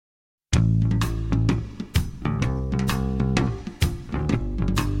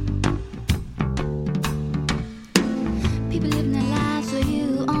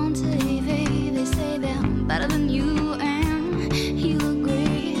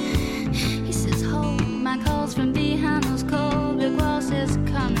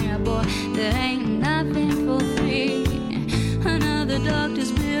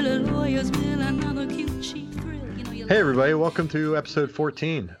Hey everybody, welcome to episode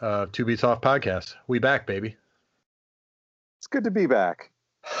 14 of Two Beats Off podcast. We back, baby. It's good to be back.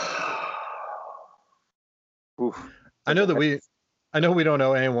 Oof. I know we don't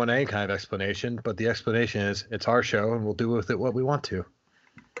owe anyone any kind of explanation, but the explanation is it's our show and we'll do with it what we want to.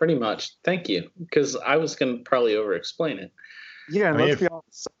 Pretty much. Thank you. Because I was going to probably over-explain it. Yeah, and let's be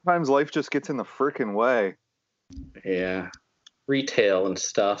honest, sometimes life just gets in the freaking way. Yeah. Retail and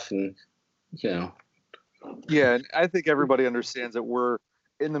stuff and, Yeah, and I think everybody understands that we're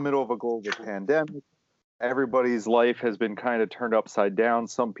in the middle of a global pandemic. Everybody's life has been kind of turned upside down.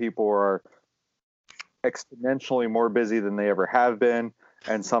 Some people are exponentially more busy than they ever have been,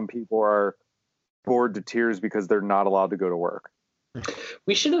 and some people are bored to tears because they're not allowed to go to work.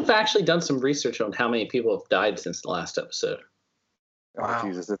 We should have actually done some research on how many people have died since the last episode. Wow. Oh,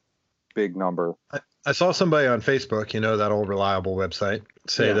 Jesus, it's a big number. I saw somebody on Facebook, that old reliable website,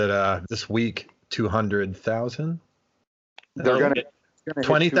 say that this week, 200,000? They're going to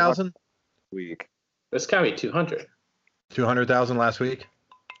 20,000? Week. It's got to be 200. 200,000 last week?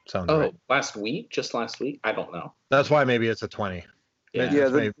 Sounds right. Last week? Just last week? I don't know. That's why maybe it's a 20. Yeah,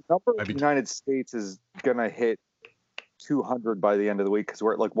 the number of the United States is going to hit 200 by the end of the week because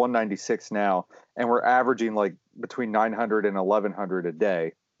we're at like 196 now, and we're averaging like between 900 and 1,100 a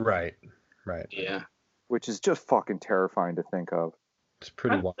day. Right. Yeah. Which is just fucking terrifying to think of. It's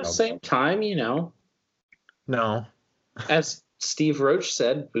pretty wild. At the same time, No. As Steve Roach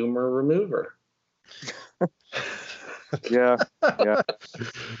said, boomer remover. Yeah. Your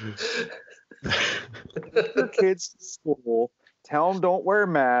kids to school, tell them don't wear a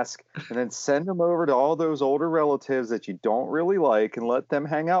mask, and then send them over to all those older relatives that you don't really like and let them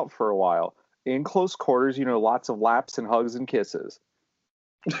hang out for a while. In close quarters, lots of laps and hugs and kisses.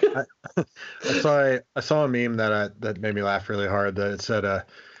 I saw a meme that made me laugh really hard. That it said,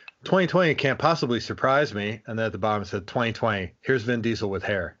 2020 can't possibly surprise me. And then at the bottom it said, 2020, here's Vin Diesel with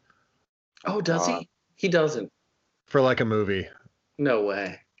hair. Oh, does he? He doesn't. For like a movie. No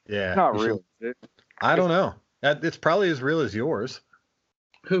way. Yeah. Not real. I don't know. It's probably as real as yours.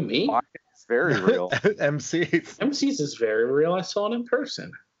 Who, me? It's very real. MC's is very real. I saw it in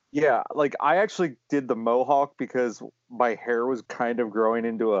person. Yeah, like I actually did the mohawk because my hair was kind of growing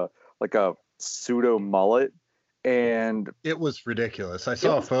into a pseudo mullet, and it was ridiculous. I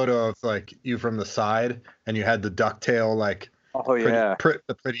saw a photo of like you from the side, and you had the ducktail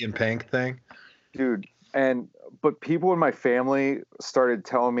the pretty in pink thing, dude. But people in my family started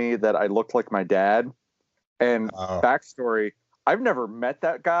telling me that I looked like my dad. And backstory, I've never met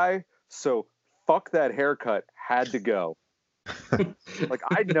that guy, so fuck that haircut had to go. Like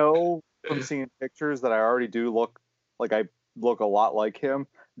I know from seeing pictures that I already do look like I look a lot like him.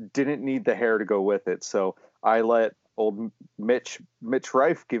 Didn't need the hair to go with it, so I let old Mitch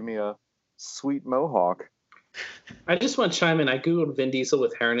Rife give me a sweet mohawk. I just want to chime in. I googled Vin Diesel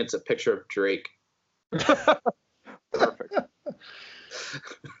with hair, and it's a picture of Drake. Perfect.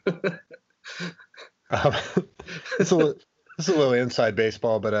 It's a little inside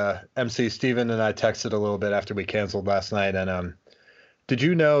baseball, but MC Steven and I texted a little bit after we canceled last night, and did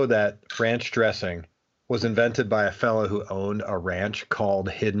you know that ranch dressing was invented by a fellow who owned a ranch called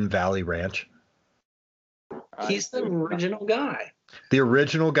Hidden Valley Ranch? He's the original guy. The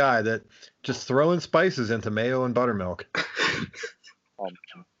original guy that just throwing spices into mayo and buttermilk.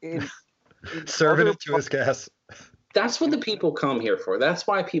 Serving it to his guests. That's what the people come here for. That's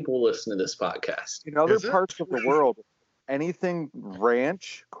why people listen to this podcast. In other parts of the world, anything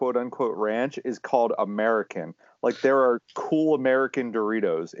ranch, quote unquote ranch, is called American. Like there are cool American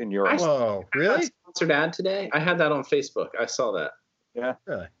Doritos in Europe. Whoa, really? Sponsored ad today? I had that on Facebook. I saw that. Yeah.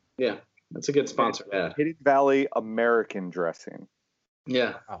 Really? Yeah. That's a good sponsored ad. Hidden Valley American dressing.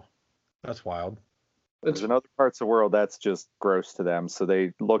 Yeah. Wow. That's wild. Because in other parts of the world, that's just gross to them. So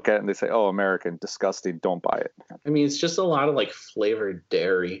they look at it and they say, oh, American, disgusting, don't buy it. I mean, it's just a lot of like flavored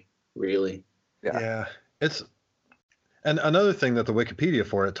dairy, really. Yeah. And another thing that the Wikipedia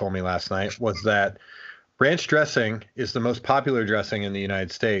for it told me last night was that ranch dressing is the most popular dressing in the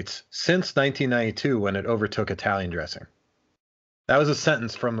United States since 1992 when it overtook Italian dressing. That was a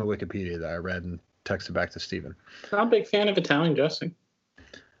sentence from the Wikipedia that I read and texted back to Steven. I'm a big fan of Italian dressing.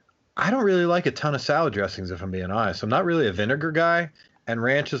 I don't really like a ton of salad dressings, if I'm being honest. I'm not really a vinegar guy, and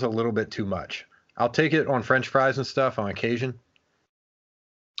ranch is a little bit too much. I'll take it on French fries and stuff on occasion.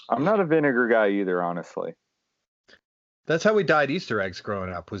 I'm not a vinegar guy either, honestly. That's how we dyed Easter eggs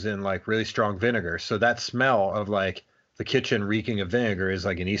growing up, was in like really strong vinegar. So that smell of like the kitchen reeking of vinegar is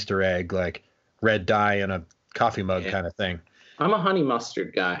like an Easter egg, like red dye in a coffee mug kind of thing. I'm a honey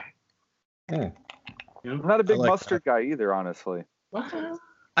mustard guy. I'm not a big mustard guy either, honestly. What?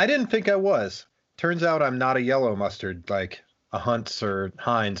 I didn't think I was. turns out I'm not a yellow mustard like a Hunt's or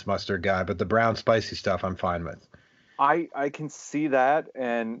Heinz mustard guy, but the brown spicy stuff I'm fine with. I can see that,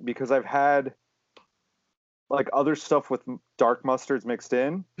 and because I've had like other stuff with dark mustards mixed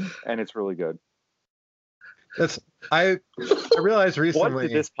in, and it's really good. I realized recently. What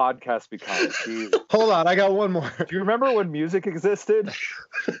did this podcast become? Jeez. Hold on, I got one more. Do you remember when music existed?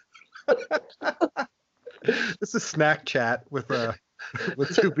 This is snack chat with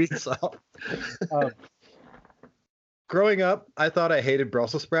two beats off. Growing up, I thought I hated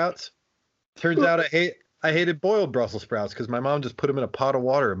Brussels sprouts. Turns out I hated boiled Brussels sprouts because my mom just put them in a pot of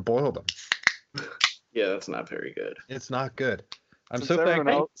water and boiled them. Yeah, that's not very good. It's not good. I'm so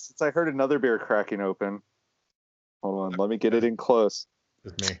thankful. Since I heard another beer cracking open. Hold on, let me get it in close.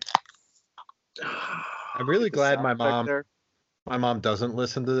 With me. I'm really glad my mom doesn't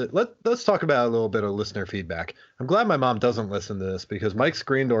listen to it. Let's talk about a little bit of listener feedback. I'm glad my mom doesn't listen to this because Mike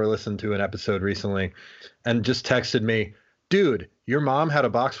Screen Door listened to an episode recently and just texted me, dude, your mom had a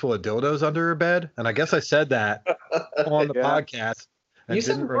box full of dildos under her bed? And I guess I said that on the podcast. And you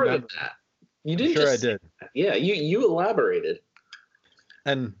said more than that. You didn't I did. Yeah, you elaborated.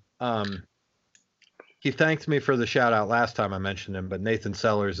 And he thanked me for the shout out last time I mentioned him, but Nathan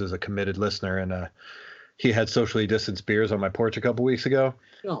Sellers is a committed listener, and he had socially distanced beers on my porch a couple weeks ago.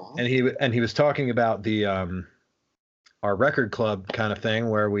 Aww. And he was talking about the our record club kind of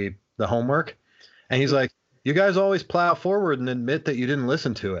thing where the homework, and he's like, you guys always plow forward and admit that you didn't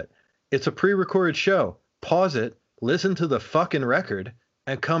listen to it. It's a pre-recorded show. Pause it, listen to the fucking record,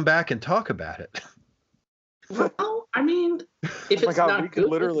 and come back and talk about it. Well, I mean, if it's not we could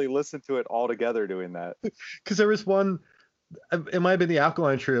literally listen to it all together doing that. Because there was one, it might have been the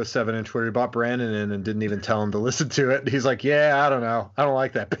Alkaline Trio 7-inch where he brought Brandon in and didn't even tell him to listen to it. He's like, yeah, I don't know. I don't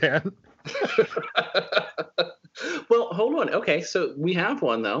like that band. Well, hold on. Okay, so we have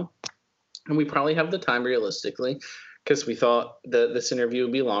one, though. And we probably have the time realistically because we thought that this interview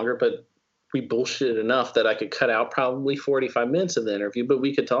would be longer, but we bullshitted enough that I could cut out probably 45 minutes of the interview, but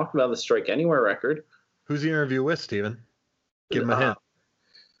we could talk about the Strike Anywhere record. Who's the interview with, Steven? Give him a hint.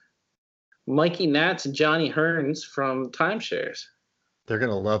 Mikey Nats and Johnny Hearns from Timeshares. They're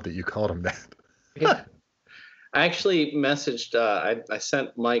going to love that you called him that. Yeah. I actually messaged, I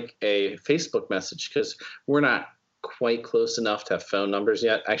sent Mike a Facebook message because we're not quite close enough to have phone numbers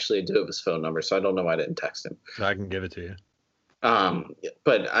yet. Actually, I do have his phone number, so I don't know why I didn't text him. I can give it to you.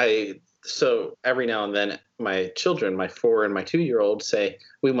 But so every now and then my children, my 4 and my 2-year-old, say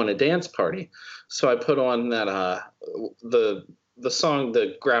we want a dance party. So I put on that the song,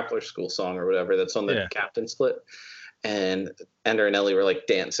 the Grappler School song or whatever that's on the Captain Split, and Ender and Ellie were like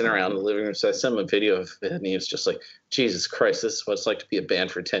dancing around in the living room. So I sent him a video of it, and he was just like, Jesus Christ, this is what it's like to be a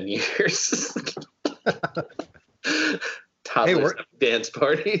band for 10 years. Toddlers dance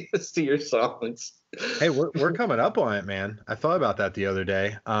parties to your songs. Hey, we're coming up on it, man. I thought about that the other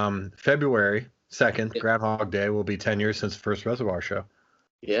day. February 2nd, Groundhog Day, will be 10 years since the first Reservoir show.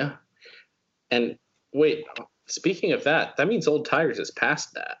 Yeah. And wait, speaking of that means Old Tigers is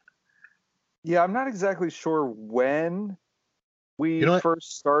past that. Yeah, I'm not exactly sure when we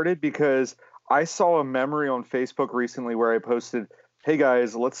first started because I saw a memory on Facebook recently where I posted, hey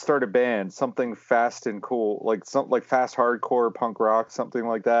guys, let's start a band, something fast and cool, like something like fast hardcore punk rock, something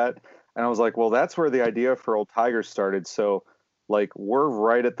like that. And I was like, well, that's where the idea for Old Tigers started. So like we're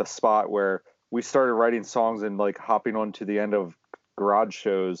right at the spot where we started writing songs and like hopping on to the end of garage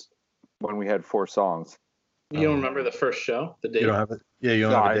shows when we had 4 songs. You don't remember the first show? The date? You don't have it? Yeah, you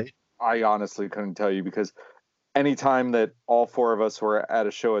don't have a date? I honestly couldn't tell you because anytime that all 4 of us were at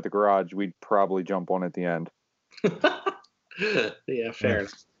a show at the garage, we'd probably jump on at the end. Yeah, fair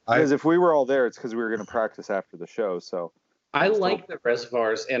enough. Because if we were all there, it's because we were going to practice after the show. So I like the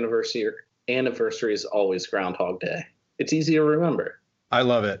Reservoir's anniversary is always Groundhog Day. It's easy to remember. I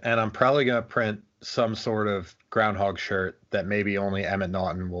love it, and I'm probably going to print some sort of Groundhog shirt that maybe only Emmett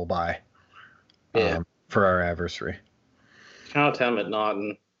Naughton will buy for our anniversary. Shout out to Emmett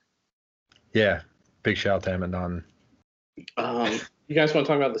Naughton. Yeah, big shout out to Emmett Naughton. You guys want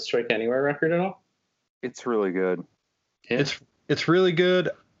to talk about the Strike Anywhere record at all? It's really good. Yeah. It's really good.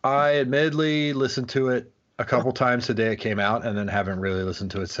 I admittedly listened to it a couple times the day it came out, and then haven't really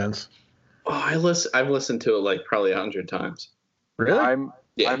listened to it since. Oh, I've listened to it like probably 100 times. Really?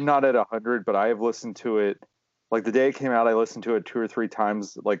 I'm not at 100, but I have listened to it like the day it came out. I listened to it 2 or 3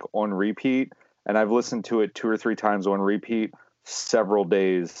 times, like on repeat, and I've listened to it 2 or 3 times on repeat several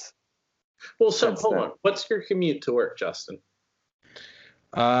days. Well, so hold on. What's your commute to work, Justin?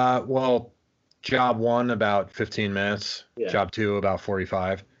 Well, job 1 about 15 minutes. Yeah. Job 2 about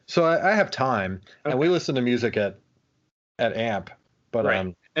 45. So I have time, and we listen to music at AMP.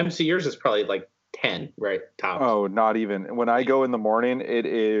 But MC yours is probably like 10, right? Tops. Oh, not even. When I go in the morning, it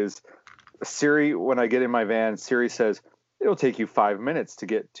is Siri. When I get in my van, Siri says, it'll take you 5 minutes to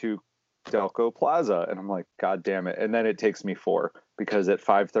get to Delco Plaza. And I'm like, God damn it. And then it takes me 4 because at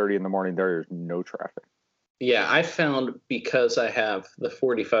 5:30 in the morning, there is no traffic. Yeah, I found because I have the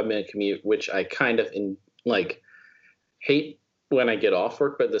 45-minute commute, which I kind of hate when I get off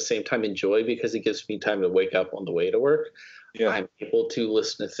work, but at the same time enjoy because it gives me time to wake up on the way to work. Yeah. I'm able to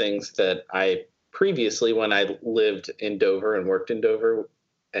listen to things that I previously, when I lived in Dover and worked in Dover,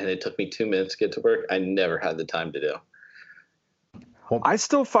 and it took me 2 minutes to get to work, I never had the time to do. Well, I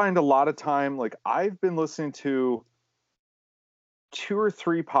still find a lot of time, like I've been listening to 2 or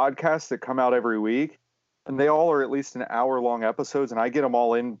 3 podcasts that come out every week, and they all are at least an hour-long episodes, and I get them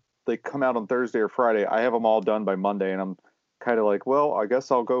all in. They come out on Thursday or Friday. I have them all done by Monday, and I'm kind of like, well, I guess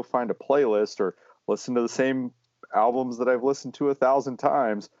I'll go find a playlist or listen to the same albums that I've listened to 1,000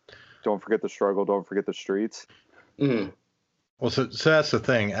 times. Don't forget the struggle. Don't forget the streets. Mm-hmm. Well, so that's the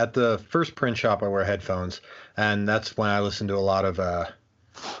thing. At the first print shop, I wear headphones, and that's when I listen to a lot of.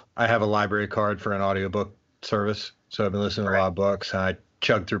 I have a library card for an audiobook service, so I've been listening to a lot of books, and I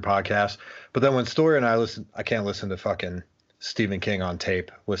chug through podcasts. But then when Stoyer and I listen, I can't listen to fucking Stephen King on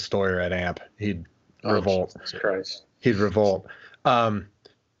tape with Stoyer at amp. He'd revolt. Jesus Christ. He'd revolt.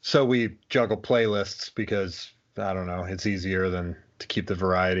 So we juggle playlists because I don't know, it's easier than to keep the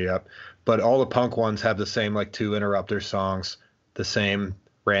variety up. But all the punk ones have the same like 2 Interrupter songs, the same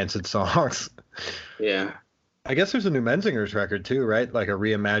Rancid songs. Yeah. I guess there's a new Menzingers record too, right? Like a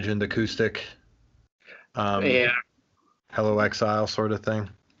reimagined acoustic. Yeah. Hello Exile sort of thing.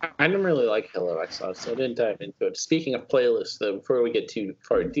 I didn't really like Hello Exile, so I didn't dive into it. Speaking of playlists, though, before we get too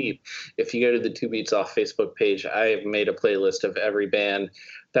far deep, if you go to the Two Beats Off Facebook page, I have made a playlist of every band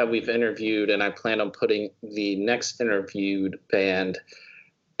that we've interviewed, and I plan on putting the next interviewed band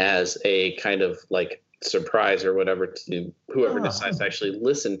as a kind of like surprise or whatever to whoever decides to actually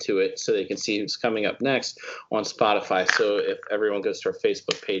listen to it so they can see who's coming up next on Spotify. So if everyone goes to our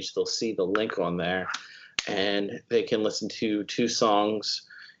Facebook page, they'll see the link on there, and they can listen to 2 songs.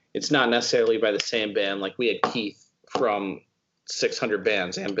 It's not necessarily by the same band. Like we had Keith from 600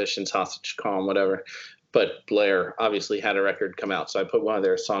 Bands, Ambitions, Hostage Calm, whatever. But Blair obviously had a record come out. So I put one of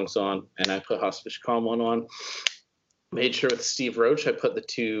their songs on, and I put Hostage Calm one on. Made sure with Steve Roach, I put the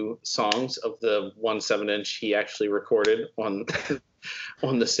 2 songs of the 1 7-inch he actually recorded on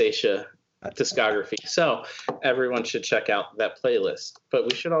the Stacia discography. So everyone should check out that playlist. But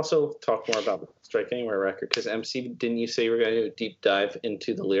we should also talk more about the Strike Anywhere record, because MC, didn't you say you were going to do a deep dive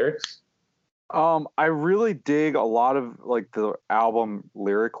into the lyrics? I really dig a lot of like the album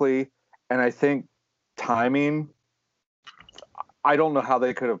lyrically, and I think timing, I don't know how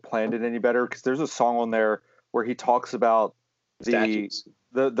they could have planned it any better, because there's a song on there where he talks about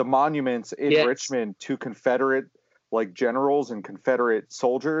the monuments in Richmond to Confederate like generals and Confederate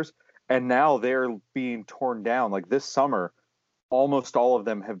soldiers, and now they're being torn down. Like this summer, almost all of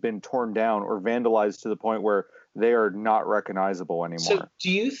them have been torn down or vandalized to the point where they are not recognizable anymore. So do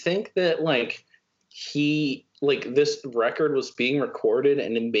you think that like this record was being recorded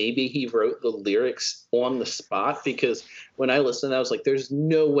and then maybe he wrote the lyrics on the spot? Because when I listened, I was like, there's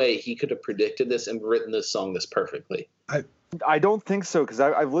no way he could have predicted this and written this song this perfectly. I don't think so, because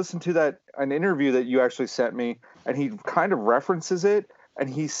I've listened to an interview that you actually sent me, and he kind of references it. And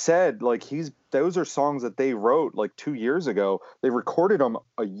he said, like, those are songs that they wrote like 2 years ago. They recorded them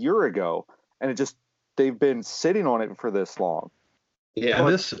a year ago, and they've been sitting on it for this long. Yeah,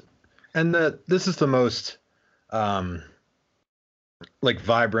 this is the most like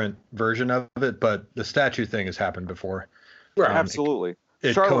vibrant version of it, but the statue thing has happened before. Right, absolutely.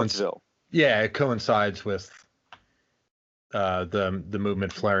 Charlottesville. It coincides with the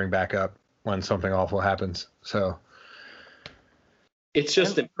movement flaring back up when something awful happens. So. It's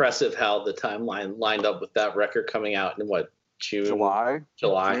just impressive how the timeline lined up with that record coming out in June?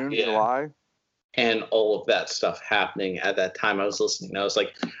 July. And all of that stuff happening at that time. I was listening. I was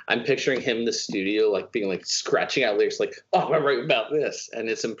like, I'm picturing him in the studio, like being like scratching out lyrics, like, oh, I'm right about this. And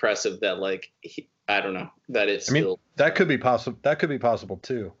it's impressive that like, I don't know, that it's still. That could be possible. That could be possible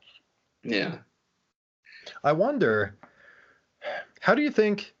too. Yeah. I wonder, how do you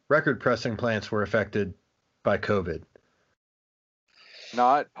think record pressing plants were affected by COVID?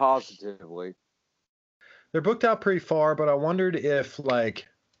 Not positively. They're booked out pretty far, but I wondered if like,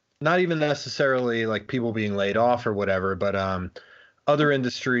 not even necessarily like people being laid off or whatever, but other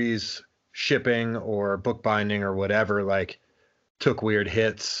industries, shipping or bookbinding or whatever, like took weird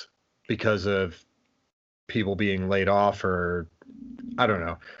hits because of people being laid off, or I don't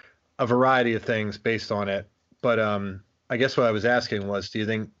know, a variety of things based on it. But I guess what I was asking was, do you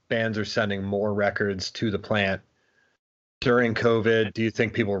think bands are sending more records to the plant during COVID? Do you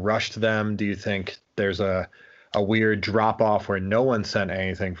think people rushed them? Do you think there's a weird drop off where no one sent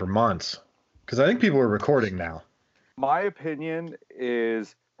anything for months? Because I think people are recording now. My opinion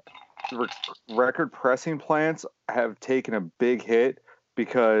is record pressing plants have taken a big hit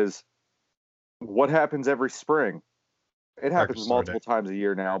because what happens every spring? It happens multiple times a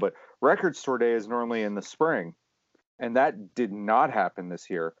year now, but Record Store Day is normally in the spring. And that did not happen this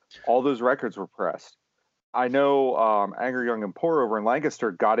year. All those records were pressed. I know Angry Young and Poor over in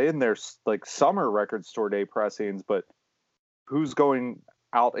Lancaster got in their like summer Record Store Day pressings, but who's going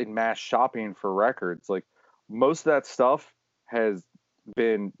out in mass shopping for records? Like most of that stuff has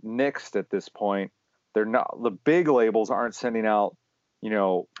been nixed at this point. They're not, the big labels aren't sending out, you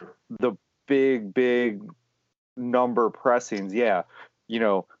know, the big number pressings. Yeah, you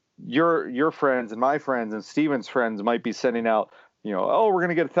know, your friends and my friends and Steven's friends might be sending out, you know, oh, we're going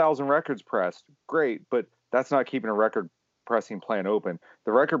to get 1,000 records pressed. Great. But that's not keeping a record pressing plant open.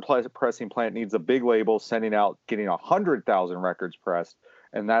 The record pressing plant needs a big label sending out, getting 100,000 records pressed.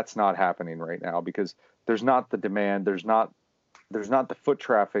 And that's not happening right now because there's not the demand. There's not the foot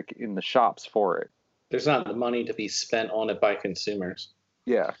traffic in the shops for it. There's not the money to be spent on it by consumers.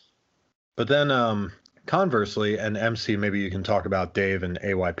 Yeah. But then, conversely, and MC, maybe you can talk about Dave and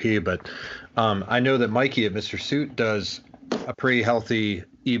AYP, but I know that Mikey at Mr. Suit does a pretty healthy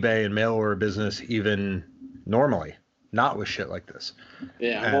eBay and mail order business even normally, not with shit like this.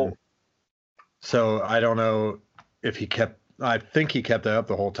 Yeah. Well, so I don't know if I think he kept that up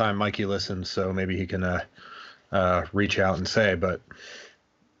the whole time. Mikey listens, so maybe he can reach out and say, but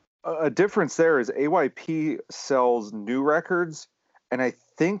a difference there is AYP sells new records, and I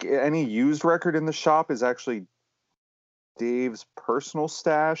think any used record in the shop is actually Dave's personal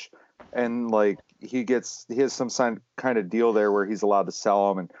stash, and like he has some kind of deal there where he's allowed to sell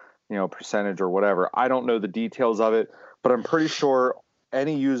them and, you know, percentage or whatever. I don't know the details of it, but I'm pretty sure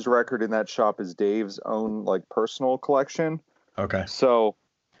any used record in that shop is Dave's own like personal collection. Okay. So,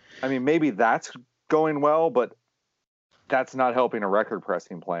 I mean, maybe that's going well, but that's not helping a record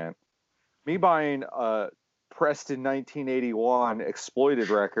pressing plant. Me buying a pressed in 1981 exploited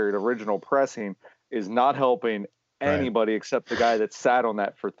record, original pressing, is not helping anybody except the guy that sat on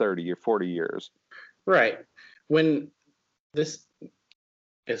that for 30 or 40 years. Right. When this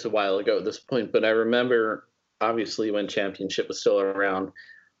is a while ago at this point, but I remember obviously when Championship was still around,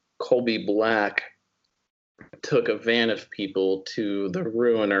 Colby Black took a van of people to the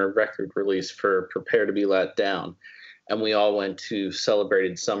Ruiner record release for Prepare to Be Let Down. And we all went to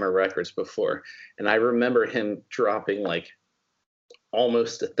Celebrated Summer Records before. And I remember him dropping like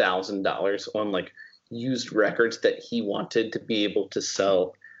almost $1,000 on like used records that he wanted to be able to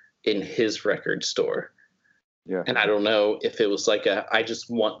sell in his record store. Yeah. And I don't know if it was like I just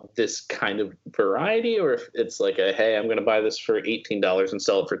want this kind of variety, or if it's like hey, I'm going to buy this for $18 and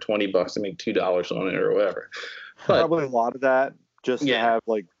sell it for $20 and make $2 on it or whatever. But, probably a lot of that just to have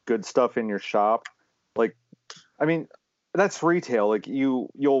like good stuff in your shop. Like, I mean, that's retail. Like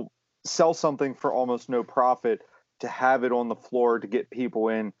you'll sell something for almost no profit to have it on the floor to get people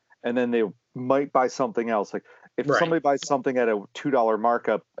in, and then they might buy something else. Like if somebody buys something at a $2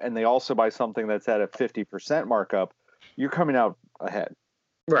 markup and they also buy something that's at a 50% markup, you're coming out ahead.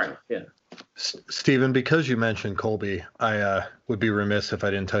 Right. Yeah. Steven, because you mentioned Colby, I would be remiss if I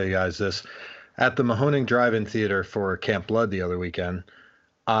didn't tell you guys this. At the Mahoning Drive-In Theater for Camp Blood the other weekend,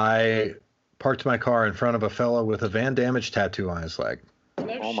 I parked my car in front of a fellow with a Van Damage tattoo on his leg.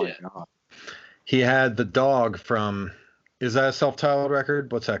 Oh my God. He had the dog from, is that a self-titled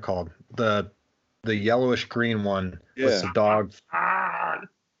record? What's that called? The yellowish green one with the dog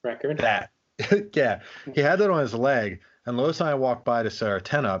record. That. Yeah. He had that on his leg, and Lois and I walked by to set our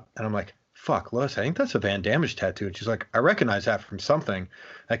tent up, and I'm like, fuck, Lois, I think that's a Van Damage tattoo. And she's like, I recognize that from something.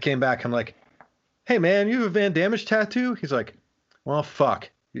 I came back, I'm like, hey man, you have a Van Damage tattoo? He's like, well, fuck.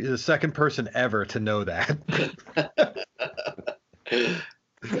 You're the second person ever to know that.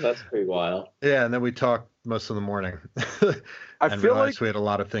 That's pretty wild. Yeah, and then we talked most of the morning. I feel like we had a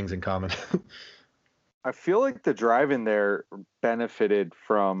lot of things in common. I feel like the drive-in there benefited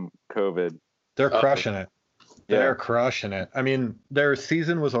from COVID. They're crushing it. They're crushing it. I mean, their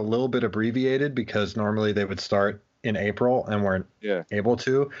season was a little bit abbreviated because normally they would start in April and weren't able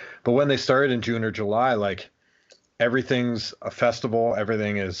to. But when they started in June or July, like everything's a festival.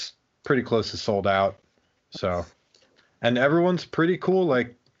 Everything is pretty close to sold out. So, and everyone's pretty cool.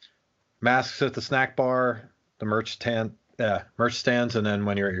 Like masks at the snack bar, the merch stands, and then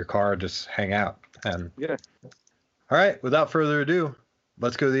when you're at your car, just hang out. And all right, without further ado,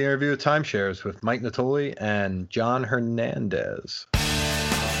 let's go to the interview with Timeshares with Mike Natoli and John Hernandez.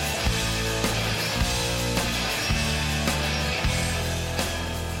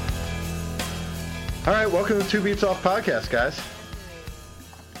 All right, welcome to Two Beats Off Podcast, guys.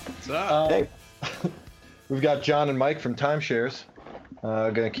 What's up? Hey. We've got John and Mike from Timeshares.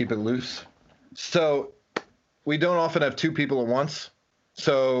 Going to keep it loose. So we don't often have two people at once.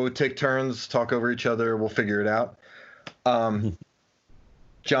 So take turns, talk over each other. We'll figure it out.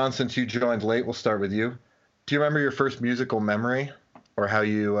 John, since you joined late, we'll start with you. Do you remember your first musical memory or how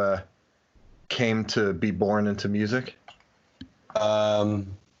you came to be born into music? I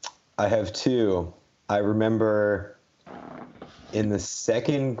have two. I remember in the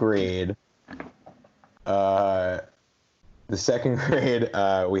second grade, we had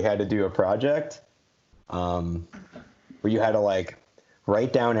to do a project where you had to like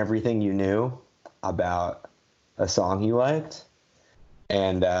write down everything you knew about a song you liked,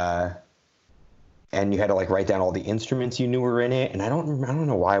 and you had to like write down all the instruments you knew were in it. And I don't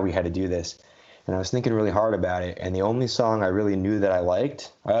know why we had to do this. And I was thinking really hard about it, and the only song I really knew that I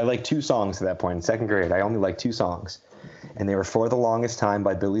liked two songs at that point in second grade. I only liked two songs, and they were For the Longest Time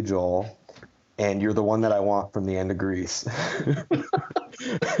by Billy Joel and You're the One That I Want from The End of Grease.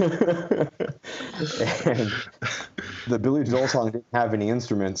 And the Billy Joel song didn't have any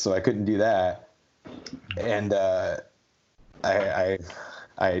instruments, so I couldn't do that. And I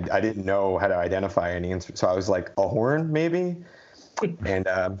didn't know how to identify any instrument, so I was like, a horn maybe? And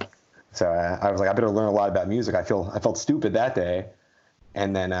so I was like, I better learn a lot about music. I felt stupid that day.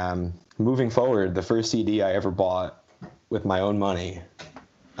 And then moving forward, the first CD I ever bought with my own money,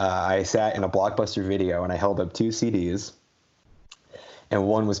 I sat in a Blockbuster Video and I held up two CDs. And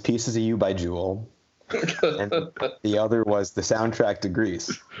one was Pieces of You by Jewel. And the other was the soundtrack to Grease.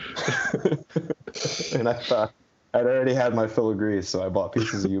 And I thought I'd already had my fill of Grease, so I bought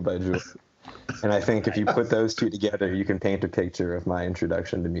Pieces of You by Jewel. And I think if you put those two together, you can paint a picture of my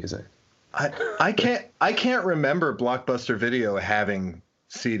introduction to music. I can't remember Blockbuster Video having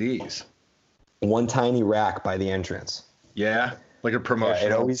CDs. One tiny rack by the entrance. Yeah, like a promotion.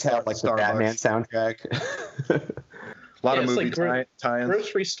 Yeah, it always had like the Batman soundtrack. A lot of movie like tie-ins.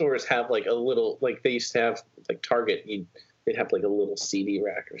 Grocery stores have like a little, like they used to have, like Target, they'd have like a little CD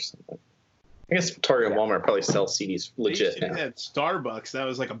rack or something. I guess Target and Walmart probably sell CDs legit now. At Starbucks, that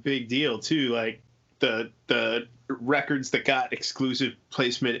was like a big deal too. Like the records that got exclusive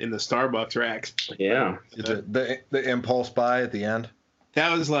placement in the Starbucks racks. Yeah. The impulse buy at the end.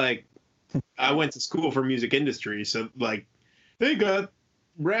 That was like, I went to school for music industry, so like they got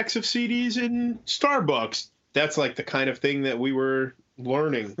racks of CDs in Starbucks. That's like the kind of thing that we were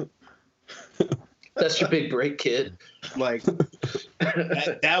learning. That's your big break, kid. Like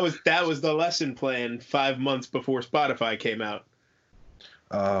that was the lesson plan 5 months before Spotify came out.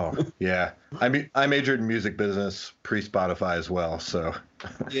 Oh yeah, I mean I majored in music business pre-Spotify as well, so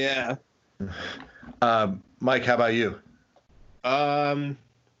yeah. Mike, how about you? I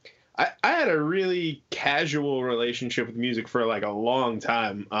had a really casual relationship with music for like a long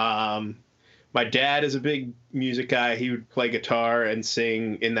time. My dad is a big music guy. He would play guitar and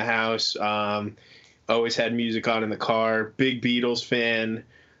sing in the house. Always had music on in the car. Big Beatles fan.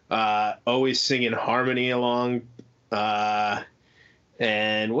 Always singing harmony along.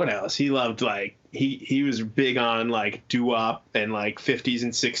 And what else? He loved like he was big on like doo-wop and like 50s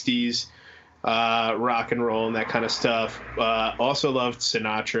and 60s rock and roll and that kind of stuff. Also loved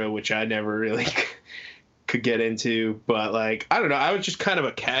Sinatra, which I never really could get into. But like I don't know, I was just kind of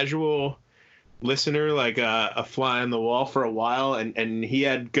a casual listener, like a fly on the wall for a while, and he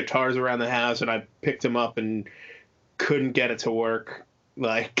had guitars around the house and I picked him up and couldn't get it to work.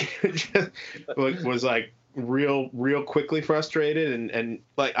 Like just was like real quickly frustrated, and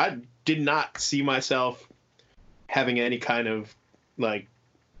like I did not see myself having any kind of like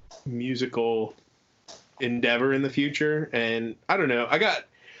musical endeavor in the future. And I don't know, I got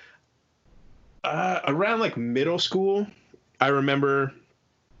around like middle school, I remember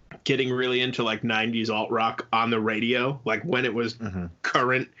getting really into like 90s alt rock on the radio, like when it was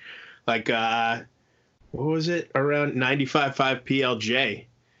current, like what was it, around 95.5 PLJ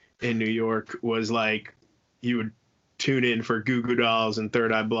in New York was like, you would tune in for Goo Goo Dolls and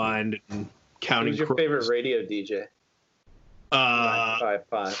Third Eye Blind and Counting Crows. Who's your favorite radio DJ?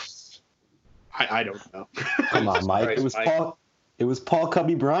 95.5. I don't know. Come on, Mike. It was Paul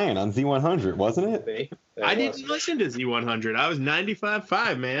Cubby Bryant on Z100, wasn't it? I didn't listen to Z100. I was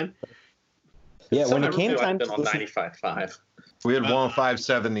 95.5, man. Yeah, when it came time to on 95.5. We had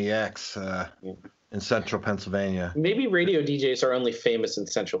 105.7 in central Pennsylvania. Maybe radio DJs are only famous in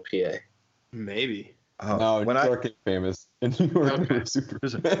central PA. Maybe. No, New York ain't famous. In New York, they were super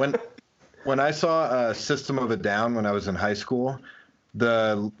famous. When I saw System of a Down when I was in high school,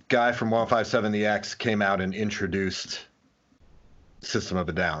 the guy from 157 The X came out and introduced System of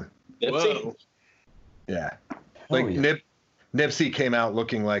a Down. Whoa. Yeah. Like Nipsey came out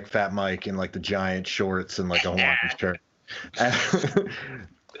looking like Fat Mike in like the giant shorts and like a Hawaiian shirt. And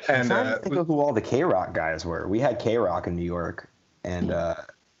I'm trying to think of who all the K-Rock guys were. We had K-Rock in New York, and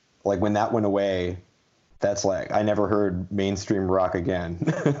like when that went away, that's like I never heard mainstream rock again.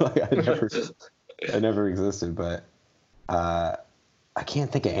 Like I never existed. But I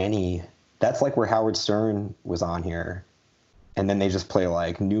can't think of any. That's like where Howard Stern was on here, and then they just play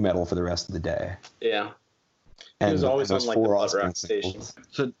like new metal for the rest of the day. Yeah, and he was always on like the butt rock station.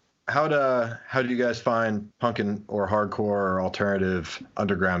 So how do you guys find punk or hardcore or alternative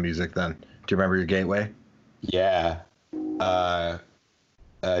underground music then? Do you remember your gateway? Yeah.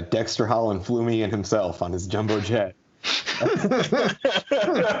 Dexter Holland flew me in himself on his jumbo jet. With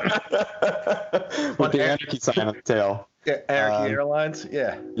the Anarchy sign on the tail. Yeah, Anarchy Airlines?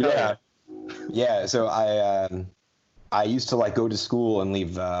 Yeah. Yeah. Yeah, so I used to like go to school and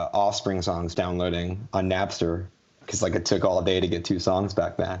leave Offspring songs downloading on Napster because like it took all day to get 2 songs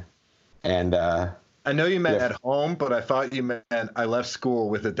back then. And I know you meant at home, but I thought you meant I left school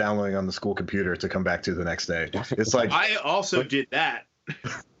with it downloading on the school computer to come back to the next day. It's like I also did that.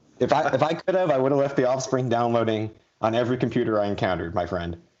 If I could have, I would have left the Offspring downloading on every computer I encountered, my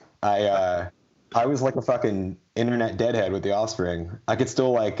friend. I was like a fucking internet deadhead with the Offspring. I could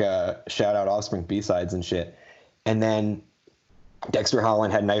still like shout out Offspring B-sides and shit. And then Dexter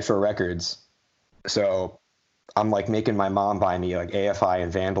Holland had Nitro Records, so I'm like making my mom buy me like AFI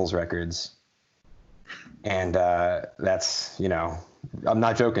and Vandals records. And that's, you know, I'm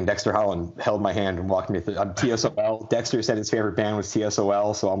not joking. Dexter Holland held my hand and walked me through. I'm TSOL. Dexter said his favorite band was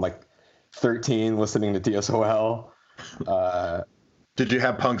TSOL, so I'm like 13 listening to TSOL. Did you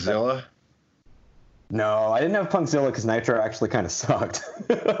have Punkzilla? No, I didn't have Punkzilla because Nitro actually kind of sucked.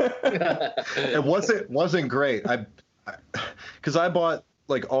 It wasn't great. Because I bought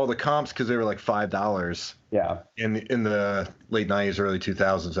like all the comps because they were like $5. Yeah. In the late 90s, early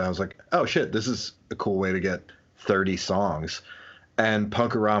 2000s, and I was like, oh shit, this is a cool way to get 30 songs. And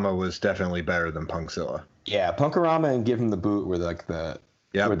Punkorama was definitely better than Punkzilla. Yeah, Punkorama and Give Him the Boot were like were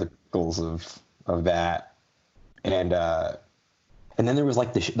the goals of that. And then there was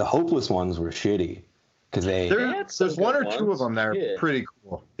like the Hopeless ones were shitty because there's one or two of them that are pretty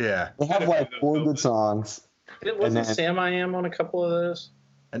cool. Yeah, they have like 4 good songs. Wasn't Sam I Am on a couple of those?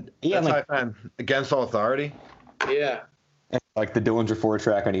 And that's how I found Against All Authority. Yeah. And like the Dillinger 4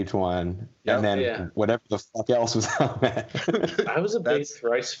 track on each one, and then whatever the fuck else was on that. I was a big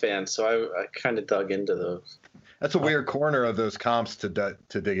Thrice fan, so I kind of dug into those. That's a weird corner of those comps to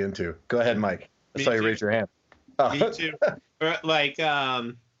dig into. Go ahead, Mike. I saw you raise your hand. Oh. Me too. Like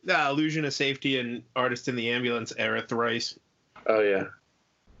Illusion of Safety and Artist in the Ambulance era Thrice. Oh yeah.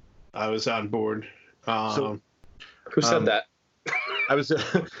 I was on board. Who said that? I was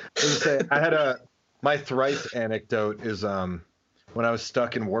going to say I had my Thrice anecdote is when I was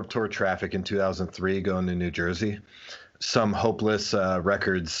stuck in Warped Tour traffic in 2003 going to New Jersey, some Hopeless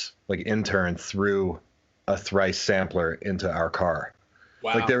Records like intern threw a Thrice sampler into our car.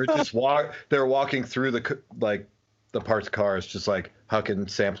 Wow. Like they were just they were walking through the parts cars just like hucking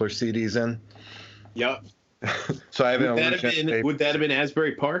sampler CDs in. Yep. So I would that have been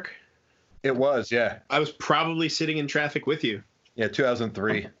Asbury Park? It was, yeah. I was probably sitting in traffic with you. Yeah,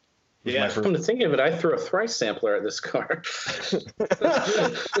 2003. Yeah, come to think of it, I threw a Thrice sampler at this car.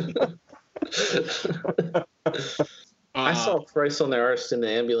 I saw Thrice on their Artist in the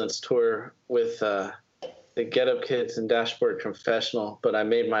Ambulance tour with the Get Up Kids and Dashboard Confessional, but I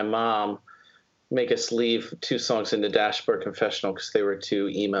made my mom make us leave 2 songs into Dashboard Confessional because they were too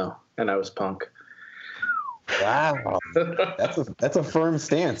emo, and I was punk. Wow, that's a firm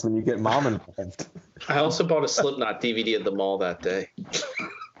stance when you get mom involved. I also bought a Slipknot DVD at the mall that day.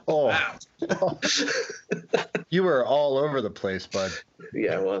 Oh, wow. You were all over the place, bud.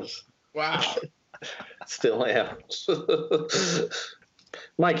 Yeah, I was. Wow. Still am.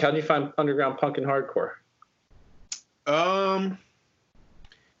 Mike, how do you find underground punk and hardcore?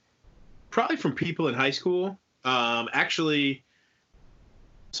 Probably from people in high school. Actually,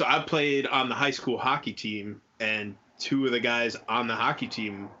 so I played on the high school hockey team, and 2 of the guys on the hockey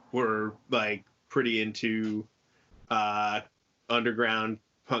team were like pretty into underground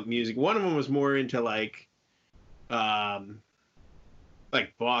punk music. One of them was more into like Boss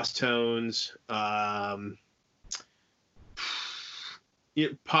Tones,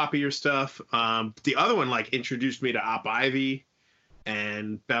 poppier stuff. The other one like introduced me to Op Ivy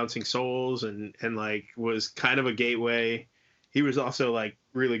and Bouncing Souls, and like was kind of a gateway. He was also like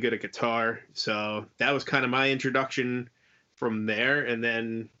really good at guitar, so that was kind of my introduction from there, and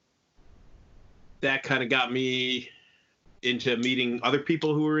then that kind of got me into meeting other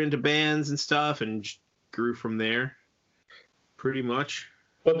people who were into bands and stuff, and grew from there pretty much.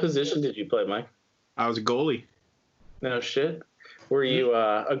 What position did you play, Mike? I was a goalie. No shit. Were you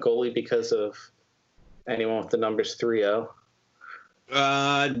a goalie because of anyone with the numbers 30?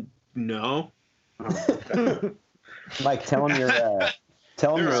 No. Mike, tell him your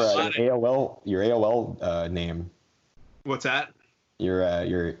AOL name. What's that? Your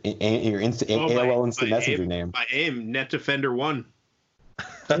AOL Instant Messenger name. My aim, Net Defender 1.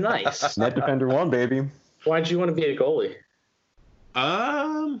 Nice. Net Defender 1, baby. Why'd you want to be a goalie?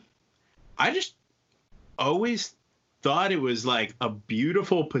 I just always thought it was like a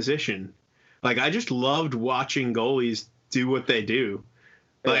beautiful position. Like I just loved watching goalies do what they do.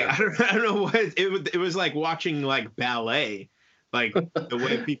 Like I don't know what it was like watching like ballet, like the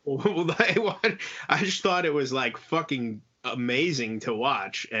way people like. I just thought it was like fucking amazing to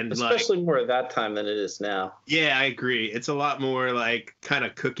watch, and especially like, more at that time than it is now. Yeah, I agree. It's a lot more like kind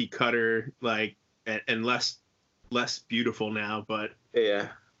of cookie cutter, like and less beautiful now, but yeah,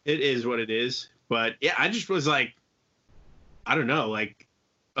 it is what it is. But yeah, I just was like, I don't know, like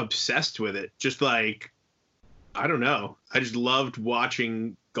obsessed with it. Just like, I don't know. I just loved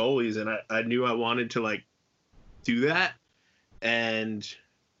watching goalies, and I knew I wanted to like do that. And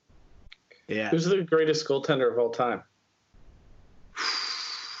yeah. Who's the greatest goaltender of all time?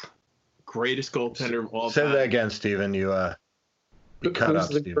 Greatest goaltender of all time. Say that again, Steven. You cut up,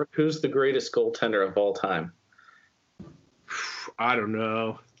 Steven. Who's the greatest goaltender of all time? I don't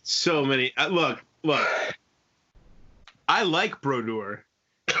know. So many. Look. I like Brodeur.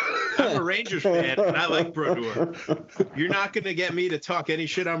 I'm a Rangers fan, and I like Brodeur. You're not going to get me to talk any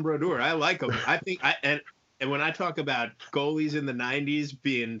shit on Brodeur. I like him. I think and when I talk about goalies in the 90s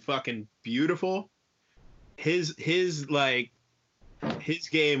being fucking beautiful, his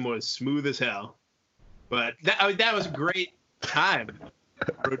game was smooth as hell. But that was a great time.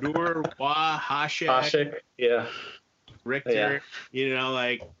 Brodeur, Waugh, Hasek, yeah. Richter,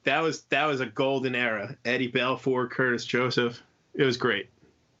 like that was a golden era. Eddie Belfour, Curtis Joseph. It was great.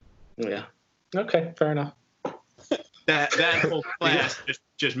 Yeah. Okay, fair enough. That whole class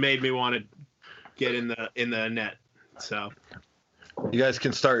just made me want to get in the net. So you guys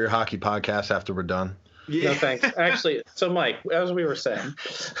can start your hockey podcast after we're done. Yeah. No thanks. Actually, so Mike, as we were saying,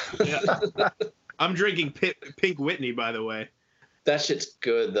 I'm drinking Pink Whitney, by the way. That shit's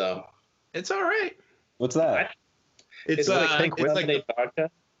good though. It's all right. What's that? It's like Pink Whitney vodka.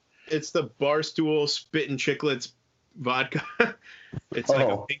 It's the Barstool Spittin' Chicklets vodka. It's like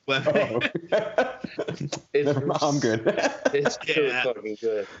a pink lemonade. I'm good. It's really fucking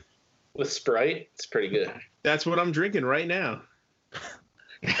good. With Sprite, it's pretty good. That's what I'm drinking right now.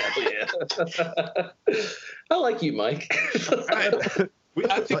 Yeah. I like you, Mike. I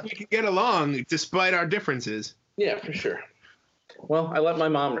think we can get along despite our differences. Yeah, for sure. Well, I let my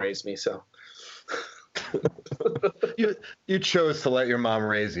mom raise me, so. You chose to let your mom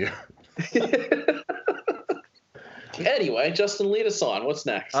raise you. Anyway, Justin, lead us on. What's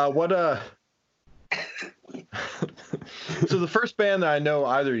next? So the first band that I know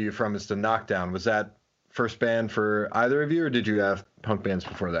either of you from is the Knockdown. Was that first band for either of you, or did you have punk bands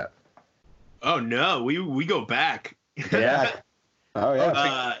before that? Oh no, we go back. Yeah. Oh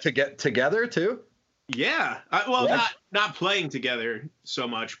yeah. To get together too? Yeah. Not playing together so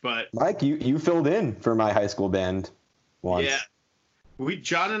much, but Mike, you filled in for my high school band once. Yeah.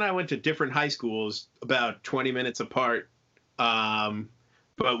 John and I went to different high schools about 20 minutes apart.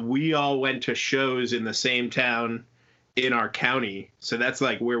 But we all went to shows in the same town in our county. So that's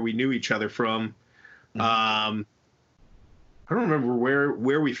like where we knew each other from. Mm-hmm. I don't remember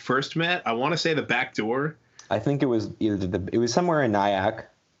where we first met. I want to say the Back Door. I think it was it was somewhere in Nyack.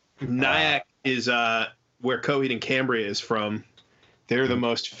 Nyack is where Coheed and Cambria is from. They're the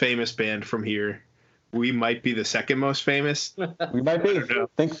most famous band from here. We might be the second most famous. We might be.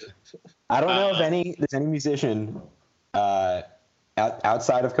 I don't know if there's any musician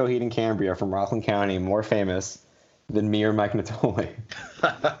outside of Coheed and Cambria from Rockland County more famous than me or Mike Natoli.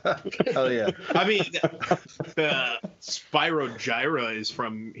 Hell yeah. I mean, Spyro Gyra is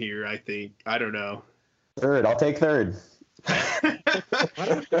from here, I think. I don't know. Third. I'll take third. Why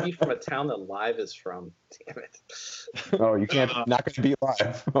don't you be from a town that Live is from? Damn it. Oh, you can't. Not going to be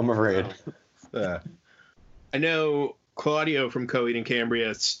Live, I'm afraid. Yeah. I know Claudio from Coheed and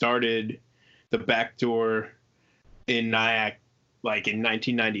Cambria started the Back Door in Nyack like in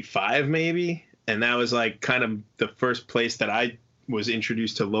 1995 maybe, and that was like kind of the first place that I was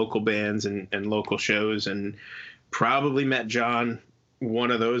introduced to local bands and local shows, and probably met John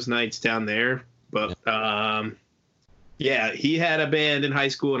one of those nights down there. But yeah, he had a band in high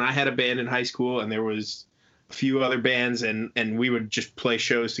school and I had a band in high school, and there was a few other bands, and we would just play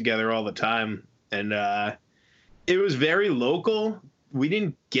shows together all the time. And it was very local. We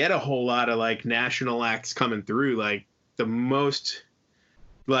didn't get a whole lot of like national acts coming through. Like the most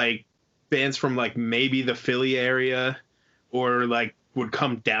like bands from like maybe the Philly area or like would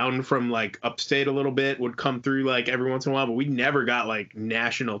come down from like upstate a little bit would come through like every once in a while, but we never got like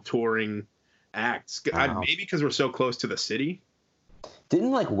national touring acts. Wow. Maybe because we're so close to the city.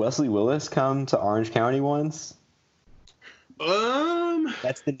 Didn't like Wesley Willis come to Orange County once?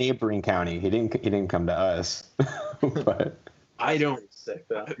 That's the neighboring county. He didn't come to us. But I don't. Sick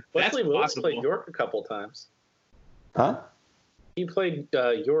though. Wesley Willis played York a couple times. Huh? He played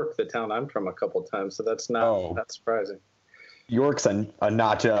York, the town I'm from, a couple times, so that's not that surprising. York's a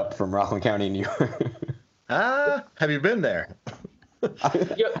notch up from Rockland County, New York. Have you been there?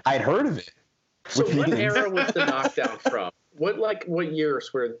 I'd heard of it. So what era was the Knockdown from? What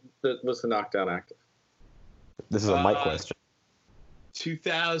years was the Knockdown active? This is a Mike question.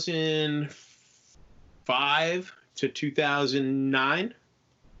 2005 to 2009.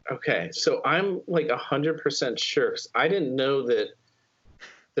 Okay, so I'm like 100% sure. I didn't know that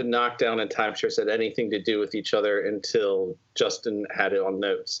the Knockdown and Timeshares had anything to do with each other until Justin had it on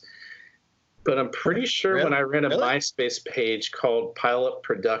notes. But I'm pretty sure when I ran a MySpace page called Pile Up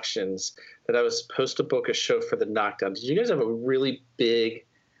Productions that I was supposed to book a show for the Knockdown. Did you guys have a really big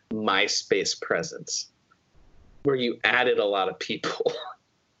MySpace presence where you added a lot of people?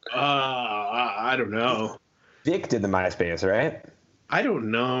 I don't know. Vic did the MySpace, right? I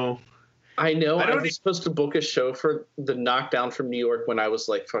don't know. I know. I was supposed to book a show for the Knockdown from New York when I was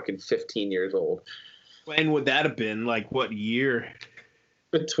like fucking 15 years old. When would that have been? Like what year?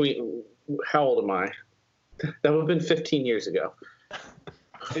 How old am I? That would have been 15 years ago.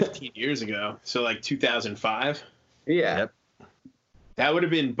 15 years ago. So like 2005? Yeah. Yep. That would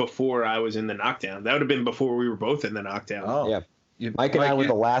have been before I was in the Knockdown. That would have been before we were both in the Knockdown. Oh. Yeah. Mike and I were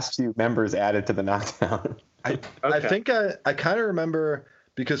the last two members added to the Knockdown. I think I kind of remember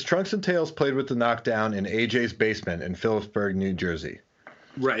because Trunks and Tails played with the Knockdown in AJ's basement in Phillipsburg, New Jersey.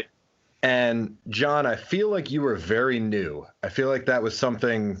 Right. And John, I feel like you were very new. I feel like that was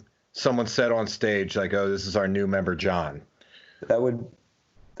something someone said on stage, like, "Oh, this is our new member, John."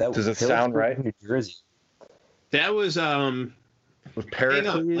 Does it sound right? New Jersey. That was With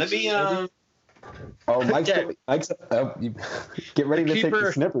Pericles. Let me Mike's get ready to take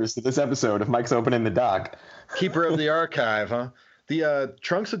the snippers to this episode of Mike's opening the dock. Keeper of the archive, huh? The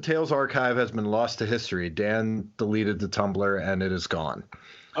Trunks and Tails archive has been lost to history. Dan deleted the Tumblr and it is gone.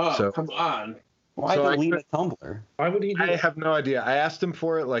 Oh, so, come on. Why delete a Tumblr? Why would he do that? I have no idea. I asked him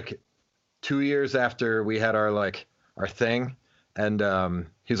for it like 2 years after we had our thing, and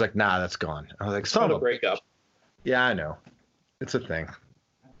he's like, "Nah, that's gone." I was like, "Son of a breakup." Yeah, I know. It's a thing.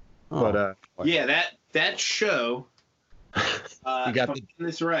 Oh. But yeah, that show. You got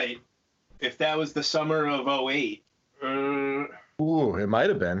this right. If that was the summer of 2008. Ooh, it might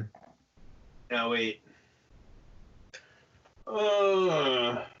have been. No, wait.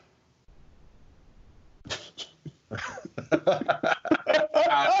 I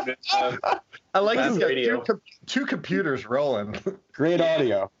like That's this radio. two computers rolling. Great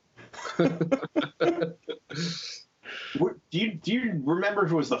audio. Do you remember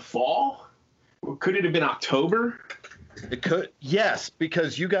if it was the fall? Could it have been October? It could, yes,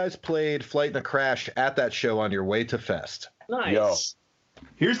 because you guys played Flight in a Crash at that show on your way to Fest. Nice. Yo.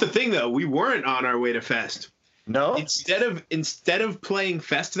 Here's the thing, though. We weren't on our way to Fest. No? Instead of playing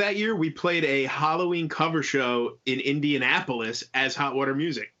Fest that year, we played a Halloween cover show in Indianapolis as Hot Water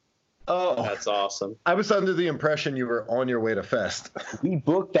Music. Oh, That's awesome. I was under the impression you were on your way to Fest. We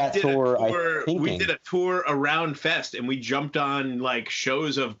booked that tour, We did a tour around Fest, and we jumped on like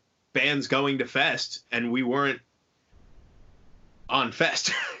shows of bands going to Fest, and we weren't on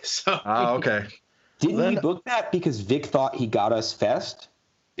Fest. So okay. Didn't we book that because Vic thought he got us Fest?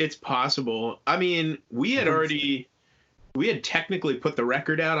 it's possible. I mean, we had technically put the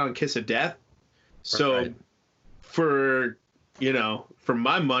record out on Kiss of Death. So Right. for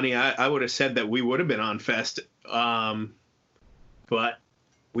my money, I would have said that we would have been on Fest. But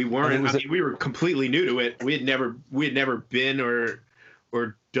we weren't. I mean, we were completely new to it. We had never been or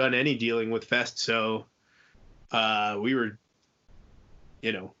done any dealing with Fest. So we were,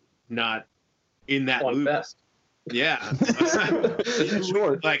 not in that On loop. Fest. Yeah.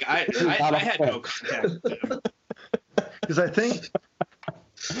 Sure. Like I had no contact with them. Because I think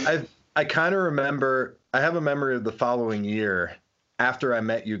I kind of remember. I have a memory of the following year after I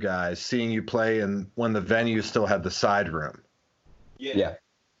met you guys, seeing you play and when the venue still had the side room. Yeah.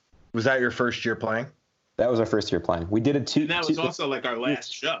 Was that your first year playing? That was our first year playing. We did it And that was also like our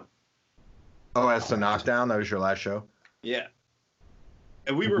last show. Oh, that's the Knockdown? That was your last show? Yeah.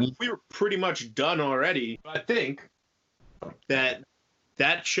 And we were pretty much done already. I think that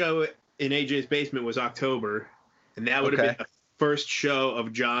show in AJ's basement was October, and that would have been the first show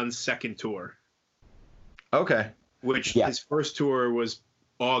of John's second tour. Okay. Which his first tour was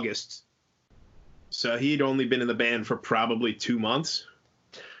August. So he'd only been in the band for probably 2 months.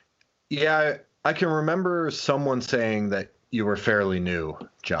 Yeah, I can remember someone saying that you were fairly new,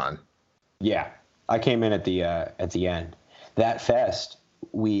 John. Yeah, I came in at the end. That fest,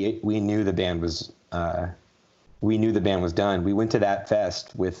 we knew the band was done. We went to that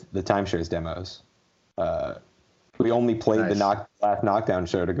fest with the Timeshares demos. We only played the last Knockdown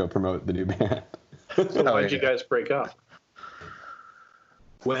show to go promote the new band. So why'd you guys break up?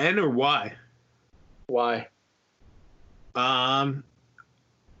 When or why? Why? I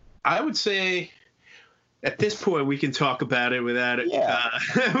would say at this point we can talk about it without it. Yeah.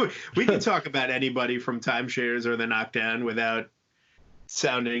 We can talk about anybody from Timeshares or the Knockdown without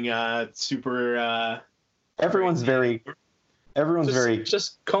sounding super. Everyone's very.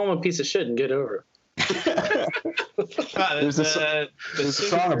 Just call him a piece of shit and get over it. There's a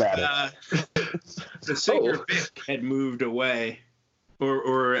song about it. The singer Vic had moved away,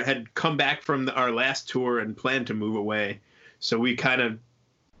 or had come back from our last tour and planned to move away. So we kind of,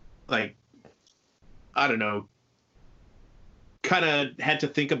 like, I don't know, kind of had to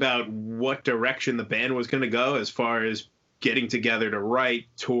think about what direction the band was going to go as far as getting together to write,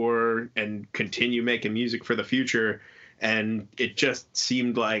 tour, and continue making music for the future. And it just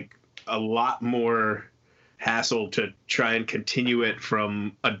seemed like a lot more hassle to try and continue it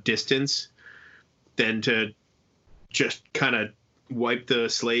from a distance than to just kind of wipe the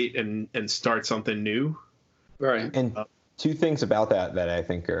slate and start something new. Right. And two things about that I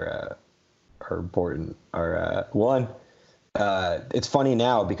think are important are one, it's funny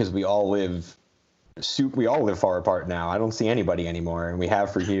now because we all live far apart now. I don't see anybody anymore, and we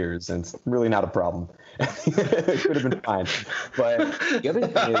have for years, and it's really not a problem. It could have been fine. But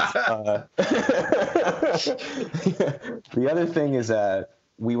the other thing is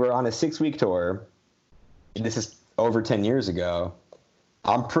we were on a 6-week tour. This is over 10 years ago.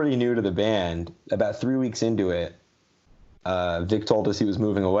 I'm pretty new to the band. About 3 weeks into it, Vic told us he was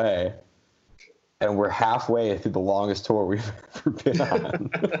moving away, and we're halfway through the longest tour we've ever been on.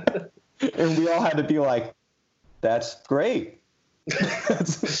 And we all had to be like, that's great.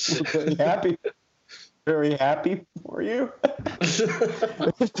 Very happy for you.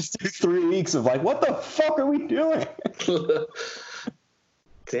 Just 3 weeks of like, what the fuck are we doing?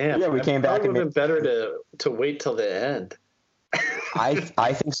 Damn. Yeah, we came back. It would have been better to wait till the end.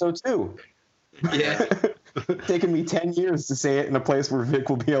 I think so too. Yeah. It's taken me 10 years to say it in a place where Vic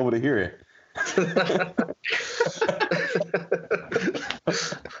will be able to hear it.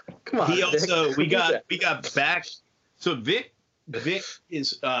 Come on. He also Vic. we got back. So Vic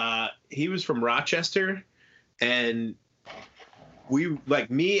is he was from Rochester, and we, like,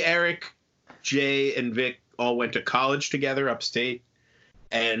 me, Eric, Jay, and Vic all went to college together upstate.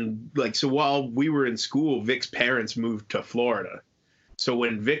 And like, so while we were in school, Vic's parents moved to Florida. So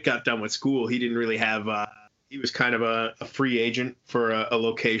when Vic got done with school, he didn't really have he was kind of a free agent for a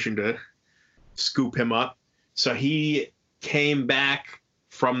location to scoop him up. So he came back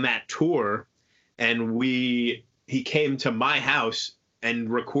from that tour, and he came to my house and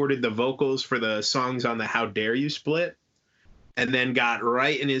recorded the vocals for the songs on the How Dare You split, and then got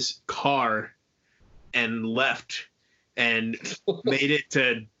right in his car and left and made it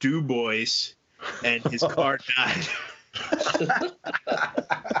to Du Bois, and his car died.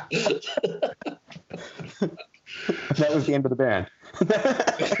 That was the end of the band.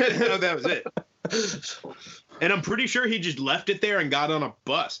 No, that was it. And I'm pretty sure he just left it there and got on a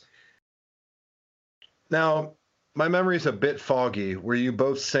bus. Now, my memory's a bit foggy. Were you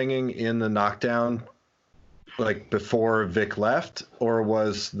both singing in the Knockdown, like, before Vic left, or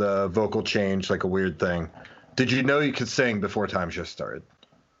was the vocal change like a weird thing? Did you know you could sing before Times Just started?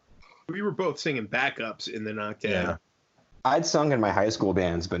 We were both singing backups in the Knockdown. Yeah. I'd sung in my high school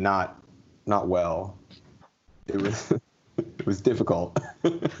bands, but not well. It was difficult.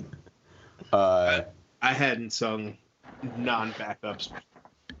 I hadn't sung non-backups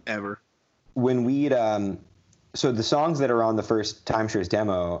ever. When we'd so the songs that are on the first Timeshares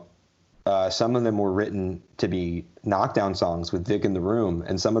demo, some of them were written to be Knockdown songs with Vic in the room,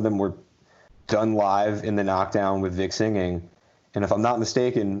 and some of them were done live in the Knockdown with Vic singing. And if I'm not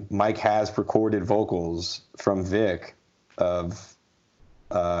mistaken, Mike has recorded vocals from Vic of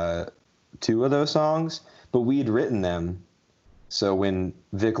two of those songs, but we'd written them. So when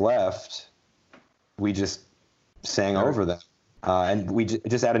Vic left, we just sang over them. And we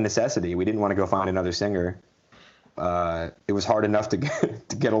just out of necessity. We didn't want to go find another singer. It was hard enough to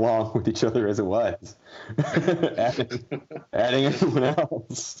get along with each other as it was. adding anyone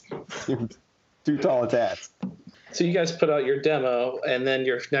else seemed too tall a task. So you guys put out your demo, and then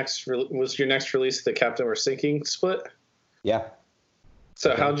your next release the Captain We're Sinking split? Yeah.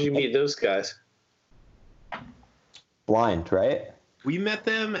 So how did you meet those guys? Blind, right? We met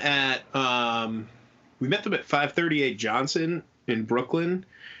them at 538 Johnson in Brooklyn,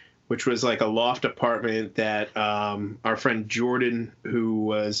 which was like a loft apartment that our friend Jordan,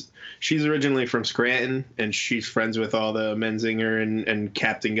 she's originally from Scranton, and she's friends with all the Menzinger and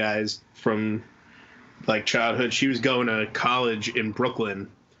Captain guys from like childhood. She was going to college in Brooklyn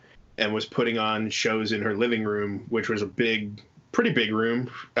and was putting on shows in her living room, which was a pretty big room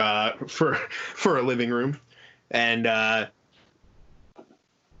for a living room. And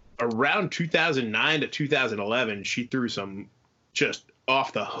around 2009 to 2011, she threw some just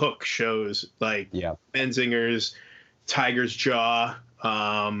off the hook shows like Menzinger's, Tiger's Jaw,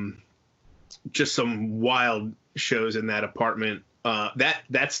 just some wild shows in that apartment.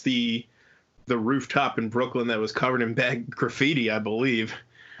 That's the rooftop in Brooklyn that was covered in bad graffiti, I believe.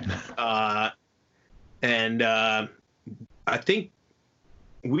 And I think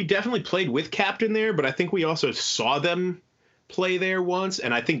we definitely played with Captain there, but I think we also saw them play there once.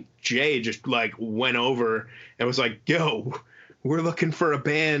 And I think Jay just like went over and was like, yo, we're looking for a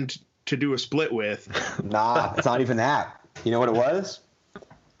band to do a split with. Nah, it's not even that. You know what it was?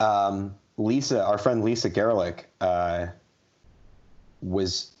 Lisa, our friend Lisa Gerlich,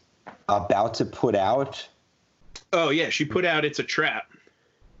 was about to put out. Oh yeah, she put out It's a Trap.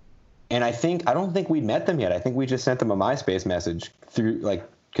 And I don't think we'd met them yet. I think we just sent them a MySpace message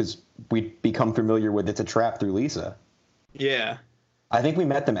because we'd become familiar with It's a Trap through Lisa. Yeah. I think we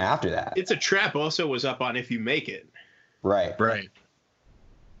met them after that. It's a Trap also was up on If You Make It. Right. That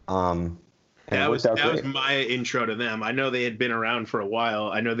was my intro to them. I know they had been around for a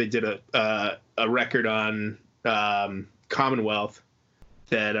while. I know they did a record on Commonwealth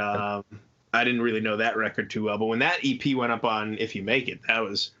that I didn't really know that record too well. But when that EP went up on If You Make It, that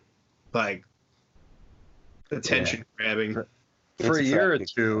was like attention grabbing. For a year or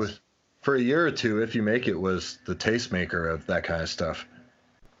two, If You Make It was the tastemaker of that kind of stuff.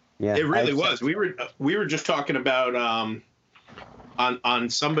 Yeah, it really was. We were just talking about on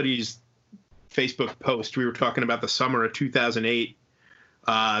somebody's Facebook post. We were talking about the summer of 2008.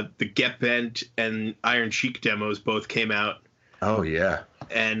 The Get Bent and Iron Chic demos both came out. Oh yeah.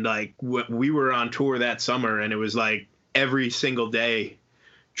 And like we were on tour that summer, and it was like every single day,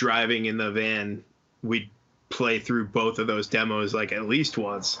 driving in the van, we'd play through both of those demos like at least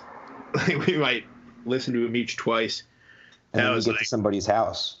once. Like we might listen to them each twice. And then you get to somebody's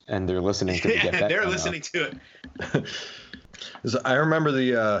house and they're listening to the Get Bent. They're listening to it. I remember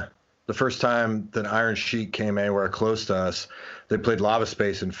the first time that Iron Chic came anywhere close to us, they played Lava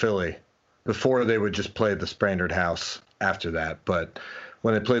Space in Philly. Before they would just play the Sprainerd House after that. But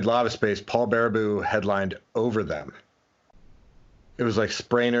when they played Lava Space, Paul Baraboo headlined over them. It was like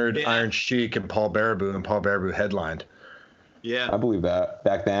Sprainerd, Iron Chic, and Paul Baraboo headlined. Yeah, I believe that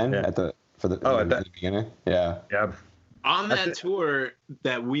back then at the beginning. Yeah. On that tour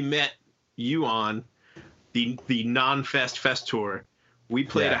that we met you on, the non-fest fest tour, we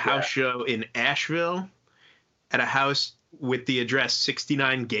played a house show in Asheville at a house with the address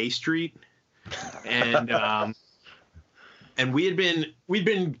 69 Gay Street, and and we'd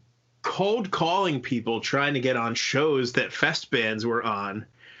been cold calling people trying to get on shows that fest bands were on,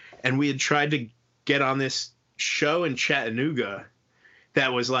 and we had tried to get on this show in Chattanooga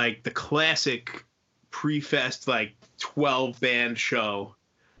that was like the classic pre-fest like 12 band show,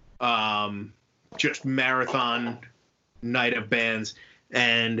 just marathon night of bands,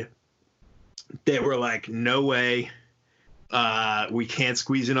 and they were like, no way, we can't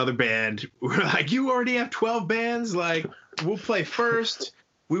squeeze another band. We're like, you already have 12 bands, like we'll play first.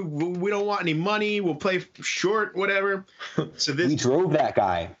 We don't want any money. We'll play short, whatever. So we drove that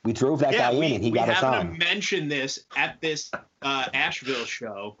guy. We drove that guy in, and he got us on. We happened to mention this at this Asheville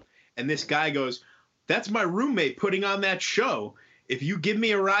show, and this guy goes, "That's my roommate putting on that show. If you give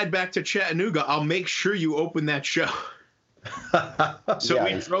me a ride back to Chattanooga, I'll make sure you open that show." So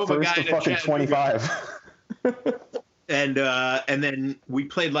we drove a guy to fucking Chattanooga. 25. And then we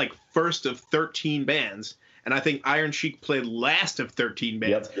played like first of 13 bands. And I think Iron Chic played last of 13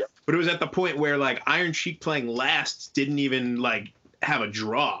 bands. Yep. But it was at the point where like Iron Chic playing last didn't even like have a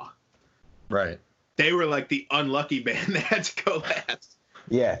draw. Right. They were like the unlucky band that had to go last.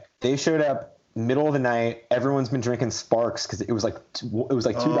 Yeah, they showed up middle of the night. Everyone's been drinking Sparks because it was like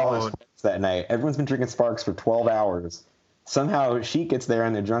 $2 that night. Everyone's been drinking Sparks for 12 hours. Somehow Sheik gets there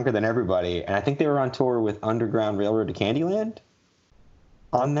and they're drunker than everybody. And I think they were on tour with Underground Railroad to Candyland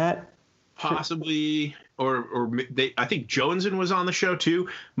on that. Possibly, or they. I think Joneson was on the show too.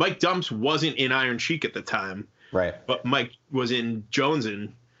 Mike Dumps wasn't in Iron Sheik at the time, right? But Mike was in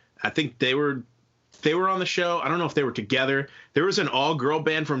Joneson. I think they were on the show. I don't know if they were together. There was an all-girl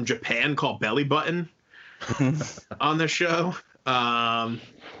band from Japan called Belly Button on the show. Fuck,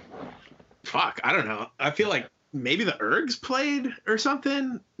 I don't know. I feel like maybe the Ergs played or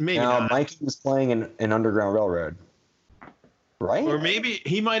something. Maybe not. Mikey was playing in Underground Railroad. Right? Or maybe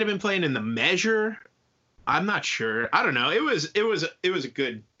he might have been playing in The Measure. I'm not sure. I don't know. It was a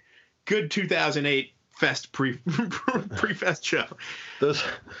good 2008 fest pre-fest show.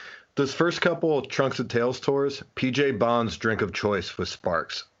 Those first couple Trunks and Tails tours, PJ Bond's drink of choice was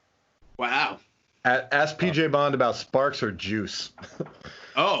Sparks. Wow. Ask PJ Bond about Sparks or juice.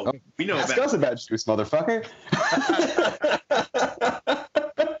 Oh, we know Ask us about juice, motherfucker.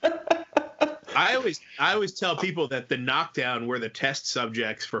 I always tell people that the Knockdown were the test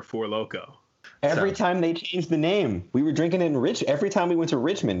subjects for Four Loko. Every time they changed the name, we were drinking it every time we went to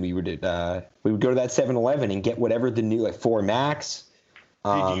Richmond, we would go to that 7-Eleven and get whatever the new, like, 4 Max.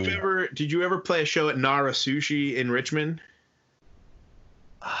 Did you ever play a show at Nara Sushi in Richmond?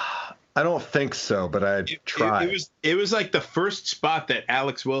 I don't think so, but I tried. It was like the first spot that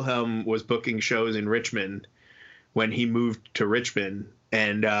Alex Wilhelm was booking shows in Richmond when he moved to Richmond,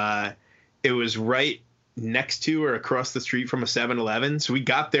 and it was right next to or across the street from a 7-Eleven. So we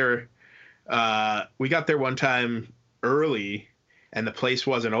got there one time early, and the place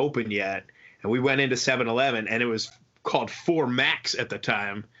wasn't open yet, and we went into 7-Eleven, and it was called 4 Max at the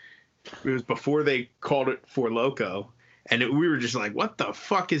time. It was before they called it Four Loko. And we were just like, what the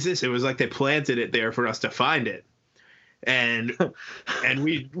fuck is this? It was like they planted it there for us to find it. And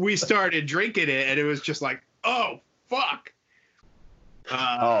we started drinking it, and it was just like, oh, fuck.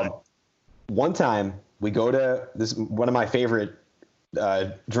 One time, we go to this, one of my favorite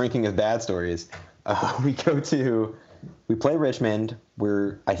drinking is bad stories. We play Richmond.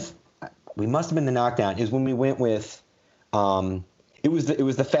 We must have been the Knockdown. Is when we went with, it was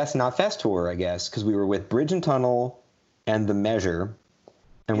the Fest Not Fest tour, I guess, because we were with Bridge and Tunnel and The Measure,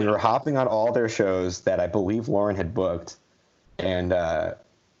 and we were hopping on all their shows that I believe Lauren had booked, and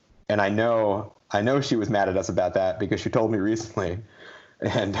I know she was mad at us about that because she told me recently,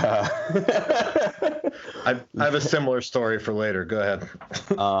 and I have a similar story for later. Go ahead.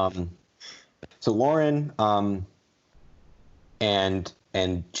 So Lauren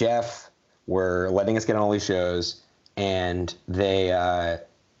and Jeff were letting us get on all these shows, and we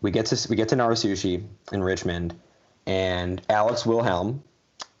get to Nara Sushi in Richmond. And Alex Wilhelm,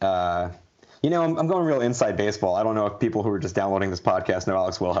 I'm going real inside baseball. I don't know if people who are just downloading this podcast know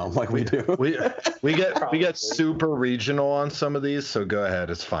Alex Wilhelm like we do. We get super regional on some of these, so go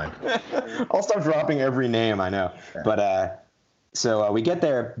ahead. It's fine. I'll start dropping every name I know. Yeah. But so we get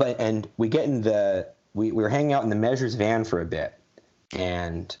there, we get in we were hanging out in the Measure's van for a bit,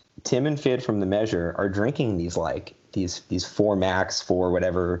 and Tim and Fid from the Measure are drinking these 4 Max, 4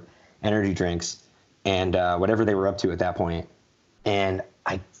 whatever energy drinks. And whatever they were up to at that point. And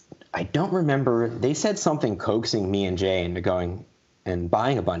I don't remember. They said something coaxing me and Jay into going and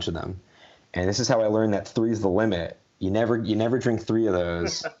buying a bunch of them. And this is how I learned that 3 is the limit. You never drink 3 of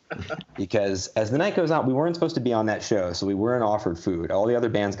those because as the night goes on, we weren't supposed to be on that show, so we weren't offered food. All the other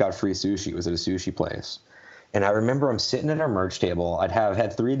bands got free sushi. It was at a sushi place. And I remember I'm sitting at our merch table. I'd have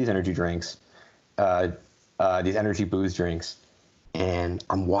had 3 of these energy drinks, these energy booze drinks. And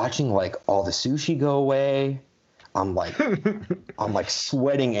I'm watching like all the sushi go away. I'm like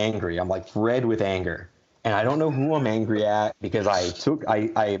sweating angry. I'm like red with anger. And I don't know who I'm angry at because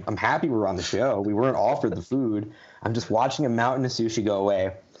I'm happy we're on the show. We weren't offered the food. I'm just watching a mountain of sushi go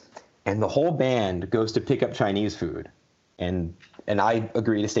away. And the whole band goes to pick up Chinese food. And I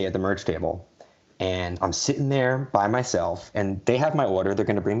agree to stay at the merch table. And I'm sitting there by myself, and they have my order. They're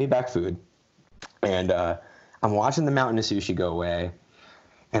going to bring me back food. And I'm watching the mountain of sushi go away,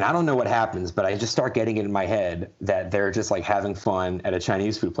 and I don't know what happens, but I just start getting it in my head that they're just like having fun at a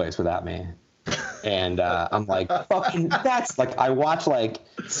Chinese food place without me. And I'm like, fucking, that's like, I watch like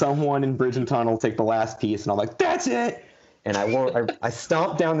someone in Bridge and Tunnel take the last piece, and I'm like, that's it. And I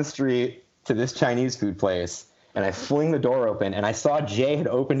stomp down the street to this Chinese food place, and I fling the door open, and I saw Jay had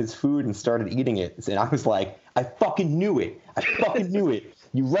opened his food and started eating it. And I was like, I fucking knew it.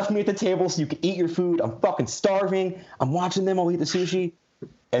 You left me at the table so you could eat your food. I'm fucking starving. I'm watching them all eat the sushi.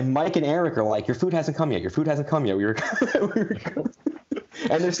 And Mike and Eric are like, your food hasn't come yet. We were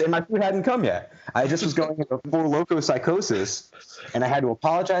and my food hadn't come yet. I just was going into Four Loko psychosis, and I had to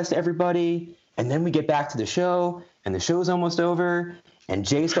apologize to everybody. And then we get back to the show, and the show's almost over, and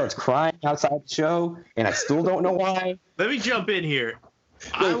Jay starts crying outside the show, and I still don't know why. Let me jump in here.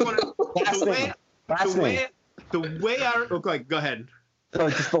 I want to. The way I look like. Go ahead. So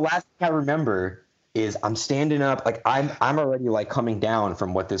just the last thing I remember is I'm standing up, like I'm already like coming down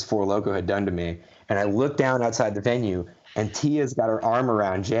from what this Four Loko had done to me, and I look down outside the venue, and Tia's got her arm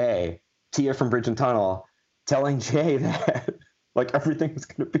around Jay, Tia from Bridge and Tunnel, telling Jay that like everything was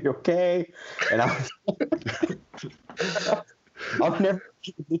gonna be okay, and I was I'll never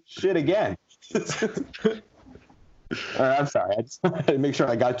do this shit again. All right, I'm sorry. I just wanted to make sure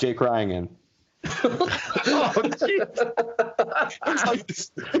I got Jay crying in.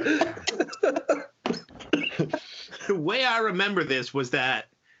 The way I remember this was that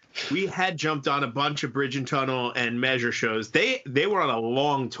we had jumped on a bunch of Bridge and Tunnel and Measure shows. They were on a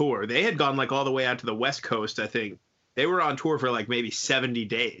long tour. They had gone like all the way out to the West Coast, I think. They were on tour for like maybe 70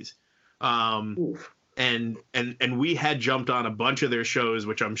 days. And we had jumped on a bunch of their shows,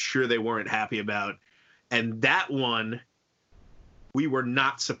 which I'm sure they weren't happy about. And that one we were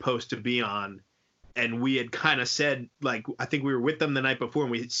not supposed to be on. And we had kind of said, like, I think we were with them the night before,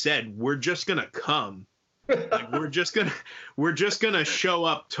 and we said, we're just going to come. Like, we're just gonna show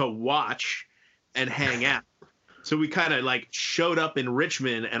up to watch and hang out. So we kind of like showed up in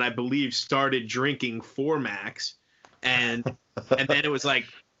Richmond, and I believe started drinking 4-Max, and then it was like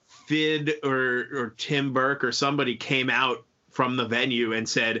Fid or Tim Burke or somebody came out from the venue and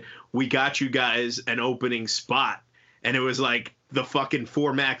said, we got you guys an opening spot. And it was like the fucking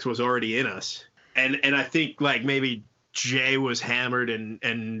 4-Max was already in us. And I think like maybe Jay was hammered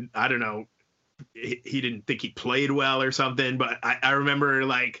and I don't know, he didn't think he played well or something, but I remember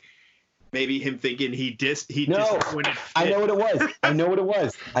like maybe him thinking he disappointed. I know what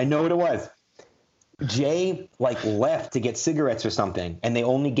it was. Jay like left to get cigarettes or something, and they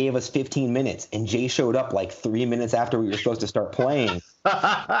only gave us 15 minutes, and Jay showed up like 3 minutes after we were supposed to start playing.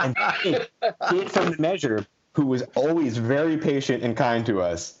 And Kid from the Measure, who was always very patient and kind to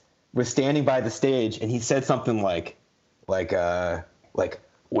us, was standing by the stage, and he said something like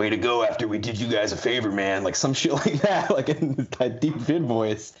way to go after we did you guys a favor, man, like some shit like that, like in that deep Vid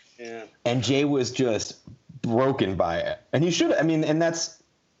voice. Yeah. And Jay was just broken by it, and he should. I mean, and that's,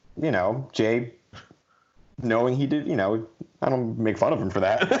 you know, Jay, knowing he did, you know, I don't make fun of him for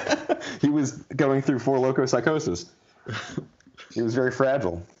that. He was going through Four Loko psychosis. He was very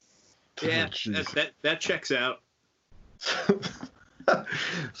fragile. Yeah, that checks out.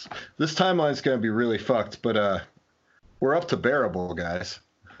 This timeline's gonna be really fucked, but we're up to Bearable, guys.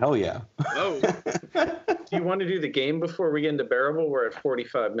 Hell yeah. Oh. Do you want to do the game before we get into Bearable? We're at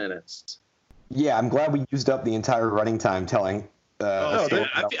 45 minutes. Yeah, I'm glad we used up the entire running time telling.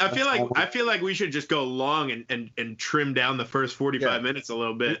 I feel like we should just go long and trim down the first 45 minutes a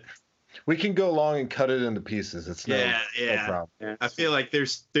little bit. We can go long and cut it into pieces. It's no problem. Yeah. I feel like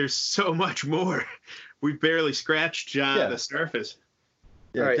there's so much more. We barely scratched the surface.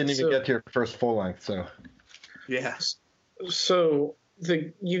 Yeah, right, didn't even get to your first full length. So. Yeah. So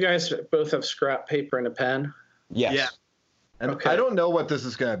you guys both have scrap paper and a pen? Yes. Yeah. And I don't know what this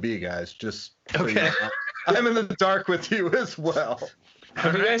is going to be, guys. Just okay. You know, I'm in the dark with you as well.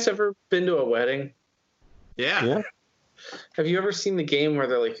 Have you guys ever been to a wedding? Yeah. Have you ever seen the game where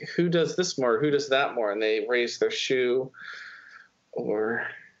they're like, who does this more, who does that more, and they raise their shoe? Or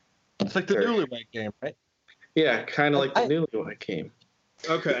it's like the Newlywed Game, right? Yeah, kind of like the Newlywed Game.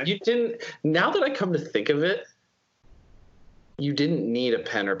 Okay. You didn't. Now that I come to think of it, you didn't need a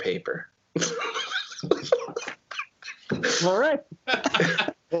pen or paper. All right.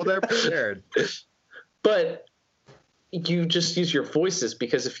 Well, they're prepared. But you just use your voices,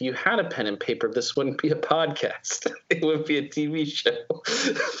 because if you had a pen and paper, this wouldn't be a podcast. It would be a TV show.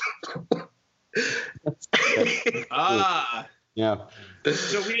 Yeah.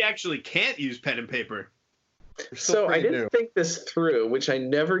 So we actually can't use pen and paper. So I didn't think this through, which I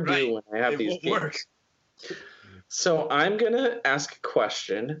never do when I have these games. Work. So I'm going to ask a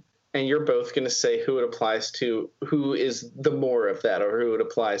question, and you're both going to say who it applies to, who is the more of that, or who it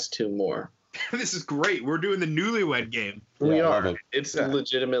applies to more. This is great. We're doing the Newlywed Game. We are. It's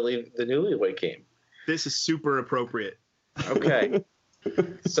legitimately the Newlywed Game. This is super appropriate. Okay.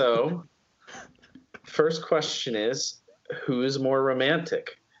 So, first question is, who is more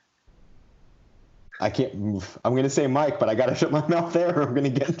romantic? I can't move. I'm going to say Mike, but I got to shut my mouth there or I'm going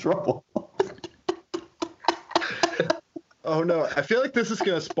to get in trouble. Oh, no. I feel like this is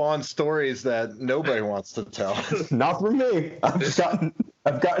going to spawn stories that nobody wants to tell. Not for me.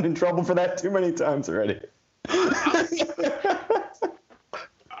 I've gotten in trouble for that too many times already.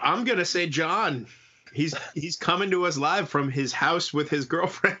 I'm gonna say John. He's coming to us live from his house with his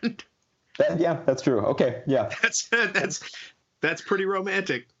girlfriend. That's true. Okay, yeah. That's pretty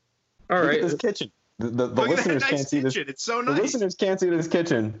romantic. All right. Look at this kitchen. The listeners can't see this. It's so nice. The listeners can't see this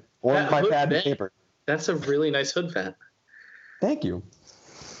kitchen or my pad and paper. That's a really nice hood vent. Thank you.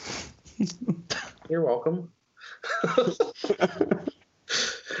 You're welcome.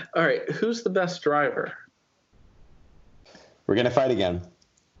 All right. Who's the best driver? We're gonna fight again.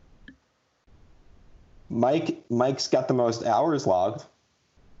 Mike's got the most hours logged.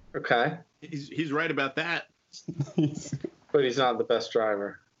 Okay. He's right about that. But he's not the best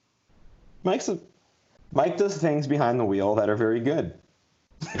driver. Mike does things behind the wheel that are very good.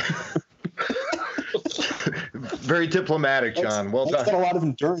 Very diplomatic, John. Well Mike's done. got a lot of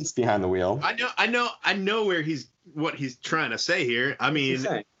endurance behind the wheel. I know what he's trying to say here. I mean,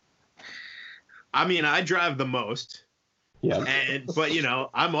 I drive the most. Yeah. But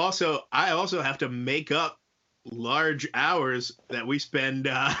I also have to make up large hours that we spend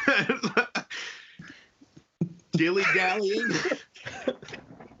dilly-dallying.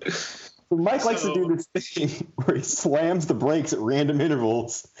 Mike likes to do this thing where he slams the brakes at random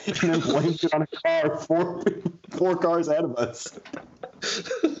intervals and then blames it on a car four cars ahead of us,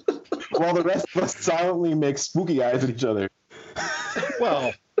 while the rest of us silently make spooky eyes at each other.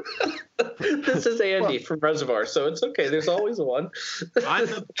 Well, this is Andy from Reservoir, so it's okay. There's always one. I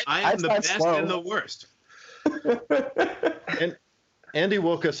am the best and the worst. And Andy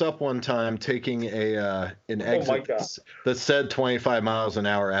woke us up one time taking an exit that said 25 miles an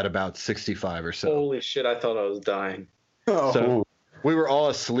hour at about 65 or so. Holy shit, I thought I was dying. Oh. So we were all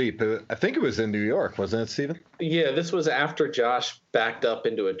asleep. I think it was in New York, wasn't it, Steven? Yeah, this was after Josh backed up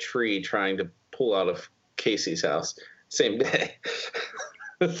into a tree trying to pull out of Casey's house. Same day.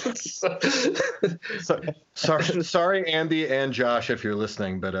 Sorry, Andy and Josh, if you're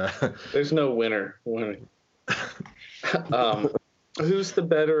listening, but there's no winner. Who's the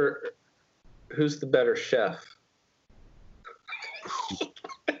better chef?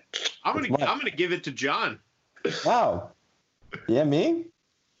 I'm gonna give it to John. Wow. Yeah, me?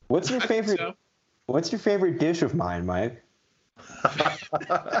 What's your favorite dish of mine, Mike?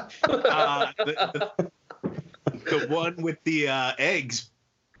 The one with the eggs.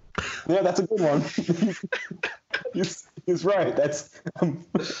 Yeah, that's a good one. He's right.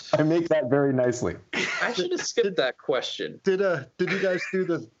 I make that very nicely. I should have skipped that question. Did you guys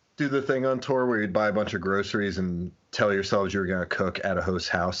do the thing on tour where you'd buy a bunch of groceries and tell yourselves you were going to cook at a host's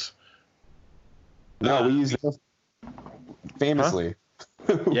house? No, we used it famously.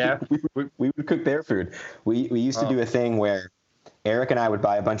 Huh? Yeah, we would cook their food. We used to do a thing where Eric and I would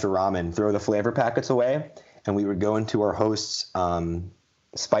buy a bunch of ramen, throw the flavor packets away, and we would go into our host's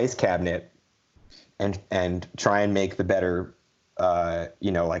spice cabinet and try and make the better,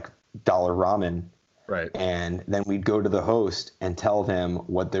 like dollar ramen. Right. And then we'd go to the host and tell them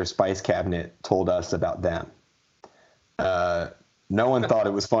what their spice cabinet told us about them. No one thought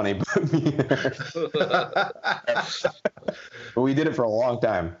it was funny but me. But we did it for a long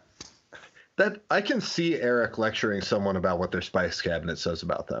time. That I can see Eric lecturing someone about what their spice cabinet says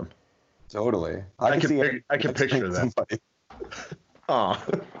about them. Totally. I can picture that. Oh.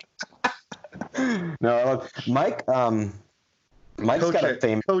 No, Mike. Mike's got a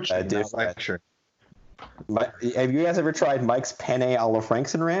famous dish. Lecture. Have you guys ever tried Mike's penne alla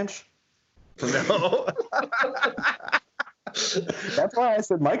Frankson ranch? No. That's why I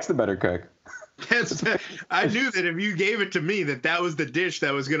said Mike's the better cook. I knew that if you gave it to me, that was the dish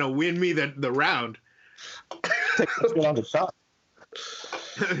that was going to win me the round. Take it on the top.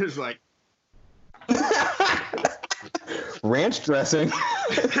 It was like ranch dressing.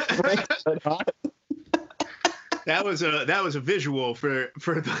 That was a visual for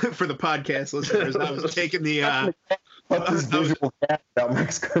the podcast listeners. I was taking the visual about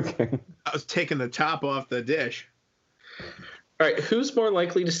Mike's cooking. I was taking the top off the dish. All right, who's more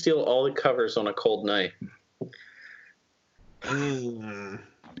likely to steal all the covers on a cold night?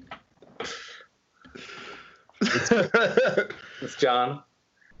 It's John.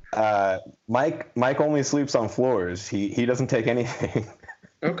 Mike only sleeps on floors. He doesn't take anything.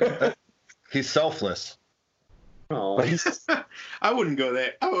 Okay. He's selfless. Oh. I wouldn't go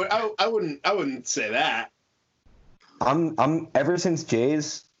there. I wouldn't say that. I'm ever since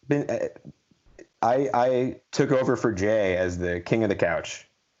Jay's been. I took over for Jay as the king of the couch.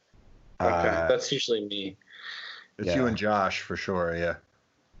 Okay, that's usually me. It's you and Josh for sure. Yeah.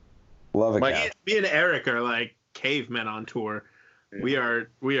 Love a couch. Me and Eric are like cavemen on tour. Yeah.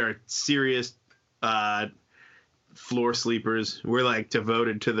 We are serious floor sleepers. We're like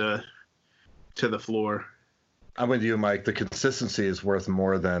devoted to the floor. I'm with you, Mike. The consistency is worth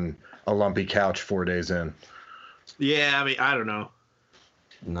more than a lumpy couch 4 days in. Yeah, I mean, I don't know.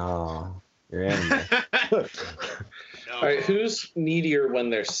 No, you're animal. All right, who's needier when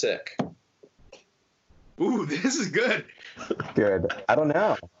they're sick? Ooh, this is good. Good. I don't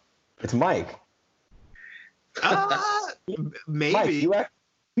know. It's Mike. Maybe. Mike,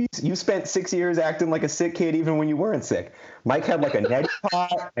 you spent 6 years acting like a sick kid even when you weren't sick. Mike had like a neti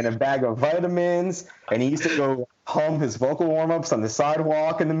pot and a bag of vitamins, and he used to go hum his vocal warm-ups on the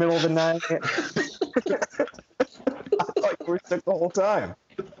sidewalk in the middle of the night. I thought you were sick the whole time.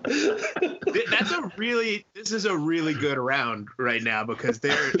 This is a really good round right now, because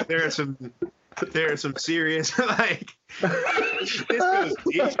there are some serious like this goes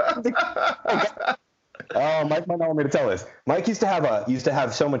deep. Oh, Mike might not want me to tell this. Mike used to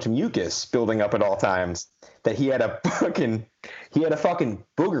have so much mucus building up at all times that he had a fucking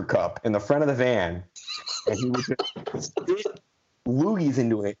booger cup in the front of the van, and he would just spit loogies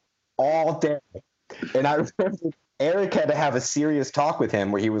into it all day. And I remember Eric had to have a serious talk with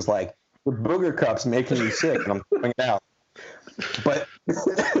him where he was like, "The booger cup's making you sick," and I'm throwing it out. But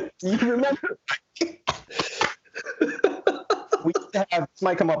you remember? We used to have, this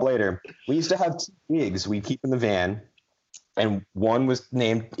might come up later. We used to have 2 wigs we keep in the van, and one was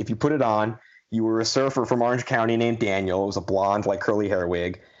named, if you put it on, you were a surfer from Orange County named Daniel. It was a blonde, like curly hair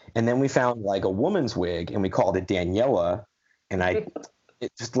wig. And then we found like a woman's wig, and we called it Daniela. And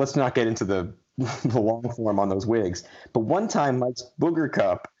let's not get into the long form on those wigs. But one time, Mike's booger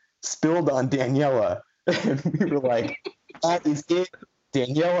cup spilled on Daniela, and we were like, "That is it.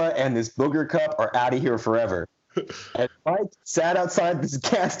 Daniela and this booger cup are out of here forever." And Mike sat outside this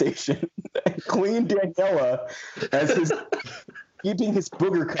gas station and cleaned Daniela as keeping his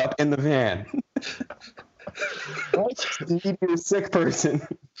booger cup in the van. Mike's the neediest sick person.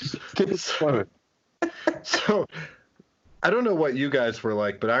 Get his phone. So, I don't know what you guys were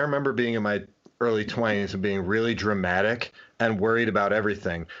like, but I remember being in my early 20s and being really dramatic and worried about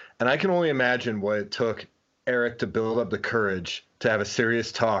everything. And I can only imagine what it took Eric to build up the courage to have a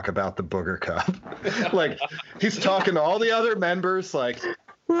serious talk about the booger cup. Like, he's talking to all the other members like, "I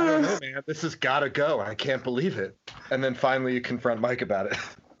don't know, man, this has got to go. I can't believe it." And then finally you confront Mike about it.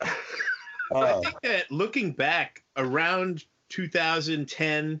 I think that looking back around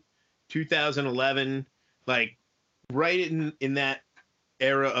 2010, 2011, like right in that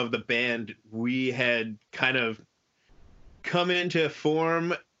era of the band, we had kind of come into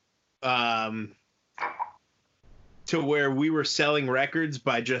form to where we were selling records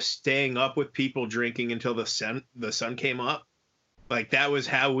by just staying up with people drinking until the sun came up. Like, that was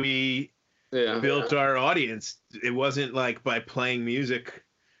how we built our audience. It wasn't like by playing music,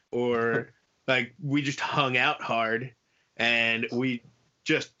 or like we just hung out hard, and we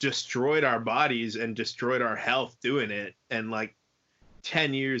just destroyed our bodies and destroyed our health doing it. And like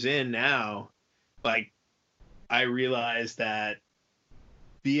 10 years in now, like, I realized that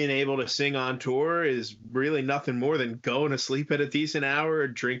being able to sing on tour is really nothing more than going to sleep at a decent hour,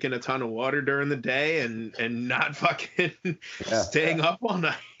 drinking a ton of water during the day, and not fucking staying up all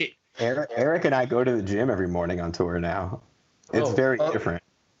night. Eric and I go to the gym every morning on tour now. It's very different.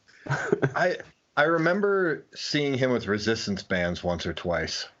 I remember seeing him with resistance bands once or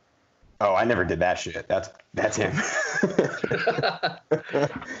twice. Oh, I never did that shit. That's him.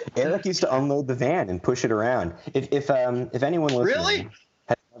 Eric used to unload the van and push it around. If anyone listening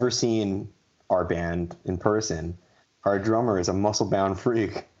has ever seen our band in person, our drummer is a muscle-bound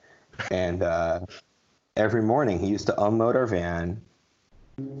freak, and every morning he used to unload our van,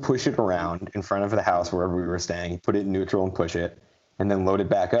 push it around in front of the house wherever we were staying, put it in neutral and push it, and then load it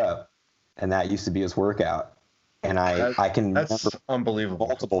back up. And that used to be his workout. And I can remember unbelievable.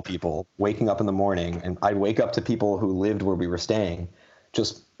 Multiple people waking up in the morning, and I'd wake up to people who lived where we were staying,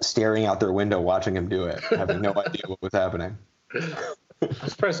 just staring out their window watching him do it, having no idea what was happening. I'm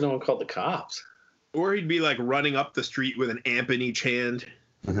surprised no one called the cops. Or he'd be like running up the street with an amp in each hand.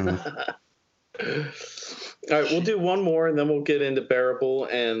 Mm-hmm. All right, we'll do one more, and then we'll get into Bearable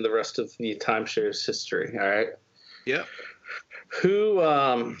and the rest of the Timeshares history. All right. Yep.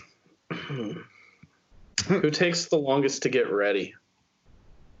 Who takes the longest to get ready?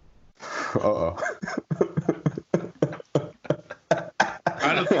 Uh-oh.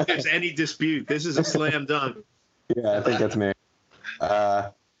 I don't think there's any dispute. This is a slam dunk. Yeah, I think that's me.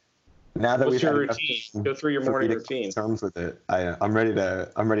 Now that What's your routine? Go through your morning routine. Terms with it. I'm ready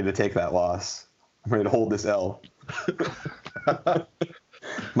to take that loss. I'm ready to hold this L.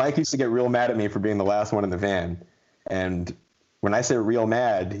 Mike used to get real mad at me for being the last one in the van, and when I say real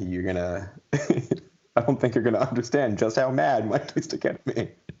mad, you're gonna. I don't think you're gonna understand just how mad Mike used to get at me.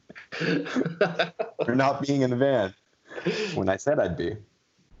 For not being in the van when I said I'd be.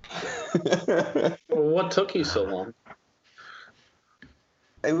 What took you so long?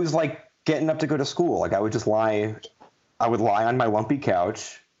 It was like getting up to go to school. Like I would lie on my lumpy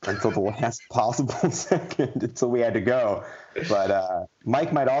couch until the last possible second until we had to go. But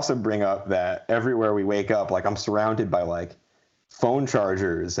Mike might also bring up that everywhere we wake up, like I'm surrounded by like phone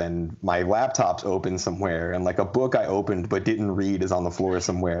chargers and my laptop's open somewhere and like a book I opened but didn't read is on the floor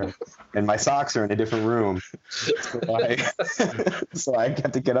somewhere and my socks are in a different room. So I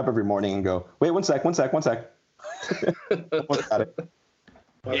have to get up every morning and go, wait, one sec. Almost got it.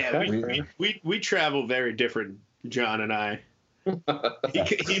 Yeah, we travel very different, John and I.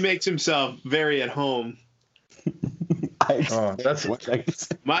 He makes himself very at home.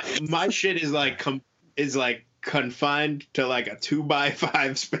 My shit is like confined to like a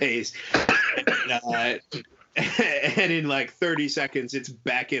 2x5 space, and in like 30 seconds it's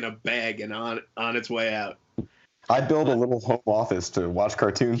back in a bag and on its way out. I build a little home office to watch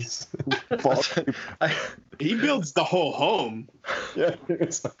cartoons. He builds the whole home. Yeah.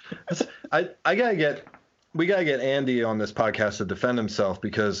 We gotta get Andy on this podcast to defend himself,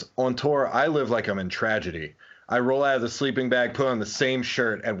 because on tour I live like I'm in tragedy. I roll out of the sleeping bag, put on the same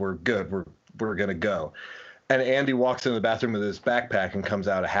shirt, and we're good. We're gonna go. And Andy walks in the bathroom with his backpack and comes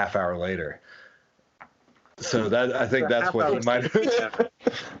out a half hour later. So I think that's what he might have.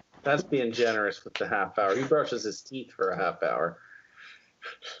 That's being generous with the half hour. He brushes his teeth for a half hour.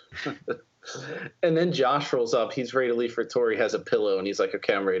 And then Josh rolls up. He's ready to leave for tour. He has a pillow, and he's like,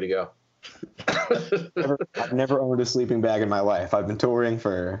 okay, I'm ready to go. I've never owned a sleeping bag in my life. I've been touring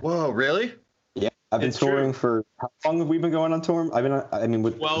for... Whoa, really? Yeah, I've been touring for... How long have we been going on tour? With 12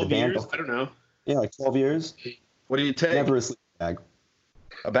 the band. years? I don't know. Yeah, like 12 years. What do you take? Never a sleeping bag.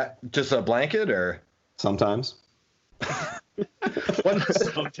 Just a blanket, or? Sometimes.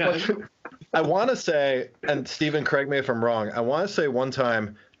 I want to say, and Stephen, correct me if I'm wrong, I want to say one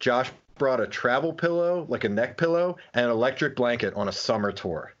time Josh brought a travel pillow, like a neck pillow, and an electric blanket on a summer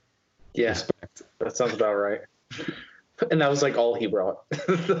tour. Yeah, respect. That sounds about right. And that was like all he brought.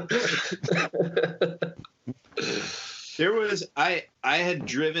 There was I had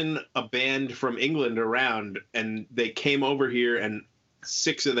driven a band from England around, and they came over here, and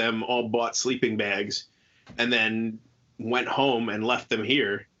 6 of them all bought sleeping bags, and then went home and left them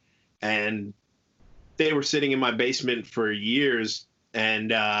here, and they were sitting in my basement for years.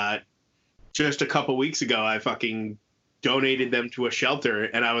 And just a couple weeks ago, I fucking donated them to a shelter,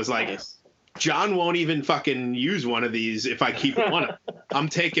 and I was like, John won't even fucking use one of these if I keep one. I'm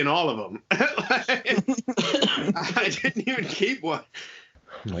taking all of them. I didn't even keep one.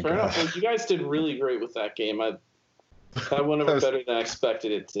 Oh fair enough. Well, you guys did really great with that game. That went over better than I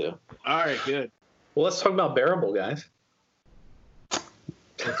expected it to. All right, good. Well, let's talk about Bearable, guys.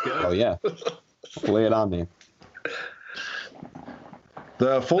 Let's go. Oh, yeah. Lay it on me.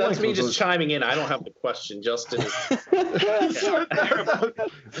 The full That's me just chiming in. I don't have the question. Justin is...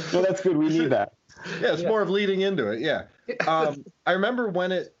 Well, that's good. We need that. Yeah, it's more of leading into it. Yeah. I remember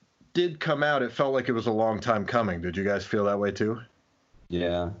when it did come out, it felt like it was a long time coming. Did you guys feel that way too?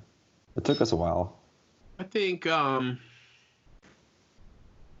 Yeah. It took us a while. I think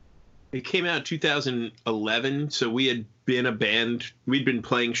it came out in 2011, so we had been a band. We'd been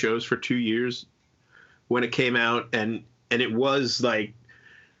playing shows for 2 years when it came out, and it was like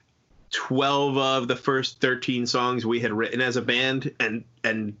 12 of the first 13 songs we had written as a band, and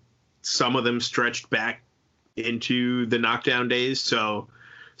some of them stretched back into the Knockdown days. So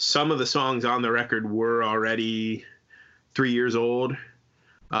some of the songs on the record were already 3 years old.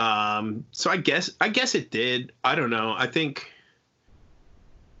 So I guess it did. I don't know. I think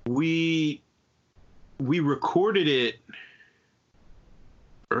we recorded it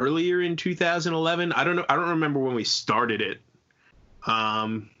earlier in 2011. I don't know. I don't remember when we started it.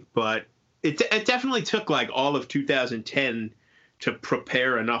 But it definitely took like all of 2010 to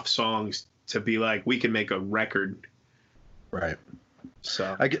prepare enough songs to be like, we can make a record. Right.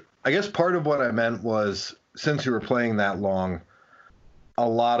 So I guess part of what I meant was, since you were playing that long, a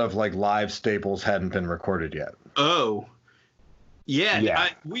lot of like live staples hadn't been recorded yet. Oh, yeah. Yeah,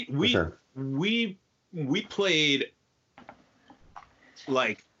 We played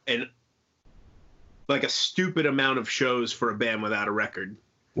like a stupid amount of shows for a band without a record.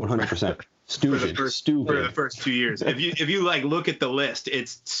 100%. Stupid. For the first 2 years. If you like look at the list,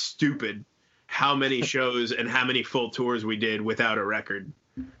 it's stupid how many shows and how many full tours we did without a record.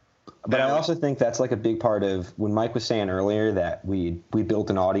 But I also think that's like a big part of when Mike was saying earlier that we built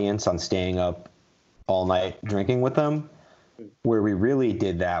an audience on staying up all night drinking with them. Where we really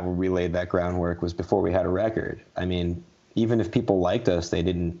did that, where we laid that groundwork, was before we had a record. I mean, even if people liked us, they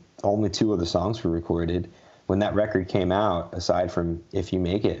didn't. Only 2 of the songs were recorded. When that record came out, aside from If You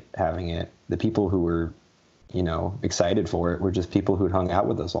Make It having it, the people who were, excited for it were just people who'd hung out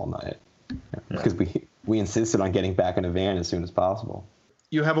with us all night, because we insisted on getting back in a van as soon as possible.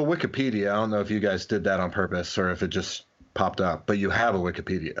 You have a Wikipedia. I don't know if you guys did that on purpose or if it just popped up, but you have a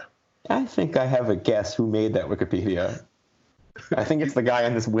Wikipedia. I think I have a guess who made that Wikipedia. I think it's the guy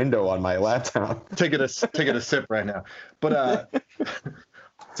in this window on my laptop. Taking a sip right now. But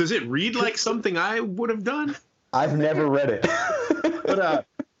does it read like something I would have done? I've never read it. But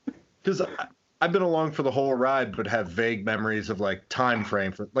because I've been along for the whole ride, but have vague memories of like time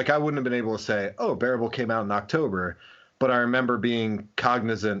frame. I wouldn't have been able to say, oh, Bearable came out in October, but I remember being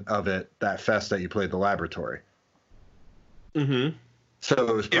cognizant of it, that fest that you played, the Laboratory. Mm-hmm. So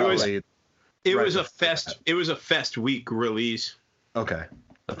it was probably. It was a fest. It was a fest week release. Okay.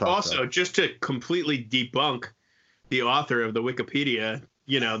 Also, just to completely debunk the author of the Wikipedia,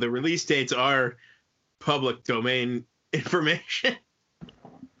 the release dates are public domain information.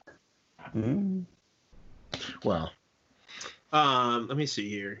 Mm. Well, let me see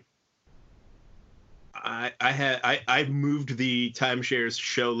here. I moved the Timeshares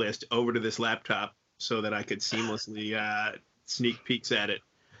show list over to this laptop so that I could seamlessly sneak peeks at it.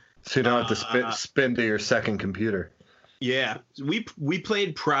 So you don't have to spin to your second computer. Yeah, we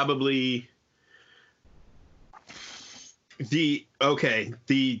played probably the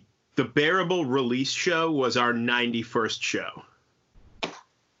Bearable release show was our 91st show.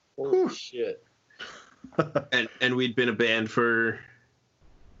 Holy shit. and we'd been a band for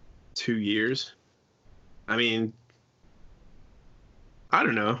 2 years. I mean, I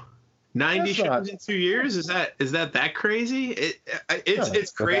don't know. 90 shows in 2 years? Is that crazy?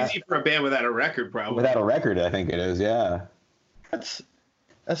 It's crazy for a band without a record, probably. Without a record, I think it is. Yeah. That's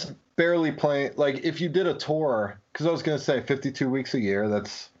barely playing. Like if you did a tour, because I was gonna say 52 weeks a year.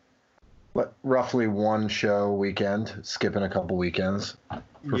 That's roughly one show weekend, skipping a couple weekends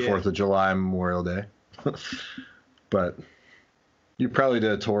for 4th of July, Memorial Day. But you probably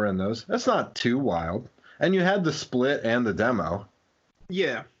did a tour in those. That's not too wild. And you had the split and the demo.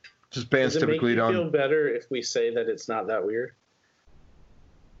 Yeah. Just bands typically don't. Does it make you feel better if we say that it's not that weird?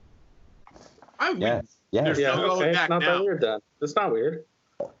 Yes. Okay. It's not that weird then. It's not weird.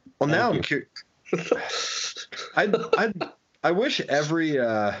 Well, now I'm curious. I wish every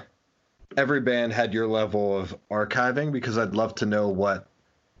band had your level of archiving, because I'd love to know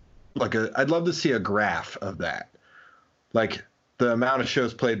I'd love to see a graph of that. Like the amount of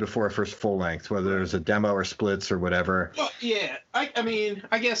shows played before a first full length, whether there's a demo or splits or whatever. Well, yeah. I mean,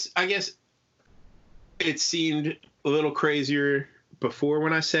 I guess it seemed a little crazier before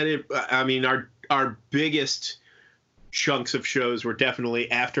when I said it. I mean, our biggest chunks of shows were definitely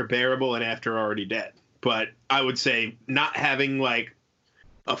after Bearable and after Already Dead. But I would say not having like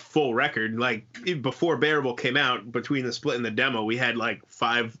a full record, like before Bearable came out, between the split and the demo, we had like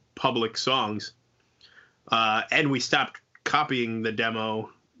 5 public songs. And we stopped copying the demo,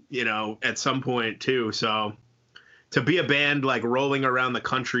 at some point too. So to be a band like rolling around the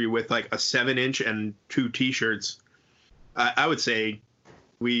country with like a 7-inch and 2 T-shirts, I would say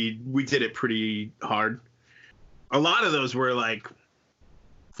we did it pretty hard. A lot of those were like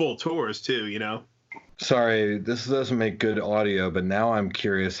full tours too, Sorry, this doesn't make good audio, but now I'm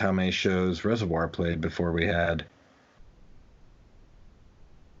curious how many shows Reservoir played before we had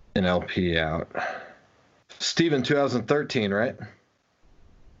an LP out. Steven, 2013, right?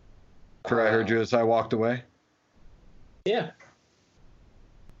 For I Heard You As I Walked Away? Yeah.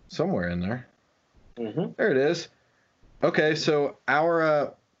 Somewhere in there. Mm-hmm. There it is. Okay, so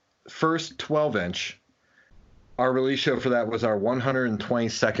our first 12-inch, our release show for that was our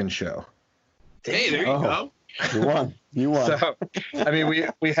 122nd show. Hey, there you go. You won. So, I mean,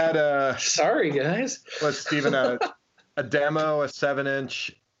 we had a... Sorry, guys. What, Steven, a demo, a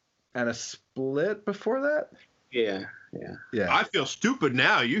 7-inch, and a split before that? Yeah. I feel stupid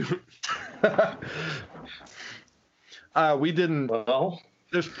now. We didn't. Well,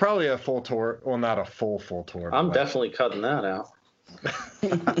 there's probably a full tour. Well, not a full tour. I'm definitely cutting that out.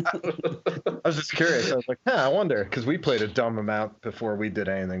 I was just curious. I was like, I wonder, because we played a dumb amount before we did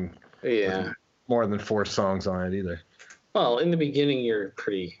anything. Yeah. More than 4 songs on it either. Well, in the beginning, you're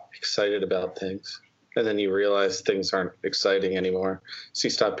pretty excited about things. And then you realize things aren't exciting anymore. So you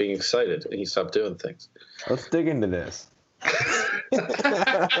stop being excited and you stop doing things. Let's dig into this.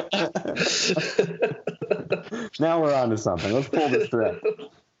 Now we're on to something. Let's pull this thread.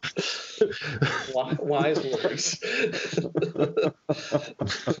 Wise words.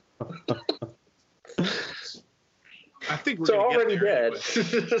 I think we're already dead.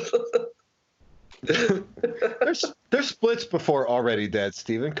 There's splits before Already Dead,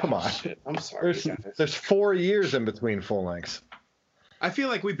 Steven. Come on. Shit, I'm sorry. There's 4 years in between full lengths. I feel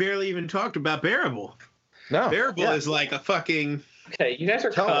like we barely even talked about Bearable. No. Bearable is like a fucking Okay, you guys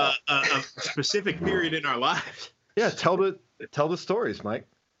are a specific period in our lives. Yeah, tell the stories, Mike.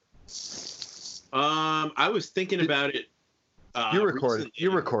 I was thinking about it. You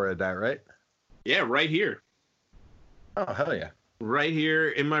recorded that, right? Yeah, right here. Oh, hell yeah. Right here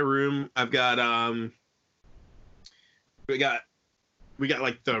in my room. I've got we got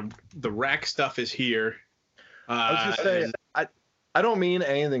like the rack stuff is here. I was just saying, I don't mean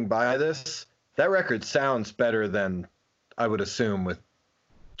anything by this. That record sounds better than I would assume with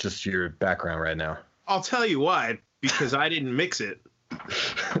just your background right now. I'll tell you why, because I didn't mix it.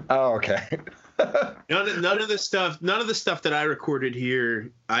 Oh, okay. None of the stuff that I recorded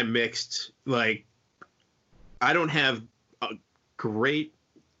here, I mixed. Like, I don't have a great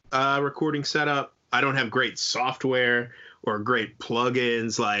recording setup. I don't have great software or great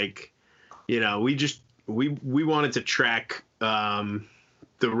plugins. Like, we wanted to track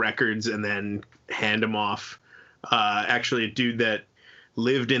the records and then hand them off. Actually, a dude that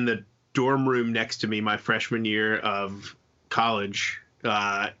lived in the dorm room next to me my freshman year of college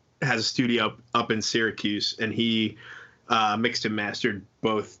has a studio up in Syracuse, and he mixed and mastered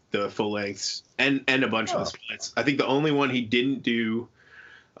both the full lengths and a bunch of the splits. I think the only one he didn't do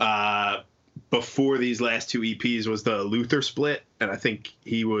before these last two EPs was the Luther split, and I think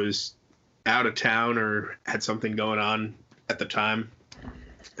he was out of town or had something going on at the time,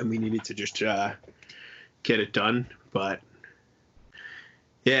 and we needed to just get it done. But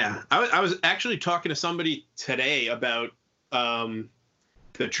yeah, I was actually talking to somebody today about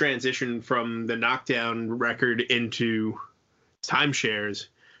the transition from the Knockdown record into Timeshares,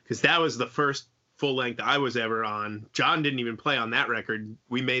 because that was the first full length I was ever on. John didn't even play on that record.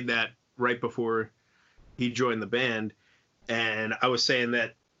 We made that right before he joined the band, and I was saying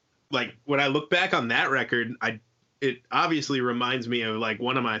that, like, when I look back on that record, it obviously reminds me of like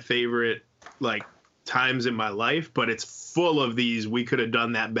one of my favorite like times in my life, but it's full of these we could have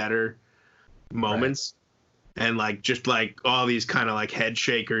done that better moments. Right. And like just like all these kind of like head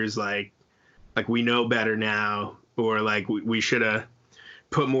shakers, like we know better now, or like we should have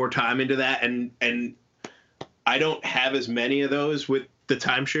put more time into that. And I don't have as many of those with the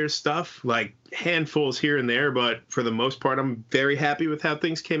Timeshare stuff, like handfuls here and there, but for the most part I'm very happy with how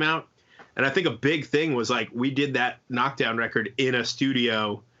things came out. And I think a big thing was like we did that Knockdown record in a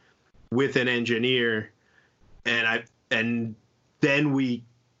studio with an engineer, and then we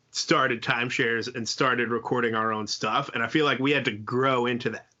started Timeshares and started recording our own stuff. And I feel like we had to grow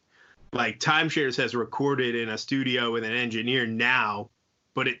into that. Like Timeshares has recorded in a studio with an engineer now,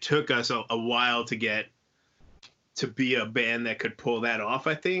 but it took us a while to get to be a band that could pull that off,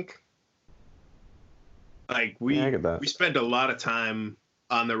 I think. Like we spent a lot of time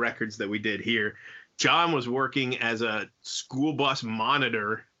on the records that we did here. John was working as a school bus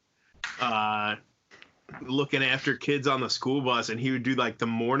monitor, looking after kids on the school bus, and he would do like the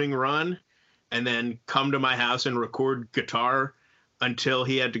morning run and then come to my house and record guitar until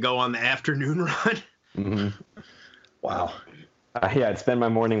he had to go on the afternoon run. Mm-hmm. Wow. Yeah, I'd spend my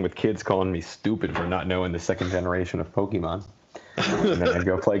morning with kids calling me stupid for not knowing the second generation of Pokemon. And then I'd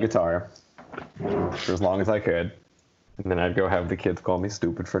go play guitar for as long as I could. And then I'd go have the kids call me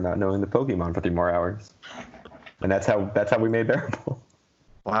stupid for not knowing the Pokemon for 3 more hours. And that's how we made Bearable.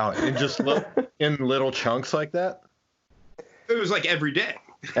 Wow, and just in little chunks like that? It was like every day.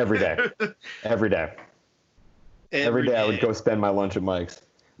 Every day. Every day. Every day I would go spend my lunch at Mike's.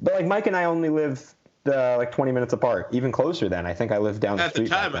 But like Mike and I only live like 20 minutes apart. Even closer then. I think I lived down the street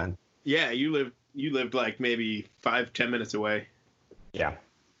back then. Yeah, you lived like maybe 5-10 minutes away. Yeah.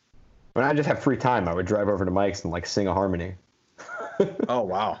 When I just have free time, I would drive over to Mike's and like sing a harmony. Oh,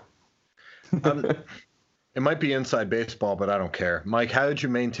 wow. It might be inside baseball, but I don't care. Mike, how did you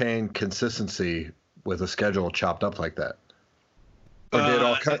maintain consistency with a schedule chopped up like that? Or did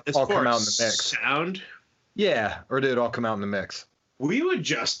it all come out in the mix? Sound? Yeah, or did it all come out in the mix? We would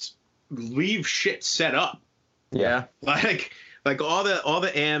just leave shit set up. Yeah. Like all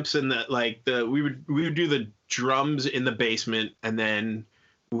the amps and we would do the drums in the basement, and then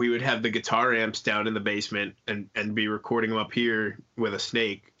we would have the guitar amps down in the basement and be recording them up here with a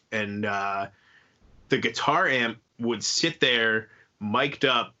snake. And the guitar amp would sit there mic'd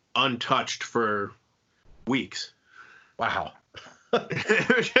up, untouched for weeks. Wow.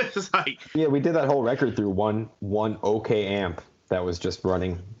 It was just like... Yeah, we did that whole record through one OK amp that was just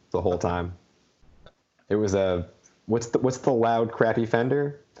running the whole time. It was a... What's the loud, crappy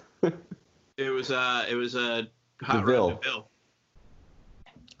Fender? It was a Hot DeVille. Rod DeVille.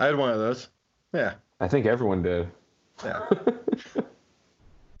 I had one of those. Yeah. I think everyone did. Yeah.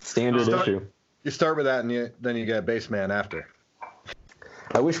 Standard issue. You start with that, and then you get bass man after.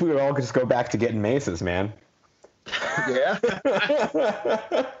 I wish we would all just go back to getting Mesas, man. Yeah.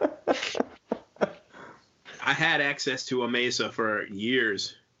 I had access to a Mesa for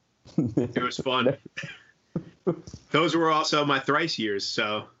years. It was fun. Those were also my thrice years,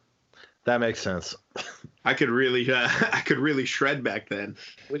 so that makes sense. I could really shred back then.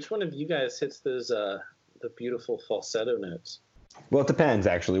 Which one of you guys hits those the beautiful falsetto notes? Well, it depends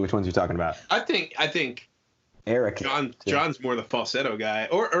actually which ones you're talking about. I think Eric. John's more the falsetto guy,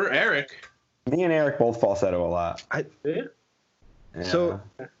 or Eric. Me and Eric both falsetto a lot. Yeah. So,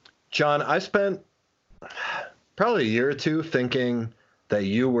 John, I spent probably a year or two thinking that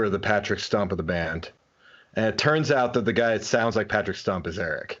you were the Patrick Stump of the band. And it turns out that the guy that sounds like Patrick Stump is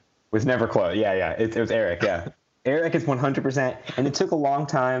Eric. Was never close. Yeah. It was Eric, yeah. Eric is 100%. And it took a long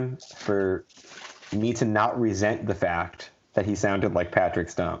time for me to not resent the fact that he sounded like Patrick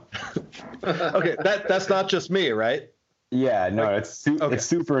Stump. Okay, that's not just me, right? Yeah, no, it's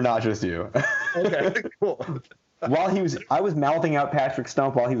super not just you. Okay, cool. I was mouthing out Patrick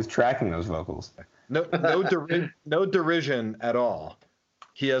Stump while he was tracking those vocals. No derision at all.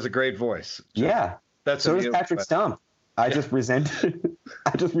 He has a great voice. Yeah, so does Patrick Stump. I just resented it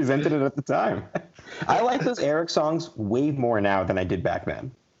at the time. I like those Eric songs way more now than I did back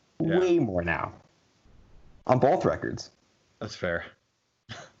then. Yeah. Way more now. On both records. That's fair.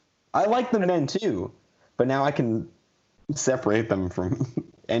 I like them then too, but now I can separate them from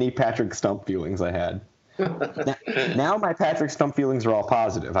any Patrick Stump feelings I had. Now my Patrick Stump feelings are all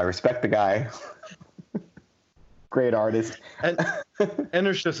positive. I respect the guy. Great artist. And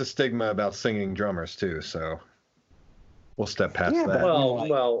there's just a stigma about singing drummers too, so we'll step past that.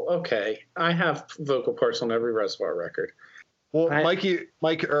 Well, okay. I have vocal parts on every Reservoir record. Well,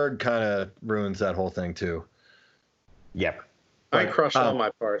 Mike Erg kind of ruins that whole thing too. Yep. I crush all my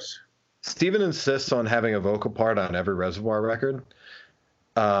parts. Steven insists on having a vocal part on every Reservoir record,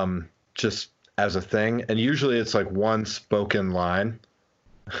 just as a thing. And usually it's like one spoken line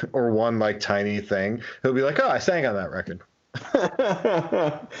or one like tiny thing. He'll be like, oh, I sang on that record.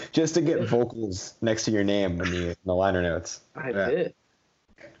 Just to get vocals next to your name in the liner notes. I did.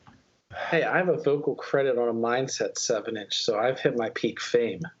 Hey, I have a vocal credit on a Mindset 7-inch, so I've hit my peak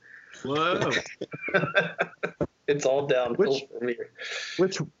fame. Whoa. It's all downhill from here.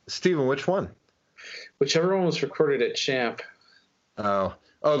 Steven, which one? Whichever one was recorded at Champ. Oh,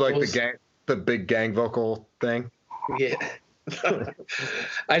 like the big gang vocal thing? Yeah.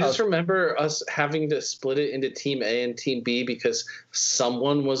 I just remember us having to split it into Team A and Team B because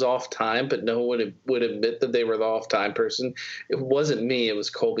someone was off time, but no one would admit that they were the off time person. It wasn't me. It was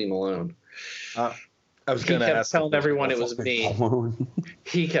Colby Malone. I was going to ask. He kept telling everyone it was me.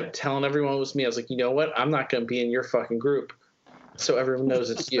 He kept telling everyone it was me. I was like, you know what? I'm not going to be in your fucking group. So everyone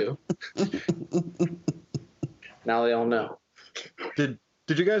knows it's you. Now they all know. Did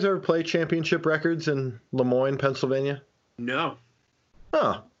you guys ever play championship records in Lemoyne, Pennsylvania? No.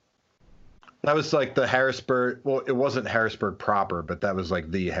 Oh. That was like the Harrisburg. Well, it wasn't Harrisburg proper, but that was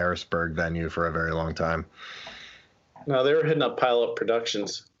like the Harrisburg venue for a very long time. No, they were hitting up Pile Up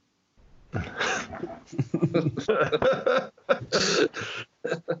Productions. I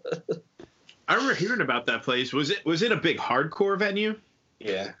remember hearing about that place. Was it a big hardcore venue?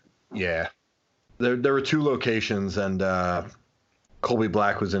 Yeah. Yeah. There were two locations, and Colby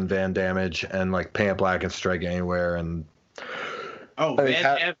Black was in Van Damage, and like Paint Black and Strike Anywhere, and Van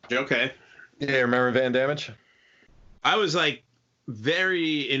Damage. Okay. Yeah, remember Van Damage? I was like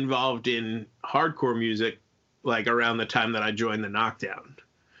very involved in hardcore music, like around the time that I joined the Knockdown.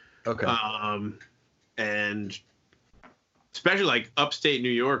 Okay. And especially like upstate New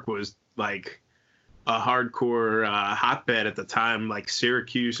York was like a hardcore hotbed at the time. Like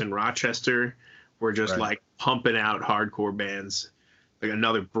Syracuse and Rochester were just like pumping out hardcore bands, like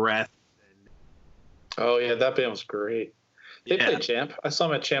Another Breath. Oh yeah, that band was great. They played Champ. I saw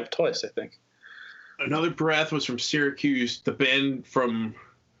them at Champ twice, I think. Another Breath was from Syracuse. The band from,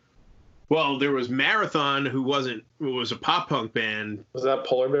 well, there was Marathon, who was a pop punk band. Was that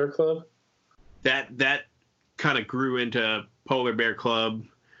Polar Bear Club? That kind of grew into Polar Bear Club.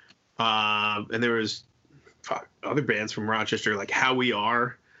 And there was other bands from Rochester, like How We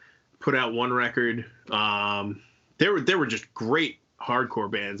Are, put out one record. There were just great hardcore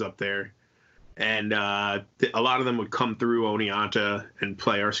bands up there. And a lot of them would come through Oneonta and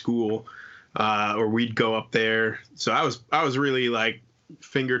play our school, or we'd go up there. So I was really like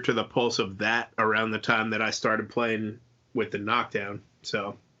finger to the pulse of that around the time that I started playing with the Knockdown.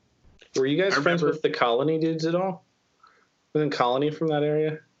 So, were you guys friends with the Colony dudes at all? Wasn't Colony from that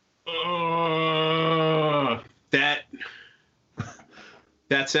area? That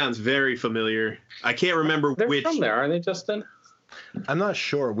That sounds very familiar. I can't remember They're which. from there, aren't they, Justin? I'm not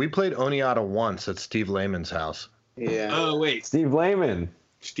sure. We played Oneata once at Steve Lehman's house. Yeah. Oh wait, Steve Lehman.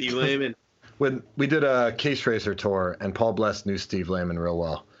 Steve Lehman. When we did a Case Racer tour, and Paul Bless knew Steve Lehman real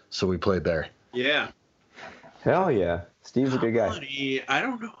well, so we played there. Yeah. Hell yeah. Steve's a good guy. I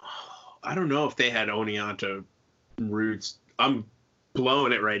don't know if they had Oneonta roots. I'm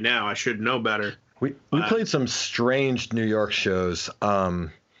blowing it right now. I should know better. We played some strange New York shows.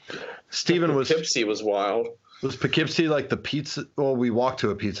 Steven was Poughkeepsie was wild. Was Poughkeepsie like the pizza? Well, we walked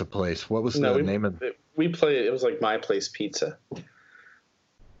to a pizza place. What was the name of it? We played. It was like My Place Pizza.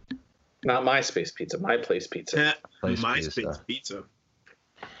 Not MySpace Pizza. My Place Pizza. MySpace Pizza.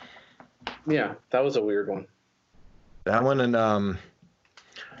 Yeah, that was a weird one. That one and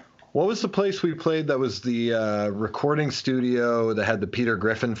what was the place we played that was the recording studio that had the Peter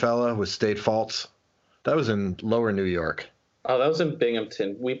Griffin fella with State Faults? That was in Lower New York. Oh, that was in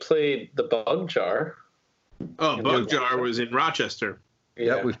Binghamton. We played the Bug Jar. Oh, Bug Jar was in Rochester.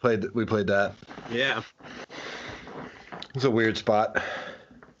 Yeah, we played that. Yeah. It was a weird spot.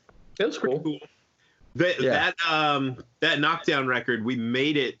 It was cool. That Knockdown record, we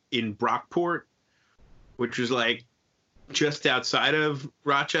made it in Brockport, which was like just outside of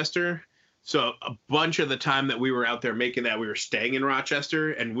Rochester. So a bunch of the time that we were out there making that, we were staying in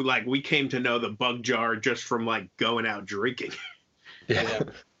Rochester, and we came to know the Bug Jar just from like going out drinking. Yeah.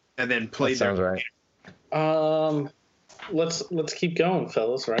 And then played that sounds there. Right. Let's keep going,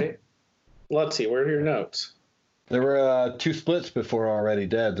 fellas, right? Let's see, where are your notes? There were two splits before Already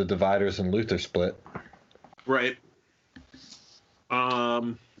Dead, the Dividers and Luther split. Right.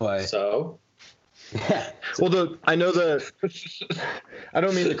 But So well, I don't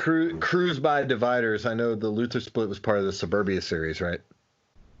mean the Cruise by Dividers. I know the Luther split was part of the Suburbia series, right?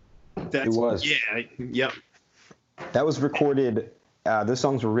 it was. Yeah. Yep. That was recorded. Those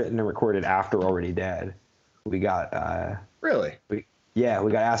songs were written and recorded after Already Dead. We got Really? we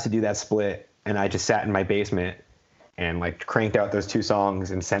got asked to do that split, and I just sat in my basement and like cranked out those two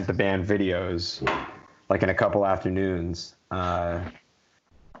songs and sent the band videos like in a couple afternoons.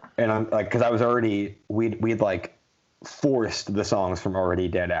 And I'm like, because I was already we'd like forced the songs from Already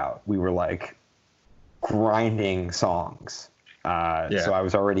Dead out. We were like grinding songs. So I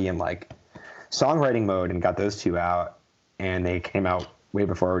was already in like songwriting mode and got those two out, and they came out way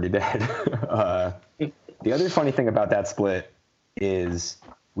before Already Dead. The other funny thing about that split is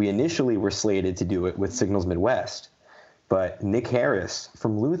we initially were slated to do it with Signals Midwest, but Nick Harris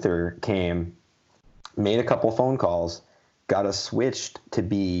from Luther came, made a couple phone calls, got us switched to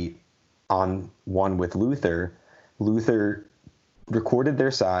be on one with Luther. Luther recorded their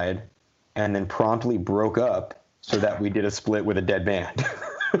side and then promptly broke up so that we did a split with a dead band.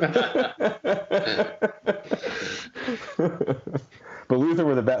 But Luther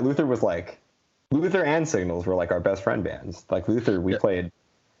were the best. Luther and Signals were like our best friend bands. Like Luther, we played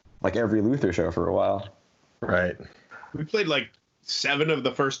like every Luther show for a while. Right. We played like 7 of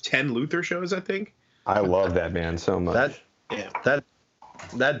the first 10 Luther shows, I think. I love that band so much.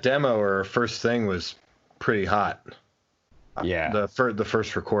 That demo or first thing was pretty hot. Yeah. The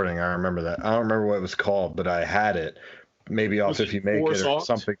first recording, I remember that. I don't remember what it was called, but I had it. Maybe off If You Make It or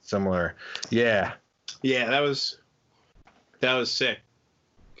something similar. Yeah. Yeah, that was sick.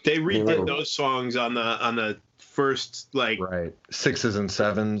 They redid those songs on the first like right 6s and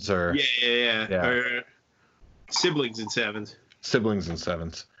 7s or yeah. Or Siblings and Sevens. Siblings and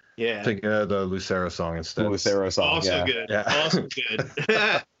Sevens. Yeah. I think the Lucero song instead. Lucero song. Also good. Yeah. Also good.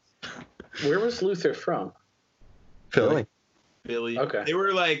 Where was Luther from? Philly. Okay. They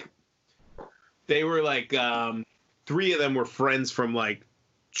were like 3 of them were friends from like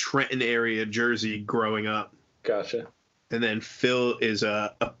Trenton area, Jersey, growing up. Gotcha. And then Phil is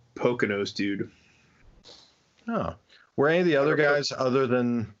a Poconos dude. Oh. Were any of the other guys other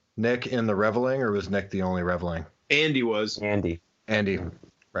than Nick in the Reveling, or was Nick the only Reveling? Andy was. Andy,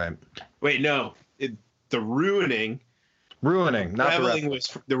 right. Wait, no. The Ruining, not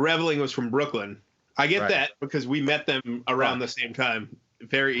the Reveling was from Brooklyn. I get that because we met them around the same time.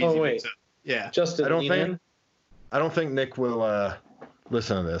 Very easy. Oh, wait. Yeah. Justin, I don't think Nick will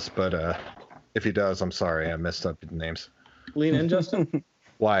listen to this, but if he does, I'm sorry. I messed up the names. Lean in, Justin.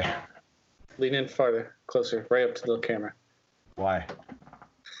 Why? Lean in farther, closer, right up to the camera. Why?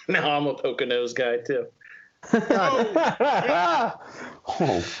 No, I'm a Poconos guy too.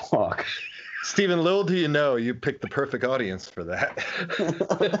 Oh fuck. Stephen, little do you know, you picked the perfect audience for that.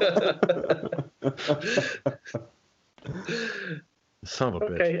 Son of a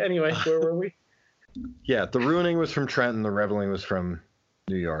bitch. Okay, anyway, where were we? Yeah, the Ruining was from Trenton, the Reveling was from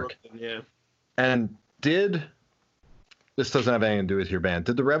New York. Brooklyn, yeah. And this doesn't have anything to do with your band.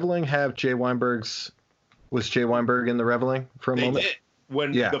 Did the Reveling have Jay Weinberg's? Was Jay Weinberg in the Reveling for a moment? They did.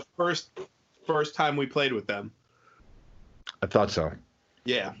 When the first time we played with them. I thought so.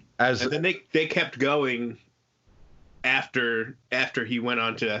 Yeah. And then they kept going after he went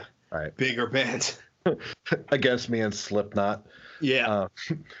on to bigger bands. Against Me and Slipknot. Yeah.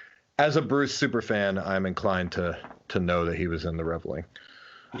 As a Bruce super fan, I'm inclined to know that he was in the Reveling.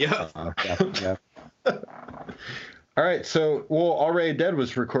 Yeah. Yeah. All right, so Already Dead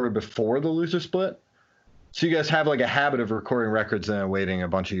was recorded before the Luther Split. So you guys have like a habit of recording records and then waiting a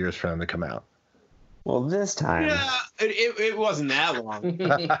bunch of years for them to come out. Well, this time. Yeah, it wasn't that long.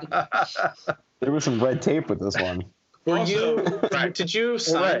 There was some red tape with this one. Did you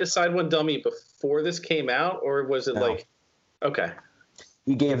sign to Side One Dummy before this came out, or was it okay?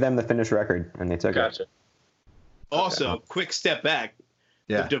 He gave them the finished record, and they took it. Also, quick step back.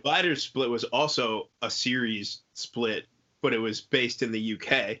 Yeah. The Dividers Split was also a series split, but it was based in the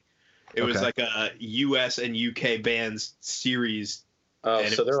UK. It was like a US and UK bands series. Oh,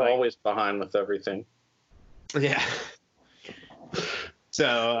 so they're always behind with everything. Yeah.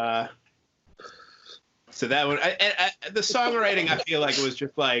 So that one, the songwriting, I feel like it was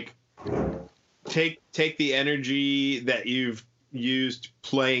just like take the energy that you've used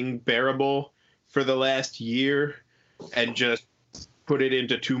playing Bearable for the last year and just put it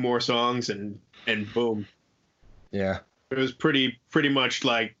into 2 more songs and boom. Yeah. It was pretty much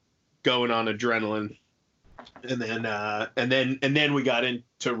like going on adrenaline. And then we got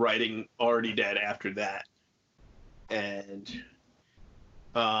into writing Already Dead after that. And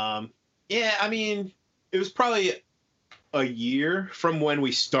yeah, I mean, it was probably a year from when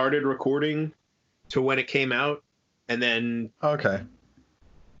we started recording to when it came out. And then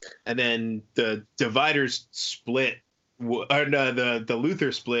the Dividers Split, the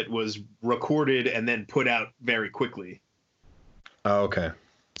Luther Split was recorded and then put out very quickly. Oh, okay.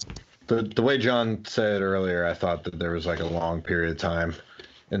 The way John said earlier, I thought that there was like a long period of time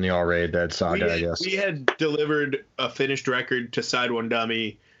in the Already Dead saga, I guess. We had delivered a finished record to Side One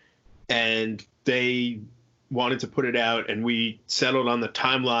Dummy, and they wanted to put it out, and we settled on the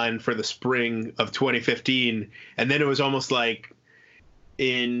timeline for the spring of 2015. And then it was almost like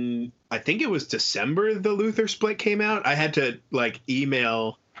I think it was December the Luther Split came out. I had to like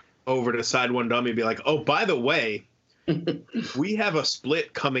email over to Side One Dummy and be like, oh, by the way, we have a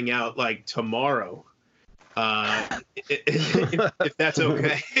split coming out like tomorrow. If that's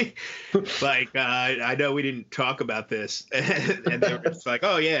okay. Like, I know we didn't talk about this. And they were just like,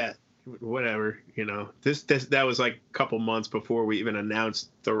 oh yeah, whatever, you know. That was like a couple months before we even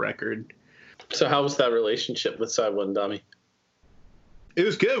announced the record. So how was that relationship with Side One Dummy? It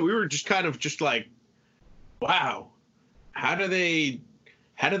was good. We were just kind of just like, wow, how do they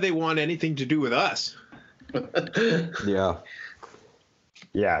want anything to do with us? Yeah,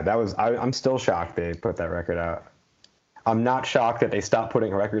 that was. I'm still shocked they put that record out. I'm not shocked that they stopped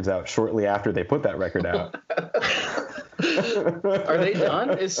putting records out shortly after they put that record out. Are they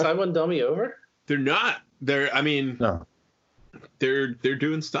done? Is Side One Dummy over? They're not. They're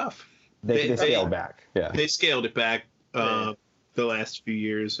doing stuff. They scaled back. Yeah, they scaled it back the last few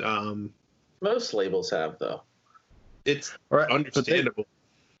years. Most labels have, though. It's understandable.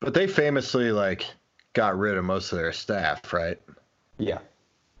 But they famously got rid of most of their staff, right? Yeah.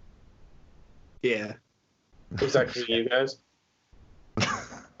 Yeah. Was that for you guys?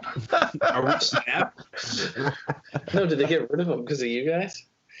 Are we staff? No, did they get rid of them because of you guys?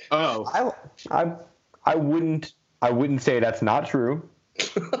 Oh. I wouldn't say that's not true.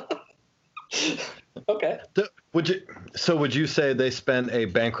 Okay. Would you say they spent a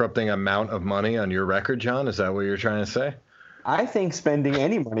bankrupting amount of money on your record, John? Is that what you're trying to say? I think spending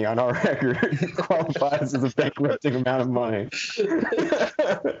any money on our record qualifies as a bankrupting amount of money.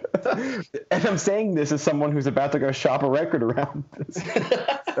 And I'm saying this as someone who's about to go shop a record around this.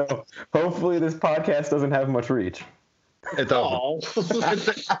 So hopefully this podcast doesn't have much reach. It doesn't.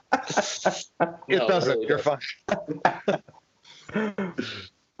 It doesn't. Really, you're fine.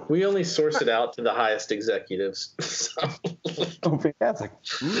 We only source it out to the highest executives. So. Oh, fantastic.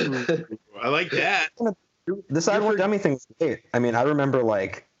 I like that. The Side One Dummy thing was great. I mean, I remember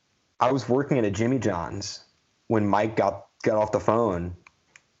I was working at a Jimmy John's when Mike got off the phone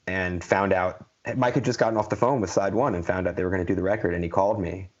and found out Mike had just gotten off the phone with Side One and found out they were going to do the record, and he called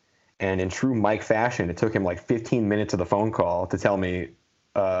me. And in true Mike fashion, it took him 15 minutes of the phone call to tell me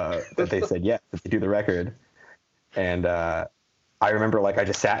that they said yes, that they do the record. And I remember I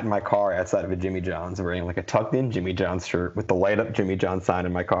just sat in my car outside of a Jimmy John's wearing a tucked in Jimmy John's shirt with the light up Jimmy John's sign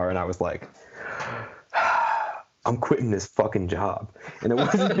in my car, and I was like, I'm quitting this fucking job. And it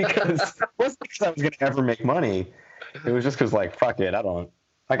wasn't because I was going to ever make money. It was just because, like, fuck it,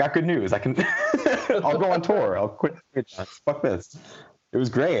 I got good news. I can, I'll go on tour. I'll quit. Fuck this. It was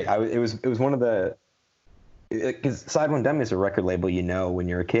great. It was one of the, because Side One Dummy is a record label when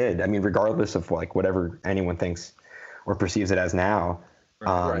you're a kid. I mean, regardless of like whatever anyone thinks or perceives it as now.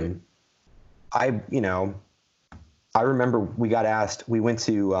 Right. I remember we got asked. We went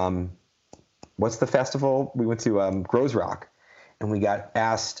to what's the festival? We went to Grows Rock, and we got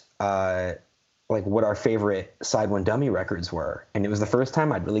asked like what our favorite Side One Dummy records were, and it was the first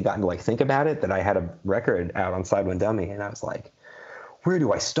time I'd really gotten to like think about it, that I had a record out on Side One Dummy, and I was like, where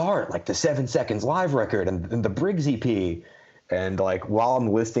do I start? Like the 7 Seconds Live record and the Briggs EP. And like while I'm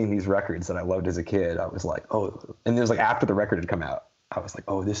listing these records that I loved as a kid, I was like, oh, and it was like after the record had come out, I was like,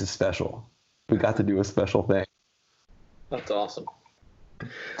 oh, this is special. We got to do a special thing. That's awesome.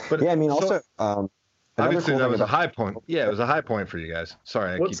 But yeah, I mean, also obviously that was a high point. Yeah, it was a high point for you guys.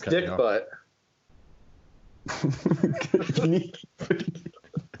 Sorry, I What's keep cutting dick you off. butt?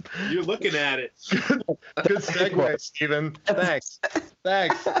 You're looking at it. Good segue, Steven. Thanks.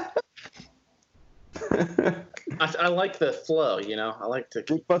 I like the flow, I like to.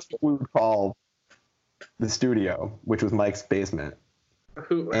 That's what we would call the studio, which was Mike's basement.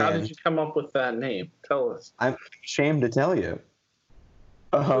 How did you come up with that name? Tell us. I'm ashamed to tell you.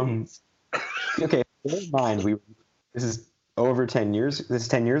 Okay, in mind, this is over 10 years. This is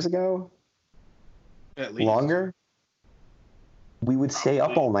 10 years ago. At least. Longer. We would stay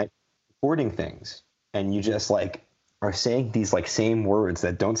up all night recording things, and you just like are saying these like same words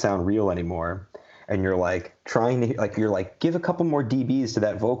that don't sound real anymore, and you're like trying to like give a couple more dBs to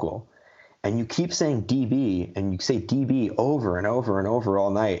that vocal, and you keep saying dB, and you say dB over and over and over all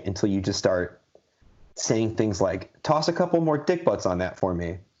night until you just start saying things like, toss a couple more dick butts on that for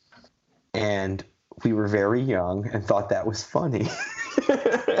me. And we were very young and thought that was funny.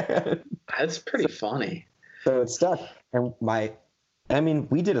 That's pretty funny. So it stuck. And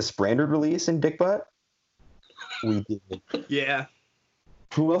we did a Sprandard release in Dick Butt. We did. Yeah.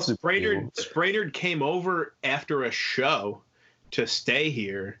 Who else did Sprandard came over after a show to stay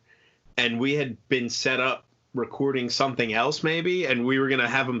here, and we had been set up recording something else maybe, and we were going to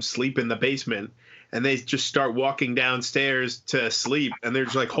have them sleep in the basement, and they just start walking downstairs to sleep, and they're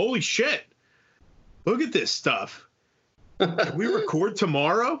just like, holy shit, look at this stuff. Can we record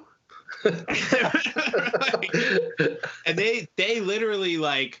tomorrow? And they literally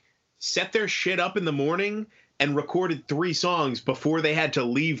like set their shit up in the morning and recorded 3 songs before they had to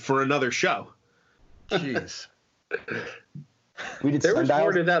leave for another show. Jeez. There was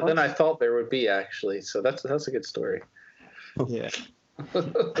more to that than I thought there would be, actually. So that's a good story. Yeah.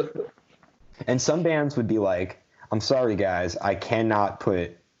 And some bands would be like, I'm sorry, guys, I cannot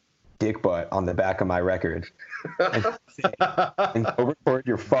put Dick Butt on the back of my record. And go record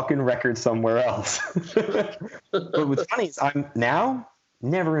your fucking record somewhere else. But what's funny is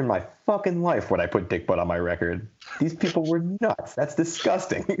never in my fucking life would I put Dick Butt on my record. These people were nuts. That's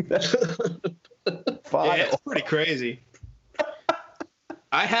disgusting. Yeah, it's pretty crazy.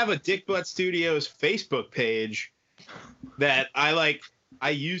 I have a Dick Butt Studios Facebook page that I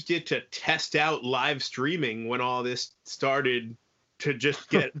used it to test out live streaming when all this started, to just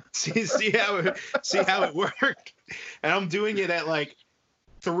see how it worked. And I'm doing it at like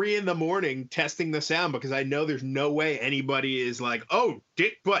 3 a.m, testing the sound, because I know there's no way anybody is like, oh,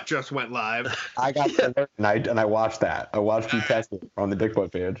 Dick Butt just went live. I got there and I watched that. I watched you test it on the Dick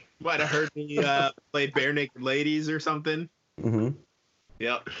Butt page. Might have heard me play Bare Naked Ladies or something. Mm-hmm.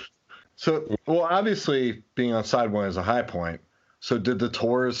 Yep. So, well, obviously being on Side One is a high point. So did the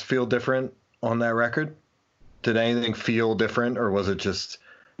tours feel different on that record? Did anything feel different, or was it just,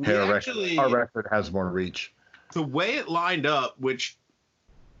 hey, our record has more reach? The way it lined up, which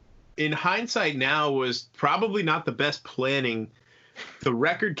in hindsight now was probably not the best planning. The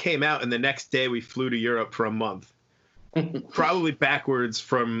record came out, and the next day we flew to Europe for a month. Probably backwards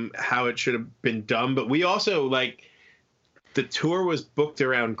from how it should have been done. But we also, the tour was booked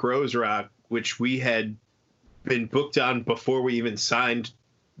around Grows Rock, which we had been booked on before we even signed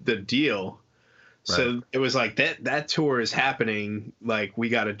the deal. Right. So it was like that tour is happening. Like, we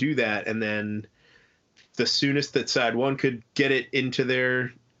got to do that. And then the soonest that Side One could get it into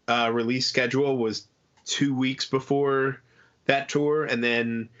their release schedule was 2 weeks before that tour. And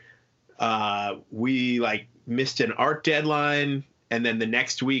then we missed an art deadline. And then the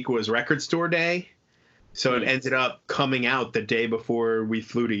next week was Record Store Day. So it ended up coming out the day before we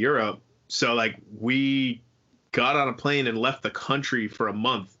flew to Europe. So we got on a plane and left the country for a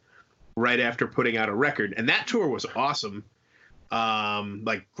month right after putting out a record. And that tour was awesome.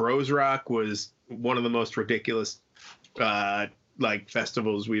 Grows Rock was one of the most ridiculous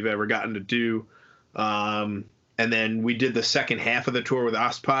festivals we've ever gotten to do. And And then we did the second half of the tour with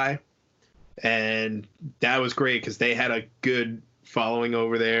Ostpie, and that was great because they had a good following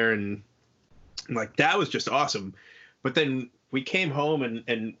over there, and like that was just awesome. But then we came home,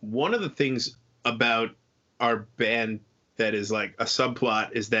 and one of the things about our band that is like a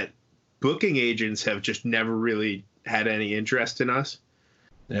subplot is that booking agents have just never really had any interest in us.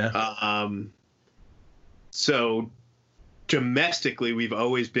 Yeah. So domestically, we've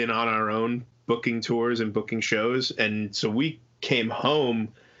always been on our own booking tours and booking shows. And so we came home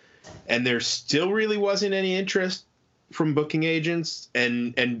and there still really wasn't any interest from booking agents.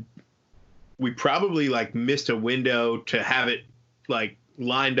 And we probably like missed a window to have it like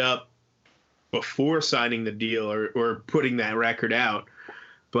lined up before signing the deal or putting that record out.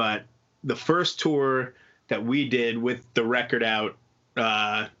 But the first tour that we did with the record out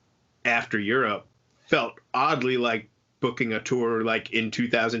after Europe felt oddly like booking a tour like in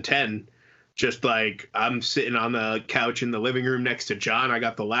 2010. Just like I'm sitting on the couch in the living room next to John. I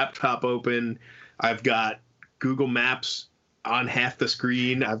got the laptop open. I've got Google Maps on half the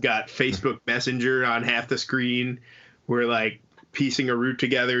screen. I've got Facebook Messenger on half the screen. We're like piecing a route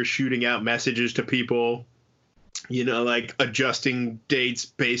together, shooting out messages to people, you know, like adjusting dates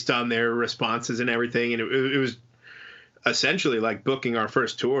based on their responses and everything. And it was essentially like booking our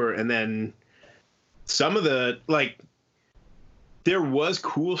first tour. And then some of the, like, there was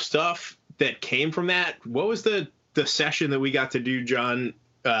cool stuff that came from that. What was the session that we got to do, John,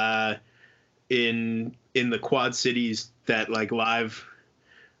 in the Quad Cities, that like live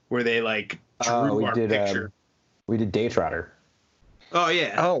where they like drew our picture? We did Day Trotter. Oh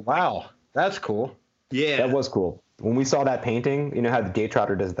yeah. Oh wow, that's cool. Yeah, that was cool. When we saw that painting, you know how the Day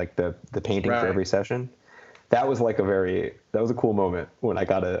Trotter does like the painting for every session. That was like a cool moment when I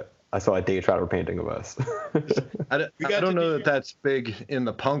saw a Day Trotter painting of us. I don't know that that's big in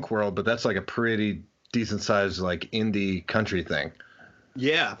the punk world, but that's like a pretty decent sized like indie country thing.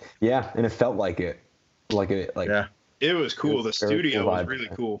 Yeah. Yeah, and it felt like it. Yeah. It was cool. The studio was really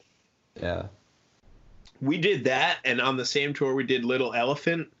cool. Yeah. We did that, and on the same tour we did Little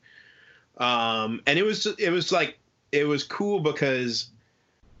Elephant. And it was cool because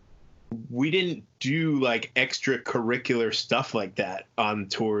we didn't do like extracurricular stuff like that on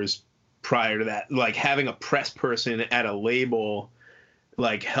tours prior to that. Like having a press person at a label,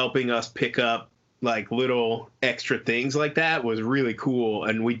 like helping us pick up like little extra things like that was really cool.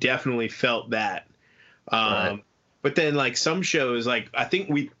 And we definitely felt that. Right. But then like some shows, like I think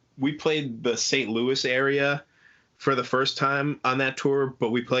we played the St. Louis area for the first time on that tour,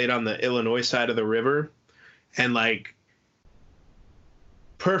 but we played on the Illinois side of the river. And like,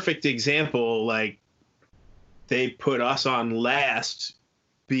 perfect example, like they put us on last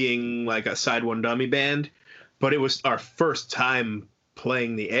being like a side one dummy band, but it was our first time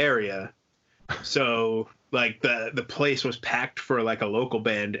playing the area. So like the place was packed for like a local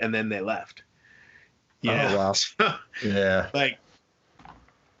band, and then they left. Yeah. Oh, wow. Yeah. Like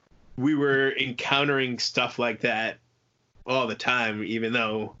we were encountering stuff like that all the time, even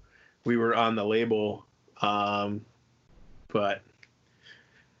though we were on the label. But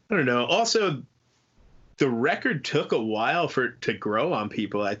I don't know. Also, the record took a while to grow on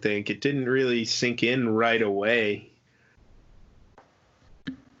people. I think it didn't really sink in right away.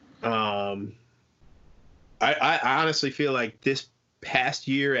 I honestly feel like this past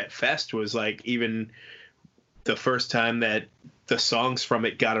year at Fest was like even the first time that the songs from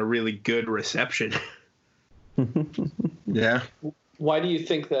it got a really good reception. Yeah. Why do you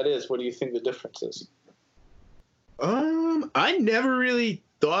think that is? What do you think the difference is? I never really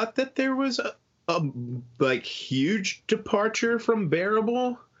thought that there was a like huge departure from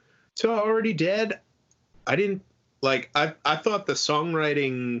Bearable to Already Dead. I didn't like. I thought the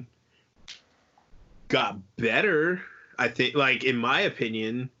songwriting got better. I think, like in my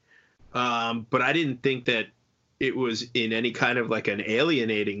opinion, but I didn't think that it was in any kind of like an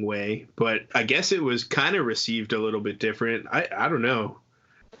alienating way. But I guess it was kind of received a little bit different. I don't know.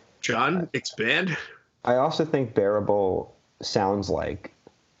 John, expand. I also think Bearable sounds like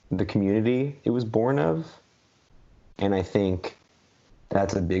the community it was born of. And I think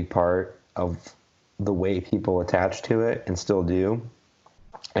that's a big part of the way people attach to it and still do.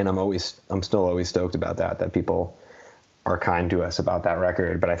 And I'm still always stoked about that people are kind to us about that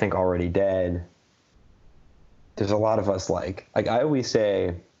record. But I think Already Dead, there's a lot of us like I always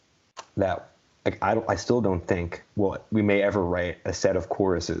say that like I still don't think we may ever write a set of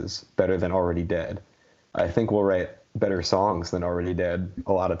choruses better than Already Dead. I think we'll write better songs than Already Dead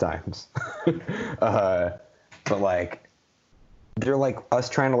a lot of times. But like they're like us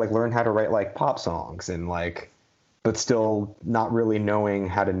trying to like learn how to write like pop songs and like but still not really knowing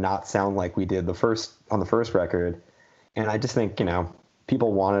how to not sound like we did on the first record. And I just think,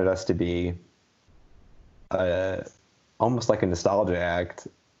 people wanted us to be almost like a nostalgia act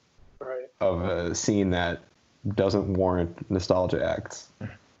of a scene that doesn't warrant nostalgia acts.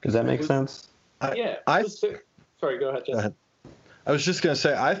 Does that make sense? Sorry, go ahead, Jeff. I was just going to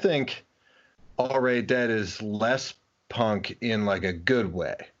say, I think Already Dead is less punk in like a good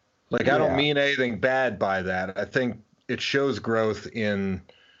way. Like, I don't mean anything bad by that. I think it shows growth in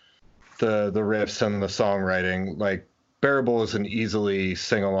the riffs and the songwriting. Like, Bearable is an easily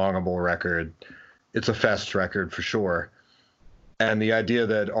sing-alongable record. It's a fest record for sure. And the idea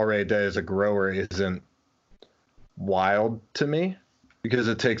that Already Dead is a grower isn't wild to me, because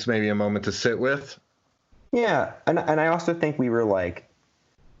it takes maybe a moment to sit with. Yeah, and I also think we were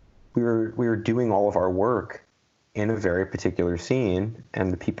doing all of our work in a very particular scene,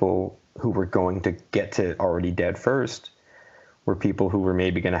 and the people who were going to get to Already Dead first were people who were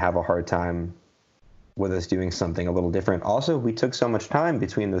maybe going to have a hard time with us doing something a little different. Also, we took so much time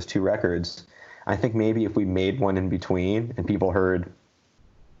between those two records. I think maybe if we made one in between and people heard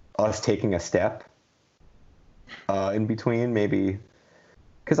us taking a step in between, maybe,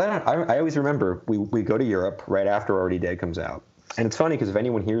 because I always remember we go to Europe right after Already Dead comes out. And it's funny because if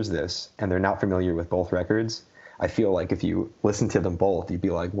anyone hears this and they're not familiar with both records, I feel like if you listen to them both, you'd be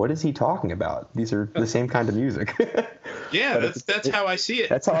like, what is he talking about? These are the same kind of music. Yeah, that's how I see it.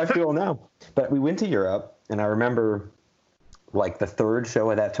 That's how I feel now. But we went to Europe, and I remember like the third show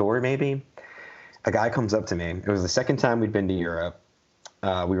of that tour, maybe, a guy comes up to me. It was the second time we'd been to Europe.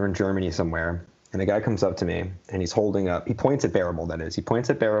 We were in Germany somewhere, and a guy comes up to me, and he points at Bearable, that is. He points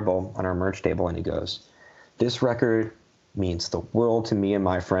at Bearable on our merch table, and he goes, this record means the world to me and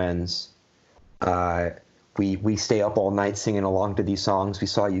my friends. We stay up all night singing along to these songs. We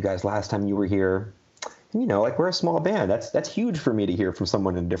saw you guys last time you were here. And, we're a small band. That's huge for me to hear from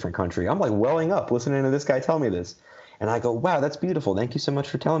someone in a different country. I'm like welling up listening to this guy tell me this. And I go, wow, that's beautiful. Thank you so much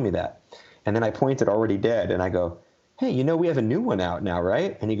for telling me that. And then I point at Already Dead, and I go, hey, we have a new one out now,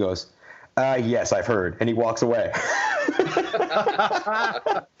 right? And he goes, yes, I've heard. And he walks away.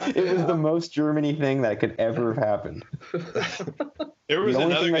 It was the most Germany thing that could ever have happened. There was the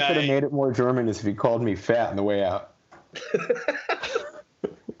only another thing guy that could have made it more German is if he called me fat on the way out.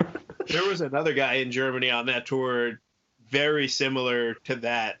 There was another guy in Germany on that tour very similar to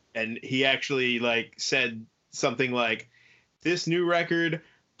that, and he actually said something like, this new record,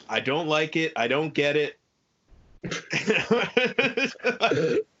 I don't like it, I don't get it.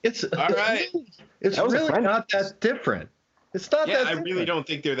 It's all right. It's really not that different. It's not that different. I really don't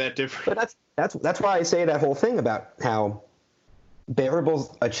think they're that different. But that's why I say that whole thing about how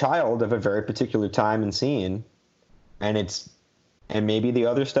Bearable's a child of a very particular time and scene, and maybe the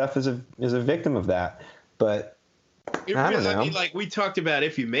other stuff is a victim of that. But I don't know. I mean, we talked about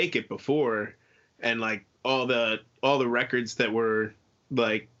If You Make It before, and all the records that were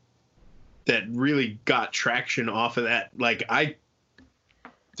that really got traction off of that. I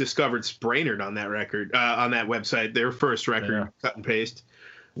discovered Sprainerd on that record, on that website, their first record, Cut and Paste.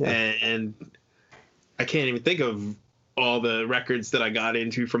 Yeah. And I can't even think of all the records that I got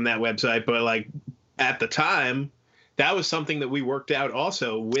into from that website, but at the time, that was something that we worked out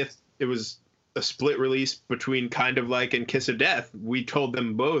also it was a split release between Kind of Like and Kiss of Death. We told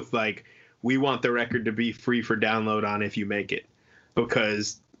them both, we want the record to be free for download on If You Make It,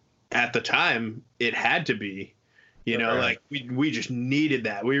 because at the time it had to be, we just needed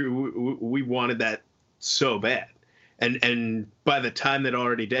that. We wanted that so bad. And by the time that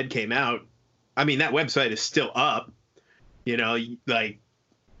Already Dead came out, I mean, that website is still up,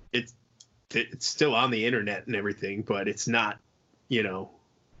 it's still on the internet and everything, but it's not,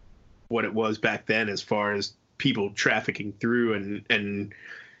 what it was back then as far as people trafficking through and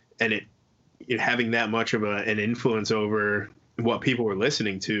it having that much of an influence over what people were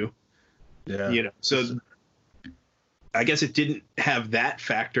listening to. Yeah. So I guess it didn't have that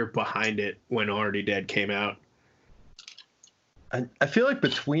factor behind it when Already Dead came out. I feel like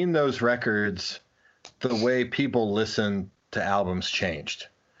between those records, the way people listen to albums changed.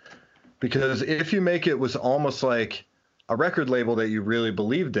 Because If You Make It was almost like a record label that you really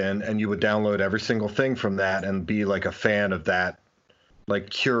believed in, and you would download every single thing from that and be a fan of that,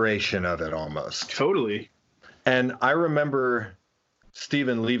 curation of it almost. Totally. And I remember,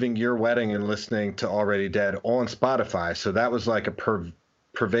 Steven, leaving your wedding and listening to Already Dead all on Spotify. So that was a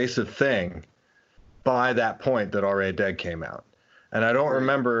pervasive thing by that point that Already Dead came out. And I don't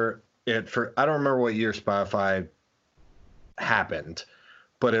remember I don't remember what year Spotify happened,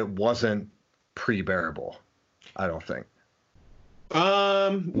 but it wasn't pre-Bearable, I don't think.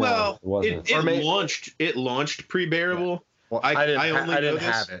 Well, it launched pre-Bearable. Well, I didn't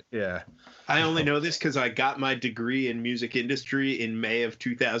have it. Yeah. I only know this because I got my degree in music industry in May of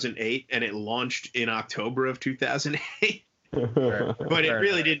 2008, and it launched in October of 2008. But it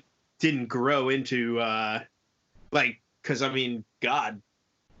really didn't grow into because I mean, God,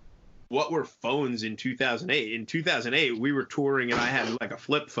 what were phones in 2008? In 2008, we were touring, and I had like a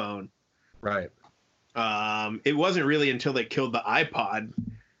flip phone. Right. It wasn't really until they killed the iPod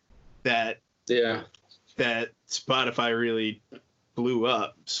that Spotify really blew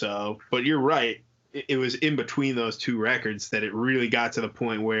up. So, but you're right. It was in between those two records that it really got to the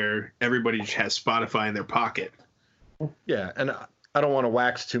point where everybody just has Spotify in their pocket. Yeah, and I don't want to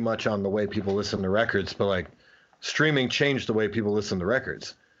wax too much on the way people listen to records, but like streaming changed the way people listen to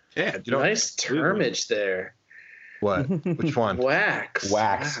records. Yeah, nice termage there. What? Which one? Wax.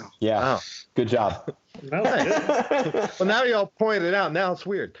 Wow. Yeah. Oh. Good job. Well, now y'all pointed it out. Now it's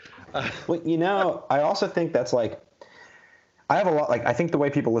weird. Well, I also think that's like, I have a lot, like, I think the way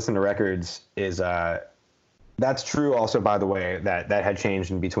people listen to records is, that's true also, by the way, that had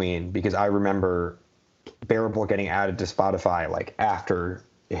changed in between, because I remember Bearable getting added to Spotify, like, after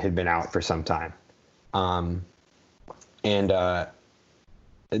it had been out for some time. The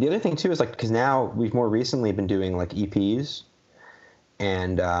other thing, too, is, like, because now we've more recently been doing, like, EPs,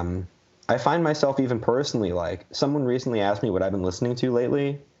 and I find myself even personally, like, someone recently asked me what I've been listening to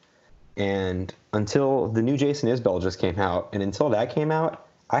lately, and until the new Jason Isbell just came out, and until that came out,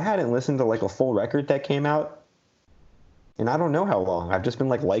 I hadn't listened to, like, a full record that came out, and I don't know how long. I've just been,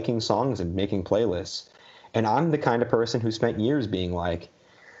 like, liking songs and making playlists, and I'm the kind of person who spent years being like,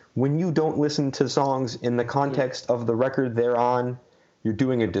 when you don't listen to songs in the context of the record they're on, you're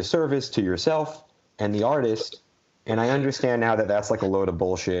doing a disservice to yourself and the artist. And I understand now that that's like a load of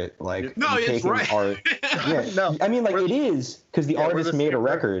bullshit. Like, no, it's right. Art. Yeah, no, I mean, like, it is, because the artist made a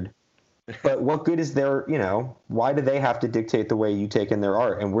record. But what good is their, why do they have to dictate the way you take in their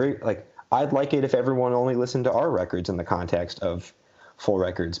art? And we're like, I'd like it if everyone only listened to our records in the context of full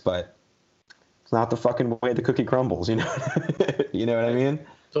records, but it's not the fucking way the cookie crumbles, you know? You know what I mean?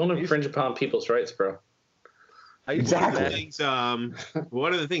 Don't infringe upon people's rights, bro. Exactly.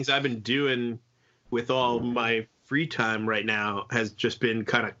 One of the things I've been doing with all my free time right now has just been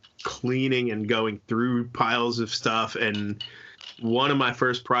kind of cleaning and going through piles of stuff. And one of my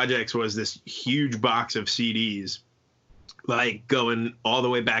first projects was this huge box of CDs, like going all the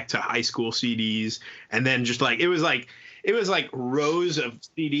way back to high school CDs. And then just like, it was like rows of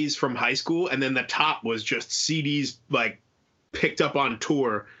CDs from high school. And then the top was just CDs like picked up on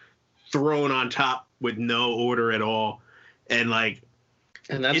tour, thrown on top with no order at all. And like,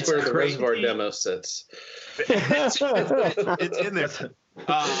 and that's where the Reservoir demo sits. It's in there.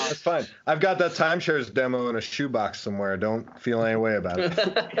 That's fine. I've got that Timeshares demo in a shoebox somewhere. Don't feel any way about it.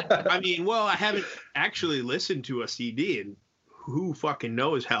 I mean, well, I haven't actually listened to a CD in who fucking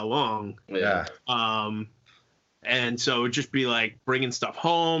knows how long. Yeah. And so it'd just be like bringing stuff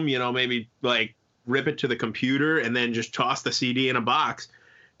home, maybe like rip it to the computer and then just toss the CD in a box.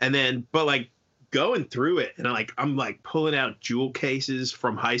 And then, but like going through it and I'm like pulling out jewel cases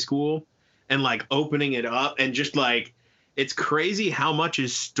from high school and like opening it up and just like, it's crazy how much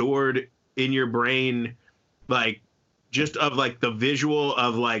is stored in your brain, like just of like the visual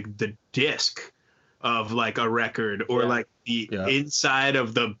of like the disc of like a record or like the inside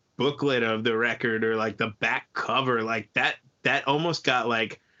of the booklet of the record or like the back cover, like that almost got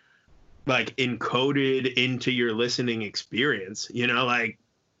like encoded into your listening experience, like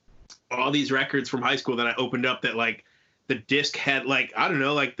all these records from high school that I opened up that like the disc had like, I don't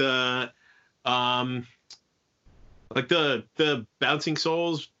know, like the Bouncing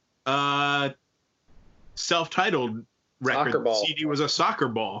Souls self-titled record CD was a soccer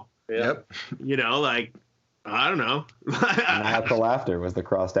ball. Yep. Like, I don't know. Not the Laughter was the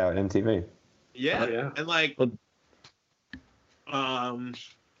crossed out MTV. Yeah. And like I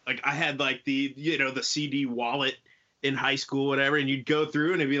had like the the CD wallet in high school, whatever, and you'd go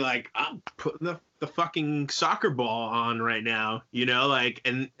through and it'd be like, I'm putting the fucking soccer ball on right now, like,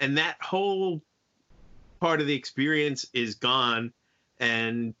 and that whole part of the experience is gone.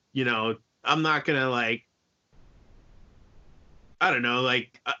 And, I'm not going to like, I don't know,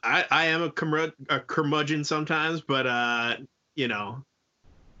 like I am a curmudgeon sometimes, but,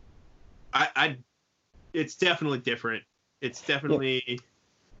 it's definitely different. It's definitely.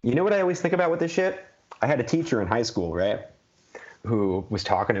 You know what I always think about with this shit? I had a teacher in high school, right, who was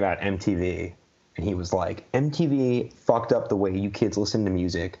talking about MTV, and he was like, MTV fucked up the way you kids listen to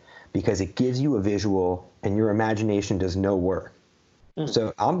music because it gives you a visual and your imagination does no work.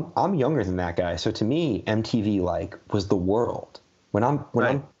 So I'm younger than that guy. So to me, MTV like was the world. When I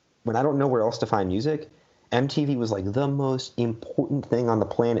don't know where else to find music, MTV was like the most important thing on the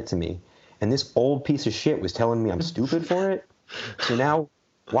planet to me. And this old piece of shit was telling me I'm stupid for it. So now,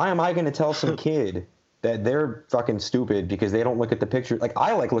 why am I going to tell some kid that they're fucking stupid because they don't look at the picture? Like,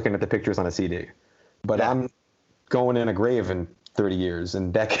 I like looking at the pictures on a CD, but I'm going in a grave in 30 years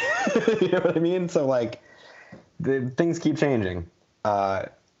and you know what I mean? So like, things keep changing.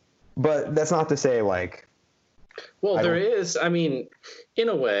 But that's not to say like. Well, there is. I mean, in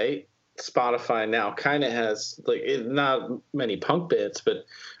a way, Spotify now kind of has like not many punk bits, but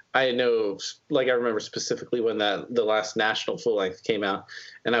I know, like I remember specifically when the last National full length came out,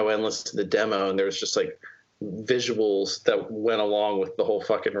 and I went and listened to the demo, and there was just like visuals that went along with the whole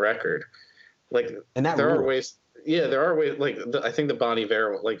fucking record. Like, and there are ways. Yeah, there are ways. Like, I think the Bon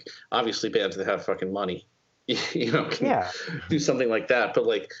Iver, like, obviously bands that have fucking money, you know, can do something like that. But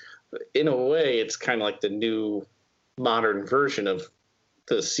like, in a way, it's kind of like the new modern version of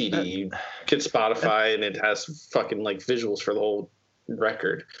the CD. You get Spotify, and it has fucking like visuals for the whole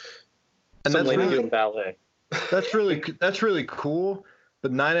record. And that's really doing ballet. That's really cool.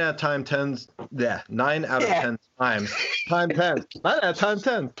 But 9 out of 10 times, 9 out of 10 times, 9 out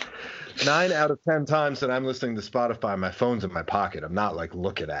of 10 times that I'm listening to Spotify, my phone's in my pocket. I'm not like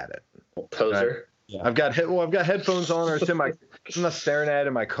looking at it. Poser. Right? Yeah. I've got headphones on, or it's in my. I'm not staring at it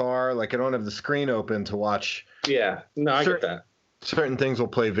in my car. Like, I don't have the screen open to watch. Yeah, no, I get that. Certain things will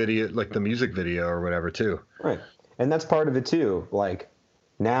play video, like the music video or whatever, too. Right, and that's part of it too. Like,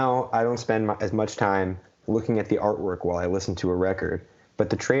 now I don't spend as much time looking at the artwork while I listen to a record. But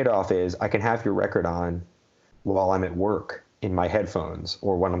the trade-off is I can have your record on while I'm at work in my headphones,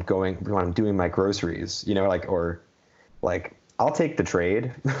 or when I'm doing my groceries. You know, like. I'll take the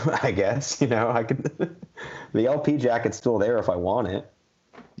trade, I guess. You know, I could. The LP jacket's still there if I want it.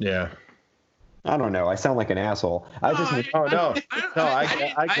 Yeah. I don't know. I sound like an asshole. I get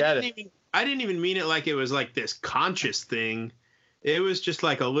it. I didn't even mean it like it was like this conscious thing. It was just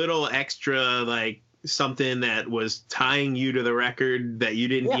like a little extra, like something that was tying you to the record that you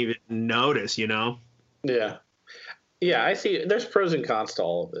didn't even notice. You know? Yeah. Yeah, I see. There's pros and cons to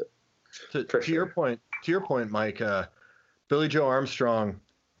all of it. To your point, Mike. Billie Joe Armstrong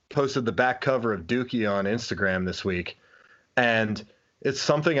posted the back cover of Dookie on Instagram this week, and it's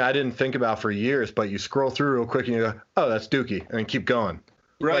something I didn't think about for years, but you scroll through real quick and you go, oh, that's Dookie, and keep going.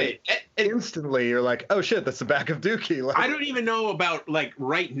 Right. Like, instantly, you're like, oh, shit, that's the back of Dookie. Like, I don't even know about, like,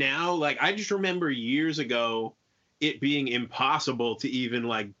 right now. Like, I just remember years ago it being impossible to even,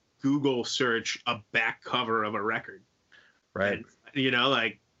 like, Google search a back cover of a record. Right. And, you know,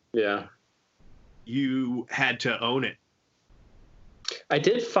 like, yeah, you had to own it. I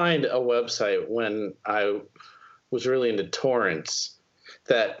did find a website when I was really into torrents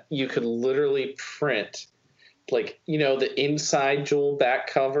that you could literally print, like, you know, the inside jewel back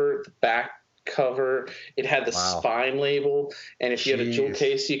cover, the back cover. It had the spine label, and if you had a jewel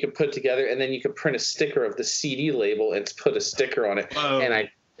case, you could put together, and then you could print a sticker of the CD label and put a sticker on it. Whoa. And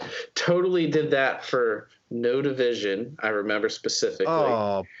I totally did that for No Division. I remember specifically.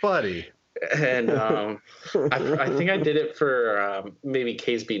 Oh, buddy. And I think I did it for maybe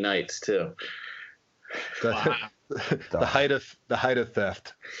Caseby Nights too. The height of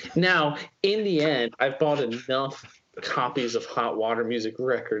theft. Now, in the end, I've bought enough copies of Hot Water Music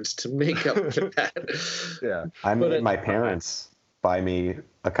records to make up for that. Yeah, I made my parents buy me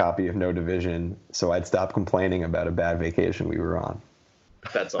a copy of No Division so I'd stop complaining about a bad vacation we were on.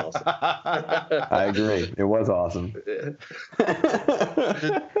 That's awesome. I agree. It was awesome.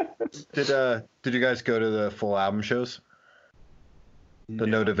 Did you guys go to the full album shows? The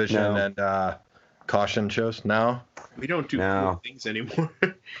No Division and Caution shows? No? We don't do cool things anymore.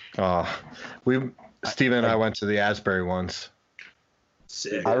 Steven and I went to the Asbury ones.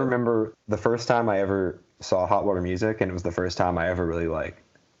 Sick. I remember the first time I ever saw Hot Water Music, and it was the first time I ever really like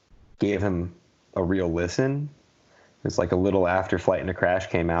gave him a real listen. It was like a little after Flight and a Crash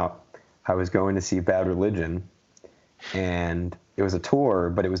came out. I was going to see Bad Religion, and it was a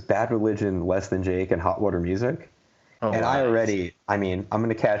tour, but it was Bad Religion, Less Than Jake, and Hot Water Music. Oh, and nice. I'm going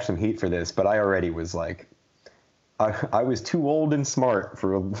to catch some heat for this, but I already was like, I was too old and smart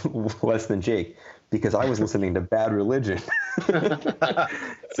for Less Than Jake because I was listening to Bad Religion.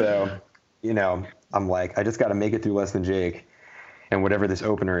 So, you know, I'm like, I just got to make it through Less Than Jake and whatever this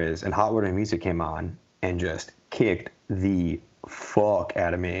opener is. And Hot Water Music came on and just kicked the fuck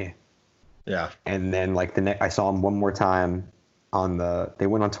out of me. Yeah. And then like I saw him one more time they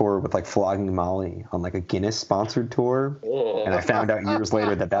went on tour with like Flogging Molly on like a Guinness sponsored tour. Whoa. And I found out years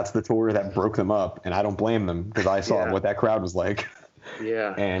later that that's the tour that broke them up. And I don't blame them because I saw what that crowd was like.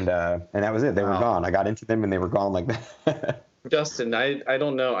 Yeah. And that was it. They were gone. I got into them and they were gone like that. Justin, I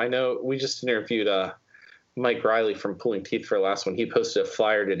don't know. I know we just interviewed Mike Riley from Pulling Teeth for the last one. He posted a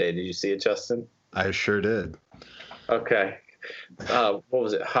flyer today. Did you see it, Justin? I sure did. Okay. What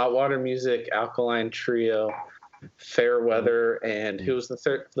was it? Hot Water Music, Alkaline Trio, Fairweather, and who was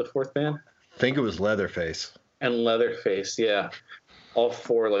the fourth band? I think it was Leatherface. And Leatherface, yeah. All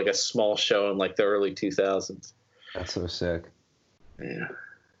four, like a small show in like the early 2000s. That's so sick. Yeah.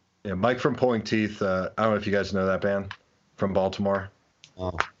 Yeah, Mike from Pulling Teeth. I don't know if you guys know that band from Baltimore.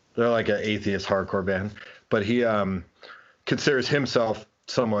 Oh. They're like an atheist hardcore band, but he considers himself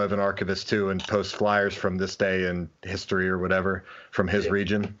somewhat of an archivist too, and posts flyers from this day in history or whatever from his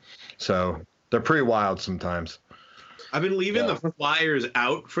region. So they're pretty wild sometimes. I've been leaving the flyers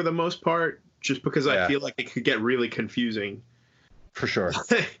out for the most part, just because I feel like it could get really confusing. For sure.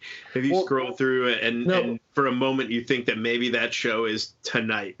 If you scroll through it and for a moment you think that maybe that show is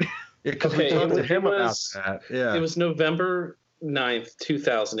tonight. Because we talked to him about that. Yeah. It was November 9th,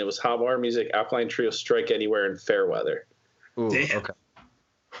 2000. It was Hot Water Music, Alkaline Trio, Strike Anywhere, and Fairweather. Ooh, okay.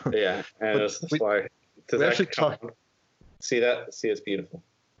 Yeah, and it was the flyer. We actually talked. See that? See, it's beautiful.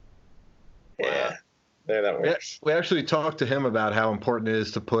 Yeah. There, that works. We actually talked to him about how important it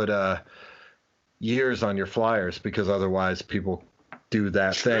is to put years on your flyers, because otherwise people do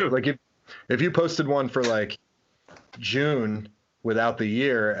that thing. Like if you posted one for like June without the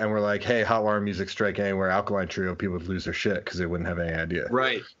year and we're like, hey, Hot Water Music, Strike Anywhere, Alkaline Trio, people would lose their shit because they wouldn't have any idea.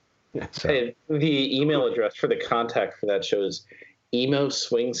 Right. Yeah, so. Hey, the email address for the contact for that show is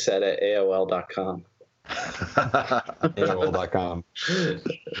emoswingset@aol.com. AOL.com.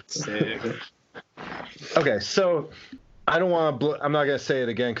 Okay, so I don't want to I'm not going to say it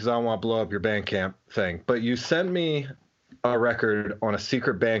again because I don't want to blow up your Bandcamp thing, but you sent me a record on a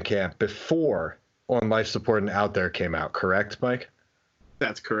secret Bandcamp before On Life Support and Out There came out, correct, Mike?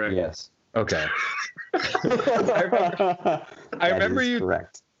 That's correct. Yes. Okay. I remember you.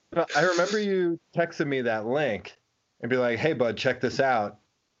 Correct. I remember you texted me that link and be like, "Hey, bud, check this out.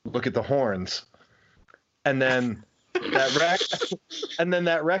 Look at the horns." And then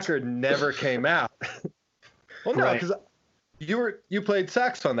that record never came out. Well, no, because you played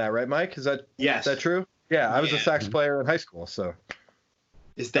sax on that, right, Mike? Is that true? Yeah, I was a sax player in high school, so.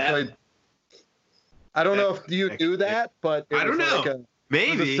 Is that? I don't know if you do that, but I don't know.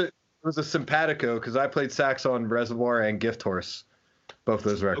 Maybe it was a simpatico because I played sax on Reservoir and Gift Horse, both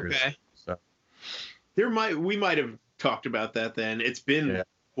those records. Okay. So. We might have talked about that then. It's been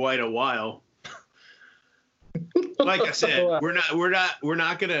quite a while. Like I said, we're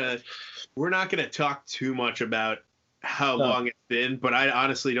not gonna talk too much about how long it's been, but I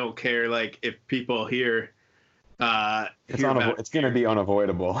honestly don't care. Like if people hear, it's gonna be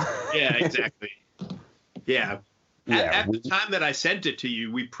unavoidable. Yeah, exactly. Yeah. At the time that I sent it to you,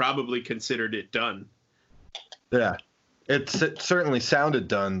 we probably considered it done. Yeah, it certainly sounded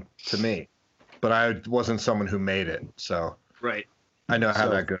done to me, but I wasn't someone who made it, so right. I know how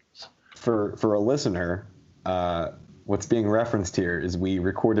that goes. For a listener, what's being referenced here is we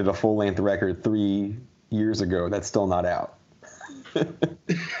recorded a full-length record 3 years ago that's still not out. I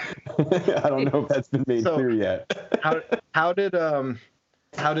don't know if that's been made clear yet. How did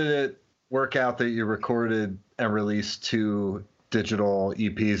it work out that you recorded and released 2 digital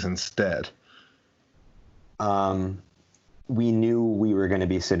EPs instead? We knew we were going to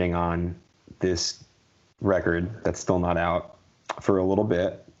be sitting on this record that's still not out for a little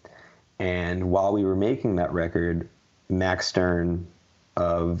bit. And while we were making that record, Max Stern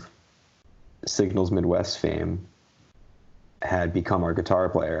of Signals Midwest fame had become our guitar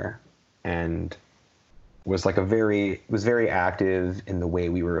player and was very active in the way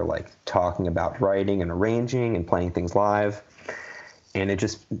we were like talking about writing and arranging and playing things live. And it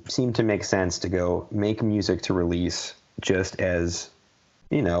just seemed to make sense to go make music to release just as,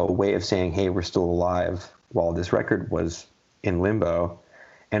 a way of saying, hey, we're still alive while this record was in limbo.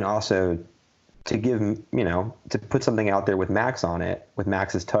 And also to give, to put something out there with Max on it, with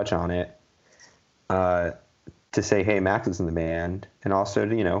Max's touch on it, to say, hey, Max is in the band, and also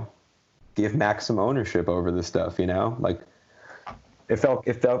to, give Max some ownership over this stuff, like it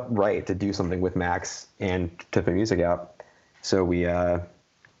felt right to do something with Max and to put music out. So we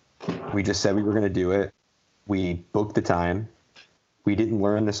just said we were going to do it. We booked the time. We didn't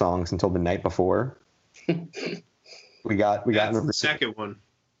learn the songs until the night before. We got the second one.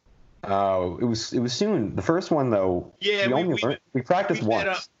 Oh, it was soon. The first one though. Yeah, we practiced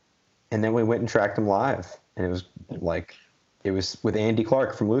once, and then we went and tracked them live, and it was with Andy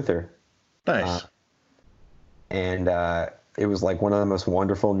Clark from Luther. Nice. And it was like one of the most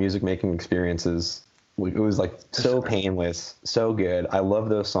wonderful music making experiences. It was like so painless, so good. I love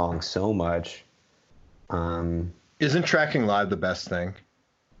those songs so much. Isn't tracking live the best thing?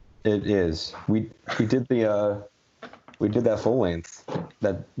 It is. We did that full length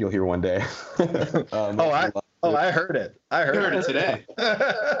that you'll hear one day. I heard it. I heard it today.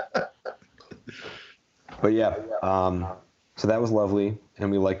 But yeah, so that was lovely, and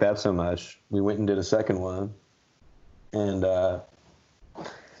we liked that so much. We went and did a second one, and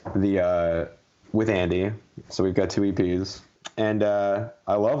with Andy. So we've got 2 EPs, and I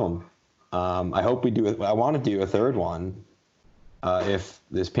love them. I hope we do it. I want to do a third one if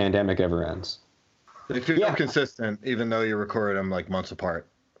this pandemic ever ends. They feel consistent, even though you record them like months apart.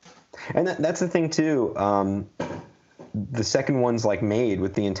 And that's the thing too. The second one's like made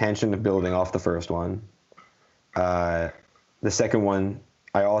with the intention of building off the first one. The second one,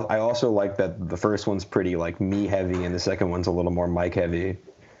 I also like that the first one's pretty like me heavy, and the second one's a little more Mike heavy.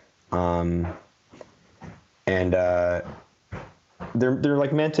 And they're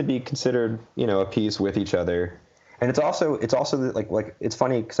like meant to be considered, a piece with each other. And it's also like it's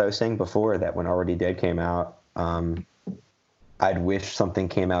funny because I was saying before that when Already Dead came out, I'd wish something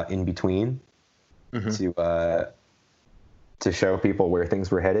came out in between to show people where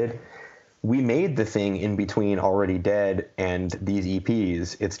things were headed. We made the thing in between Already Dead and these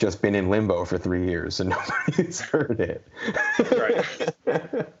EPs. It's just been in limbo for 3 years and nobody's heard it. Right.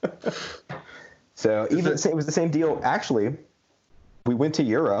 So it was the same deal. Actually, we went to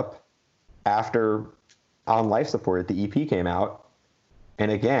Europe after On Life Support, the EP came out.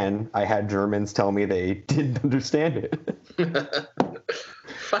 And again, I had Germans tell me they didn't understand it.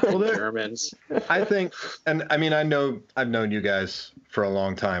 Fucking Germans. I think, and I mean, I've known you guys for a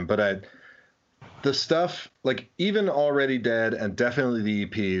long time, but the stuff, like even Already Dead and definitely the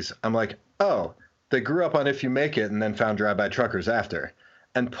EPs, I'm like, oh, they grew up on If You Make It and then found Drive By Truckers after.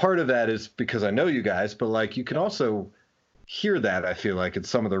 And part of that is because I know you guys, but like you can also hear that, I feel like, in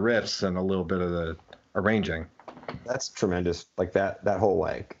some of the riffs and a little bit of the arranging. That's tremendous. Like that whole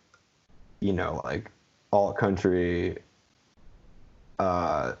like, like alt country,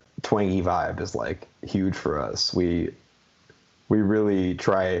 twangy vibe is like huge for us. We really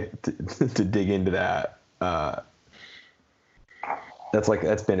try to dig into that. Drive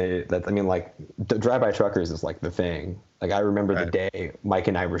By Truckers is like the thing. Like I remember the day Mike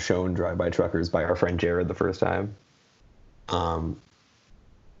and I were shown Drive By Truckers by our friend Jared the first time.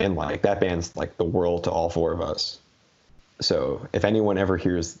 And like that band's like the world to all four of us. So if anyone ever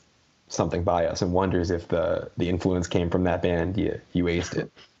hears something by us and wonders if the influence came from that band, you aced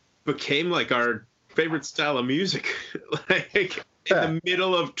it. Became like our favorite style of music, like in the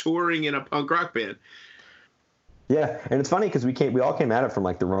middle of touring in a punk rock band. Yeah, and it's funny because we all came at it from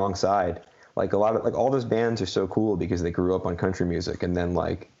like the wrong side. Like all those bands are so cool because they grew up on country music and then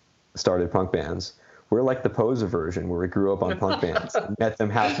like started punk bands. We're like the Poser version where we grew up on punk bands, met them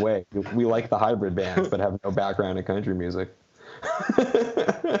halfway. We like the hybrid bands but have no background in country music.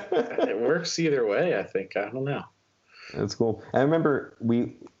 It works either way, I think. I don't know. That's cool. I remember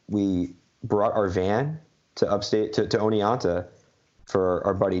we brought our van to upstate to Oneonta for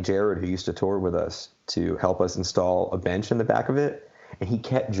our buddy Jared, who used to tour with us, to help us install a bench in the back of it. And he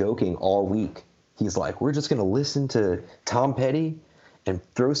kept joking all week. He's like, we're just going to listen to Tom Petty and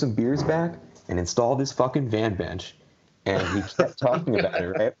throw some beers back and install this fucking van bench. And he kept talking about it,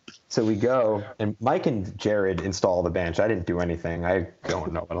 right? So we go, and Mike and Jared install the bench. I didn't do anything. I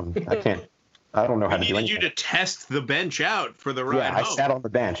don't know. I don't know how to do anything. We needed you to test the bench out for the ride home. I sat on the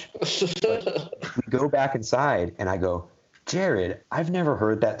bench. We go back inside, and I go, Jared, I've never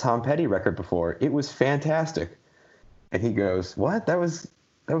heard that Tom Petty record before. It was fantastic. And he goes, what? That was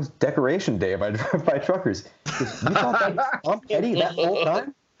Decoration Day by Drive By Truckers. He goes, you thought that was Tom Petty that whole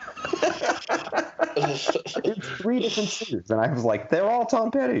time? It's 3 different singers, and I was like, they're all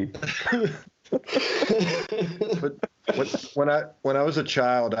Tom Petty. But when I was a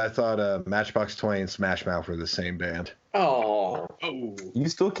child, I thought Matchbox 20 and Smash Mouth were the same band. Oh, you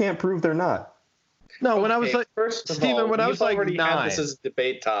still can't prove they're not. No, when I was like, first of Steven, all, when I was like already 9. had this as a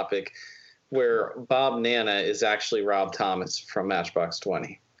debate topic, where Bob Nana is actually Rob Thomas from Matchbox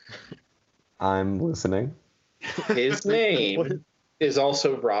 20. I'm listening. His name is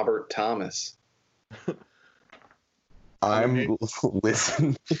also Robert Thomas. I'm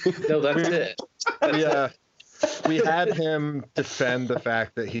listening. No, that's it. We had him defend the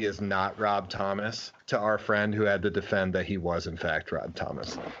fact that he is not Rob Thomas to our friend who had to defend that he was in fact Rob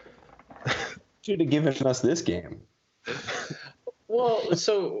Thomas. Should have given us this game. Well,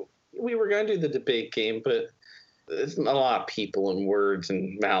 so we were going to do the debate game, but a lot of people and words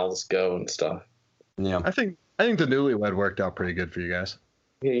and mouths go and stuff. Yeah, I think the Newlywed worked out pretty good for you guys.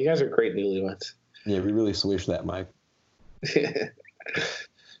 Yeah, you guys are great newlyweds. Yeah, we really swished that, Mike.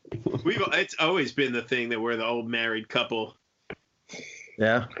 It's always been the thing that we're the old married couple.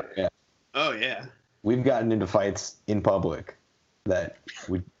 Yeah. Yeah. Oh yeah. We've gotten into fights in public that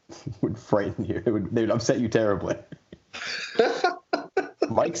would frighten you. They would upset you terribly.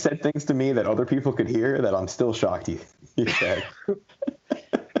 Mike said things to me that other people could hear that I'm still shocked he said.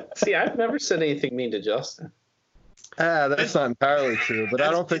 See, I've never said anything mean to Justin. That's not entirely true, but I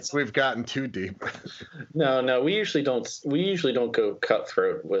don't think we've gotten too deep. No, we usually don't go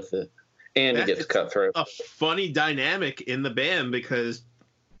cutthroat with it. Andy gets cutthroat. A funny dynamic in the band because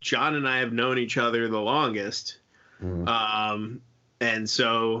John and I have known each other the longest, and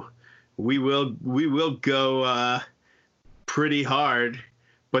so we will go pretty hard,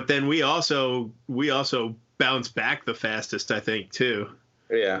 but then we also bounce back the fastest, I think, too.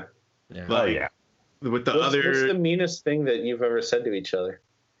 Yeah. Like, with the what's the meanest thing that you've ever said to each other?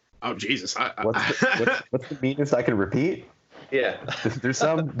 Oh Jesus! What's the meanest I can repeat? Yeah. There's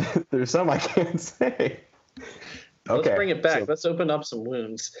some I can't say. Let's bring it back. So let's open up some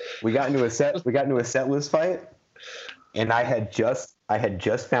wounds. We got into a set list fight, and I had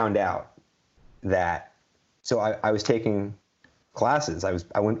just found out that. So I was taking classes.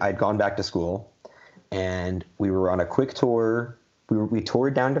 I'd gone back to school, and we were on a quick tour. We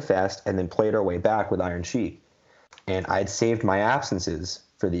toured down to Fest and then played our way back with Iron Sheik. And I'd saved my absences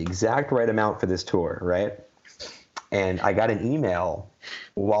for the exact right amount for this tour, right? And I got an email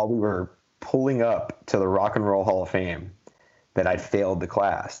while we were pulling up to the Rock and Roll Hall of Fame that I'd failed the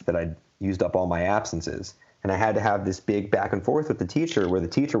class, that I'd used up all my absences. And I had to have this big back and forth with the teacher where the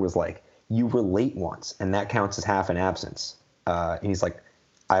teacher was like, you were late once, and that counts as half an absence. And he's like,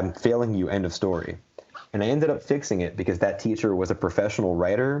 I'm failing you, end of story. And I ended up fixing it because that teacher was a professional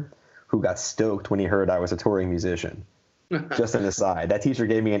writer who got stoked when he heard I was a touring musician. Just an aside. That teacher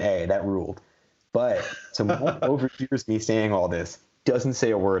gave me an A. That ruled. But so Mike overhears me saying all this, doesn't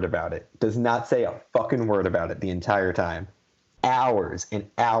say a word about it, does not say a fucking word about it the entire time. Hours and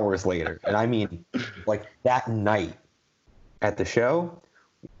hours later. And I mean, like that night at the show,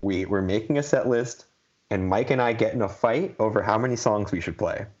 we were making a set list, and Mike and I get in a fight over how many songs we should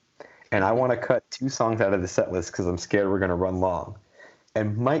play. And I want to cut 2 songs out of the set list because I'm scared we're going to run long.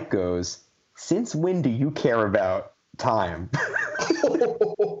 And Mike goes, since when do you care about time?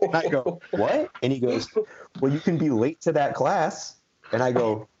 And I go, what? And he goes, well, you can be late to that class. And I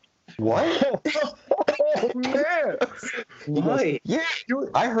go, what? Oh, man. Goes, yeah,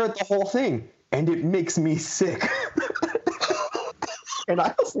 I heard the whole thing, and it makes me sick. And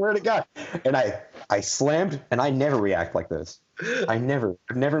I swear to God. And I slammed, and I never react like this. I've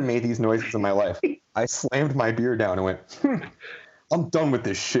never made these noises in my life. I slammed my beer down and went, I'm done with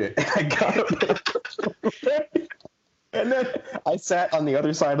this shit. And I got up. And then I sat on the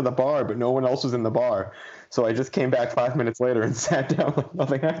other side of the bar, but no one else was in the bar. So I just came back 5 minutes later and sat down like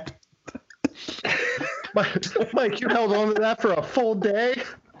nothing happened. Mike, you held on to that for a full day?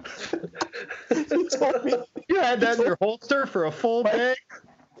 He told me you had that in your holster for a full day?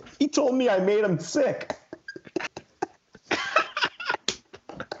 He told me I made him sick.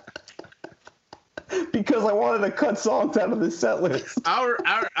 Because I wanted to cut songs out of the set list. Our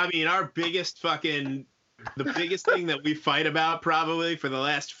biggest the biggest thing that we fight about probably for the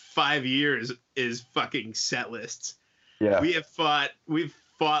last 5 years is fucking set lists. Yeah. We've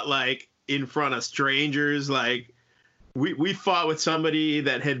fought like in front of strangers. Like we fought with somebody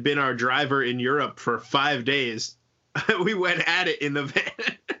that had been our driver in Europe for 5 days. We went at it in the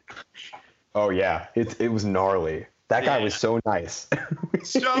van. Oh yeah. It was gnarly. That guy was so nice.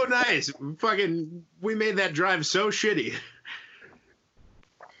 So nice. We made that drive so shitty.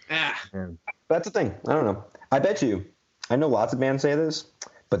 That's the thing. I don't know. I bet you, I know lots of bands say this,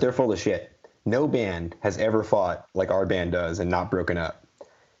 but they're full of shit. No band has ever fought like our band does and not broken up.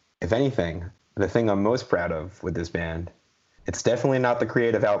 If anything, the thing I'm most proud of with this band, it's definitely not the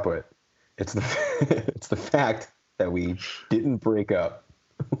creative output. It's the fact that we didn't break up.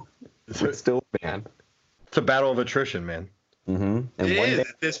 We're still a band. It's a battle of attrition, man. Mm-hmm. And it is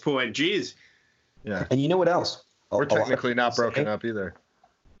at this point. Jeez. Yeah. And you know what else? We're technically not broken up either.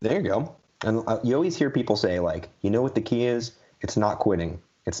 There you go. And you always hear people say, like, you know what the key is? It's not quitting.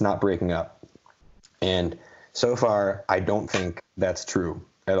 It's not breaking up. And so far, I don't think that's true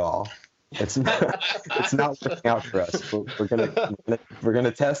at all. It's not working out for us. We're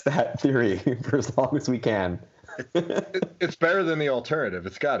gonna test that theory for as long as we can. It's better than the alternative.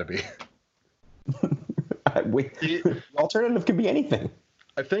 It's got to be. The alternative can be anything.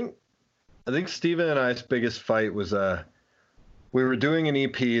 I think Steven and I's biggest fight was we were doing an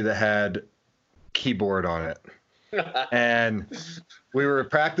EP that had keyboard on it. And we were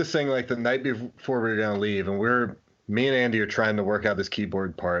practicing like the night before we were going to leave, and we were me and Andy are trying to work out this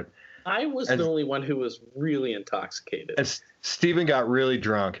keyboard part. I was the only one who was really intoxicated. And Steven got really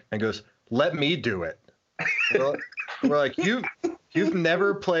drunk and goes, "Let me do it." We're like, you've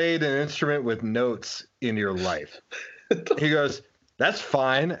never played an instrument with notes in your life. He goes, "That's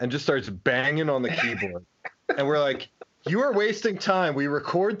fine," and just starts banging on the keyboard. And we're like, "You are wasting time. We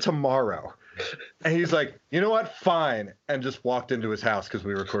record tomorrow." And he's like, "You know what? Fine." And just walked into his house because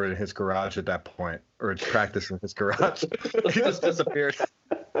we recorded in his garage at that point, or it's practice in his garage. He just disappeared.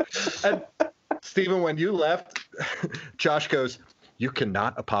 And Steven, when you left, Josh goes, "You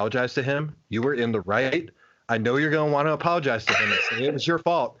cannot apologize to him. You were in the right. I know you're going to want to apologize to him and say it was your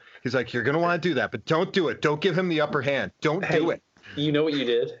fault." He's like, "You're going to want to do that, but don't do it. Don't give him the upper hand. Don't do it." You know what you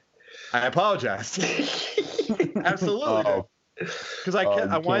did? I apologized. Absolutely. Because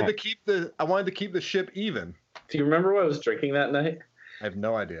I wanted to keep the ship even. Do you remember what I was drinking that night? I have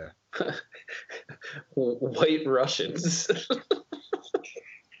no idea. White Russians.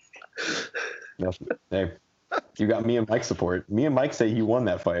 Hey, you got me and Mike support. Me and Mike say you won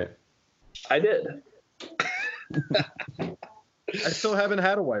that fight. I did. I still haven't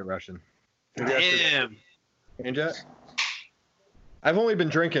had a White Russian. Damn. I've only been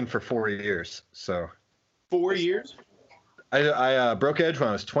drinking for 4 years, so. 4 years? I broke edge when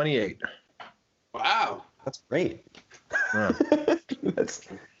I was 28. Wow. That's great. Yeah.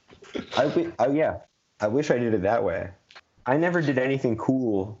 I wish I did it that way. I never did anything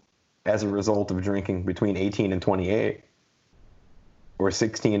cool as a result of drinking between 18 and 28 or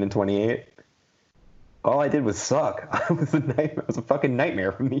 16 and 28. All I did was suck. I was a fucking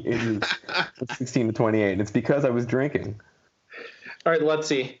nightmare from the ages of 16 to 28, and it's because I was drinking. All right, let's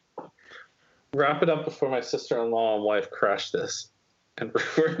see. Wrap it up before my sister-in-law and wife crash this and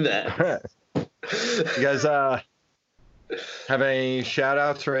record that. You guys have any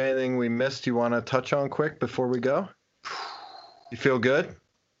shout-outs or anything we missed you want to touch on quick before we go? You feel good?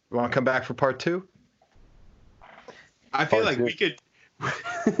 You want to come back for part 2? I feel like we could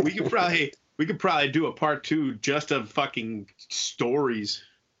probably do a part 2 just of fucking stories.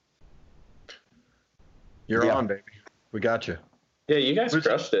 You're on, baby. We got you. Yeah, you guys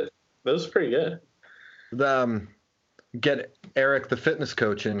crushed it. That was pretty good. Get Eric, the fitness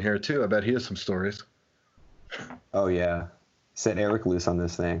coach, in here too. I bet he has some stories. Oh yeah, set Eric loose on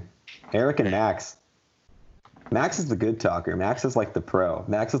this thing. Eric and Max. Max is the good talker. Max is like the pro.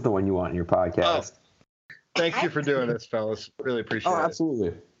 Max is the one you want in your podcast. Oh. Thank you for doing this, fellas. Really appreciate it. Oh,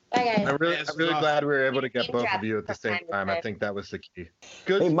 absolutely. Bye, guys. I'm really glad we were able to get both of you at the same time. I think that was the key.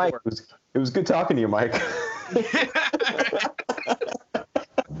 Good. Hey, Mike, it was good talking to you, Mike.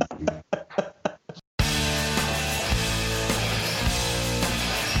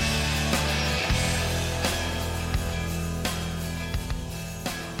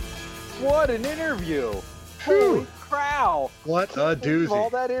 What an interview! Holy crow! What a doozy!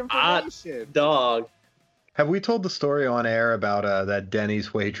 All that information. Dog. Have we told the story on air about that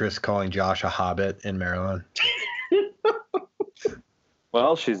Denny's waitress calling Josh a hobbit in Maryland?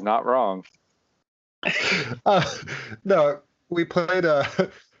 Well, she's not wrong. No, we played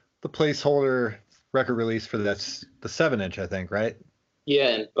the placeholder record release for the 7-inch, I think, right? Yeah,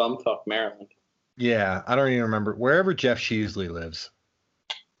 in bumfuck Maryland. Yeah, I don't even remember. Wherever Jeff Sheasley lives.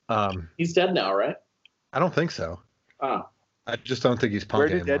 He's dead now, right? I don't think so. Oh. I just don't think he's punk Where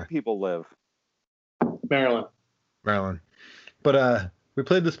do anymore. dead people live? Maryland. But we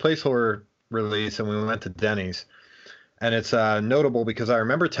played this placeholder release and we went to Denny's. And it's notable because I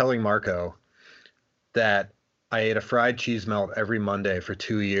remember telling Marco that I ate a fried cheese melt every Monday for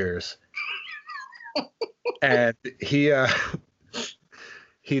 2 years. And he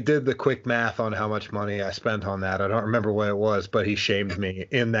did the quick math on how much money I spent on that. I don't remember what it was, but he shamed me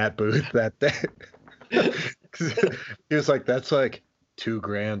in that booth that day. He was like, "That's like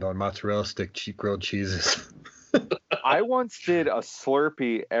 $2,000 on mozzarella stick grilled cheeses." I once did a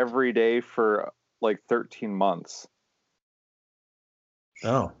Slurpee every day for like 13 months.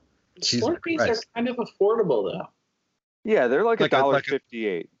 Oh. Slurpees are kind of affordable, though. Yeah, they're like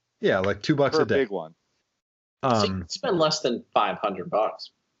 $1.58. Yeah, like $2 for a day. Big one. So you spend less than $500.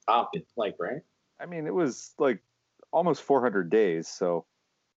 Right? I mean, it was like almost 400 days, so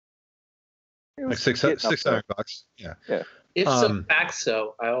like $600. Yeah. If so, back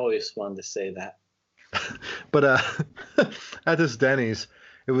so. I always wanted to say that. But at this Denny's,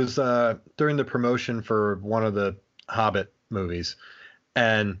 it was during the promotion for one of the Hobbit movies,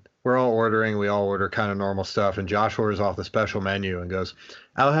 and we're all ordering. We all order kind of normal stuff, and Josh orders off the special menu and goes,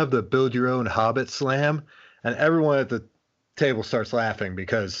 "I'll have the build your own Hobbit slam," and everyone at the table starts laughing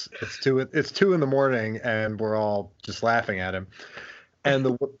because it's 2 in the morning and we're all just laughing at him. And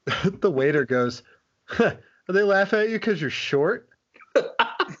the waiter goes, "That's Are they laughing at you because you're short?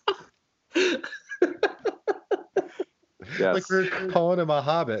 Yes. Like we're calling him a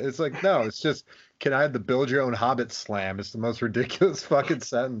hobbit. It's like, no, it's just, can I have the build your own hobbit slam? It's the most ridiculous fucking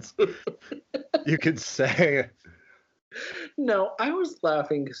sentence you could say. No, I was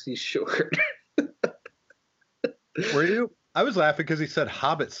laughing because he's short. Were you? I was laughing because he said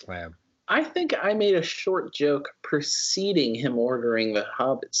hobbit slam. I think I made a short joke preceding him ordering the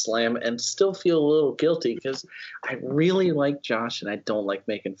Hobbit Slam and still feel a little guilty because I really like Josh and I don't like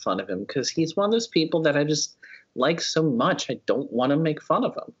making fun of him because he's one of those people that I just like so much. I don't want to make fun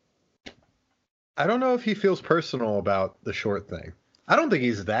of him. I don't know if he feels personal about the short thing. I don't think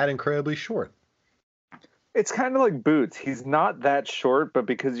he's that incredibly short. It's kind of like Boots. He's not that short, but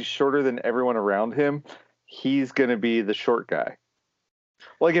because he's shorter than everyone around him, he's going to be the short guy.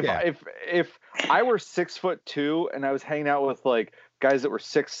 Like if I were 6'2" and I was hanging out with like guys that were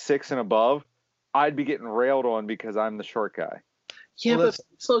 6'6" and above, I'd be getting railed on because I'm the short guy. Yeah, well, but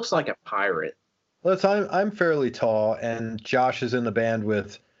this looks like a pirate. Well, I'm fairly tall, and Josh is in the band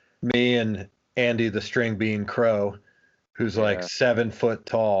with me and Andy the String Bean Crow, who's like 7 foot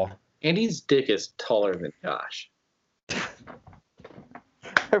tall. Andy's dick is taller than Josh.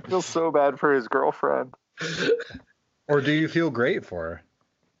 I feel so bad for his girlfriend. Or do you feel great for her?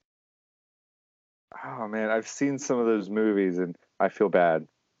 Oh man, I've seen some of those movies and I feel bad.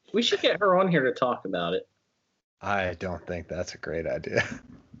 We should get her on here to talk about it. I don't think that's a great idea.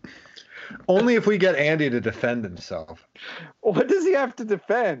 Only if we get Andy to defend himself. What does he have to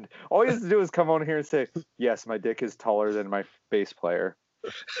defend? All he has to do is come on here and say, "Yes, my dick is taller than my bass player."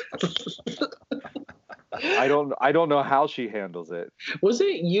 I don't know how she handles it. Was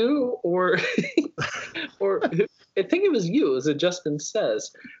it you or I think it was you, as Justin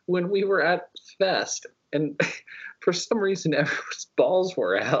says, when we were at Fest and for some reason everyone's balls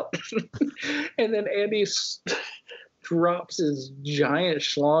were out. And then Andy drops his giant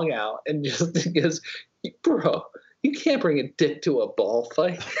schlong out and just goes, "Bro, you can't bring a dick to a ball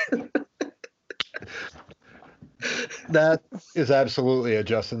fight." That is absolutely a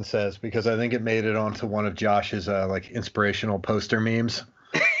Justin Says, because I think it made it onto one of Josh's like inspirational poster memes.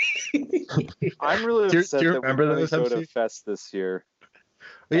 I'm really upset do you that remember we're those going to go MC? to Fest this year.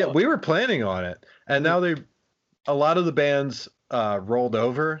 Yeah, we were planning on it, and now a lot of the bands rolled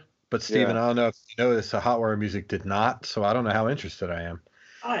over. But Steven, I don't know if you noticed, the Hot Water Music did not, so I don't know how interested I am.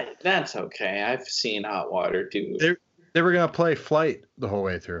 That's okay. I've seen Hot Water do. They were gonna play Flight the whole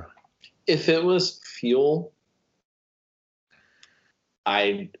way through. If it was Fuel,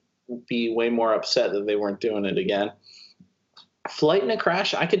 I'd be way more upset that they weren't doing it again. Flight and a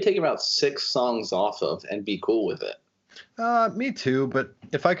Crash, I could take about 6 songs off of and be cool with it. Me too, but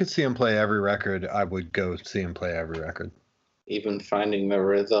if I could see him play every record, I would go see him play every record. Even Finding the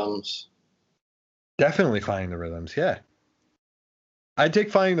Rhythms. Definitely Finding the Rhythms, yeah. I'd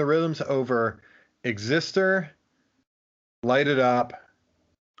take Finding the Rhythms over Exister, Light It Up,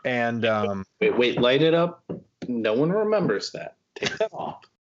 and Wait, Light It Up? No one remembers that. Take that off.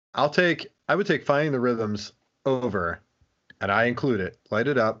 I would take Finding the Rhythms over, and I include it, Light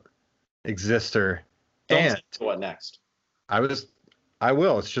It Up, Exister, and What Next? I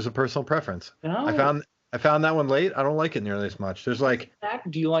will. It's just a personal preference. No. I found that one late. I don't like it nearly as much. There's like,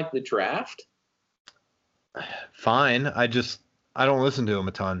 do you like the Draft? Fine. I don't listen to them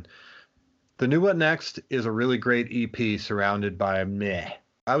a ton. The new What Next is a really great EP surrounded by meh.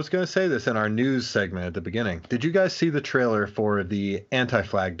 I was going to say this in our news segment at the beginning. Did you guys see the trailer for the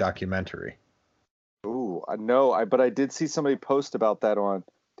Anti-Flag documentary? Ooh, no, but I did see somebody post about that on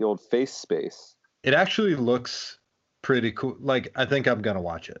the old Face Space. It actually looks pretty cool. Like, I think I'm going to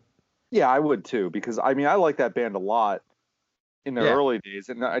watch it. Yeah, I would too, because I mean, I like that band a lot in their early days,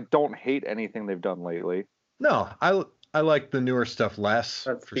 and I don't hate anything they've done lately. No, I like the newer stuff less.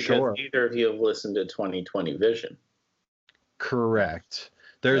 That's for because sure. neither of you have listened to 2020 Vision. Correct.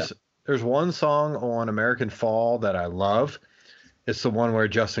 There's one song on American Fall that I love. It's the one where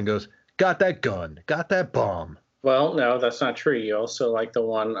Justin goes, "Got that gun, got that bomb." Well, no, that's not true. You also like the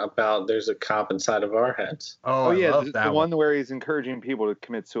one about there's a cop inside of our heads. Oh yeah, the one where he's encouraging people to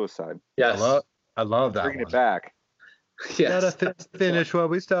commit suicide. Yes, I love that. Bringing it back. Yes, gotta finish what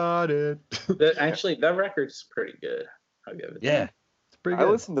we started. Actually, that record's pretty good. I'll give it. Yeah, it's pretty good. I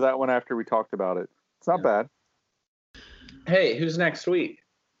listened to that one after we talked about it. It's not bad. Hey, who's next week?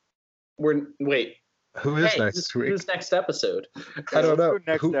 Who is next week? Who's next episode? I don't know.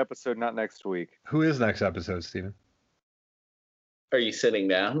 Next episode, not next week. Who is next episode, Steven? Are you sitting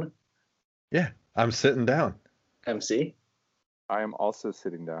down? Yeah, I'm sitting down. MC? I am also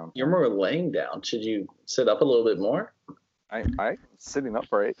sitting down. You're more laying down. Should you sit up a little bit more? I'm sitting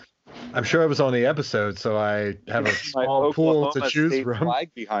upright. I'm sure I was on the episode, so I have a small pool to choose from. Flag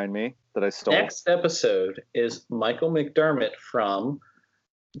behind me that I stole. Next episode is Michael McDermott from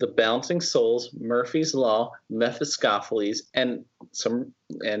The Bouncing Souls, Murphy's Law, Mephistopheles, and Joan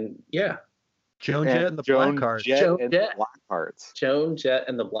Jett and the Blackhearts. Joan Jett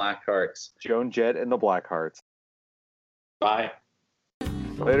and the Blackhearts. Joan Jett and the Blackhearts. Bye.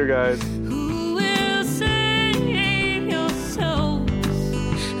 Later, guys. Who will save your souls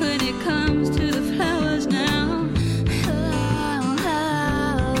when it comes to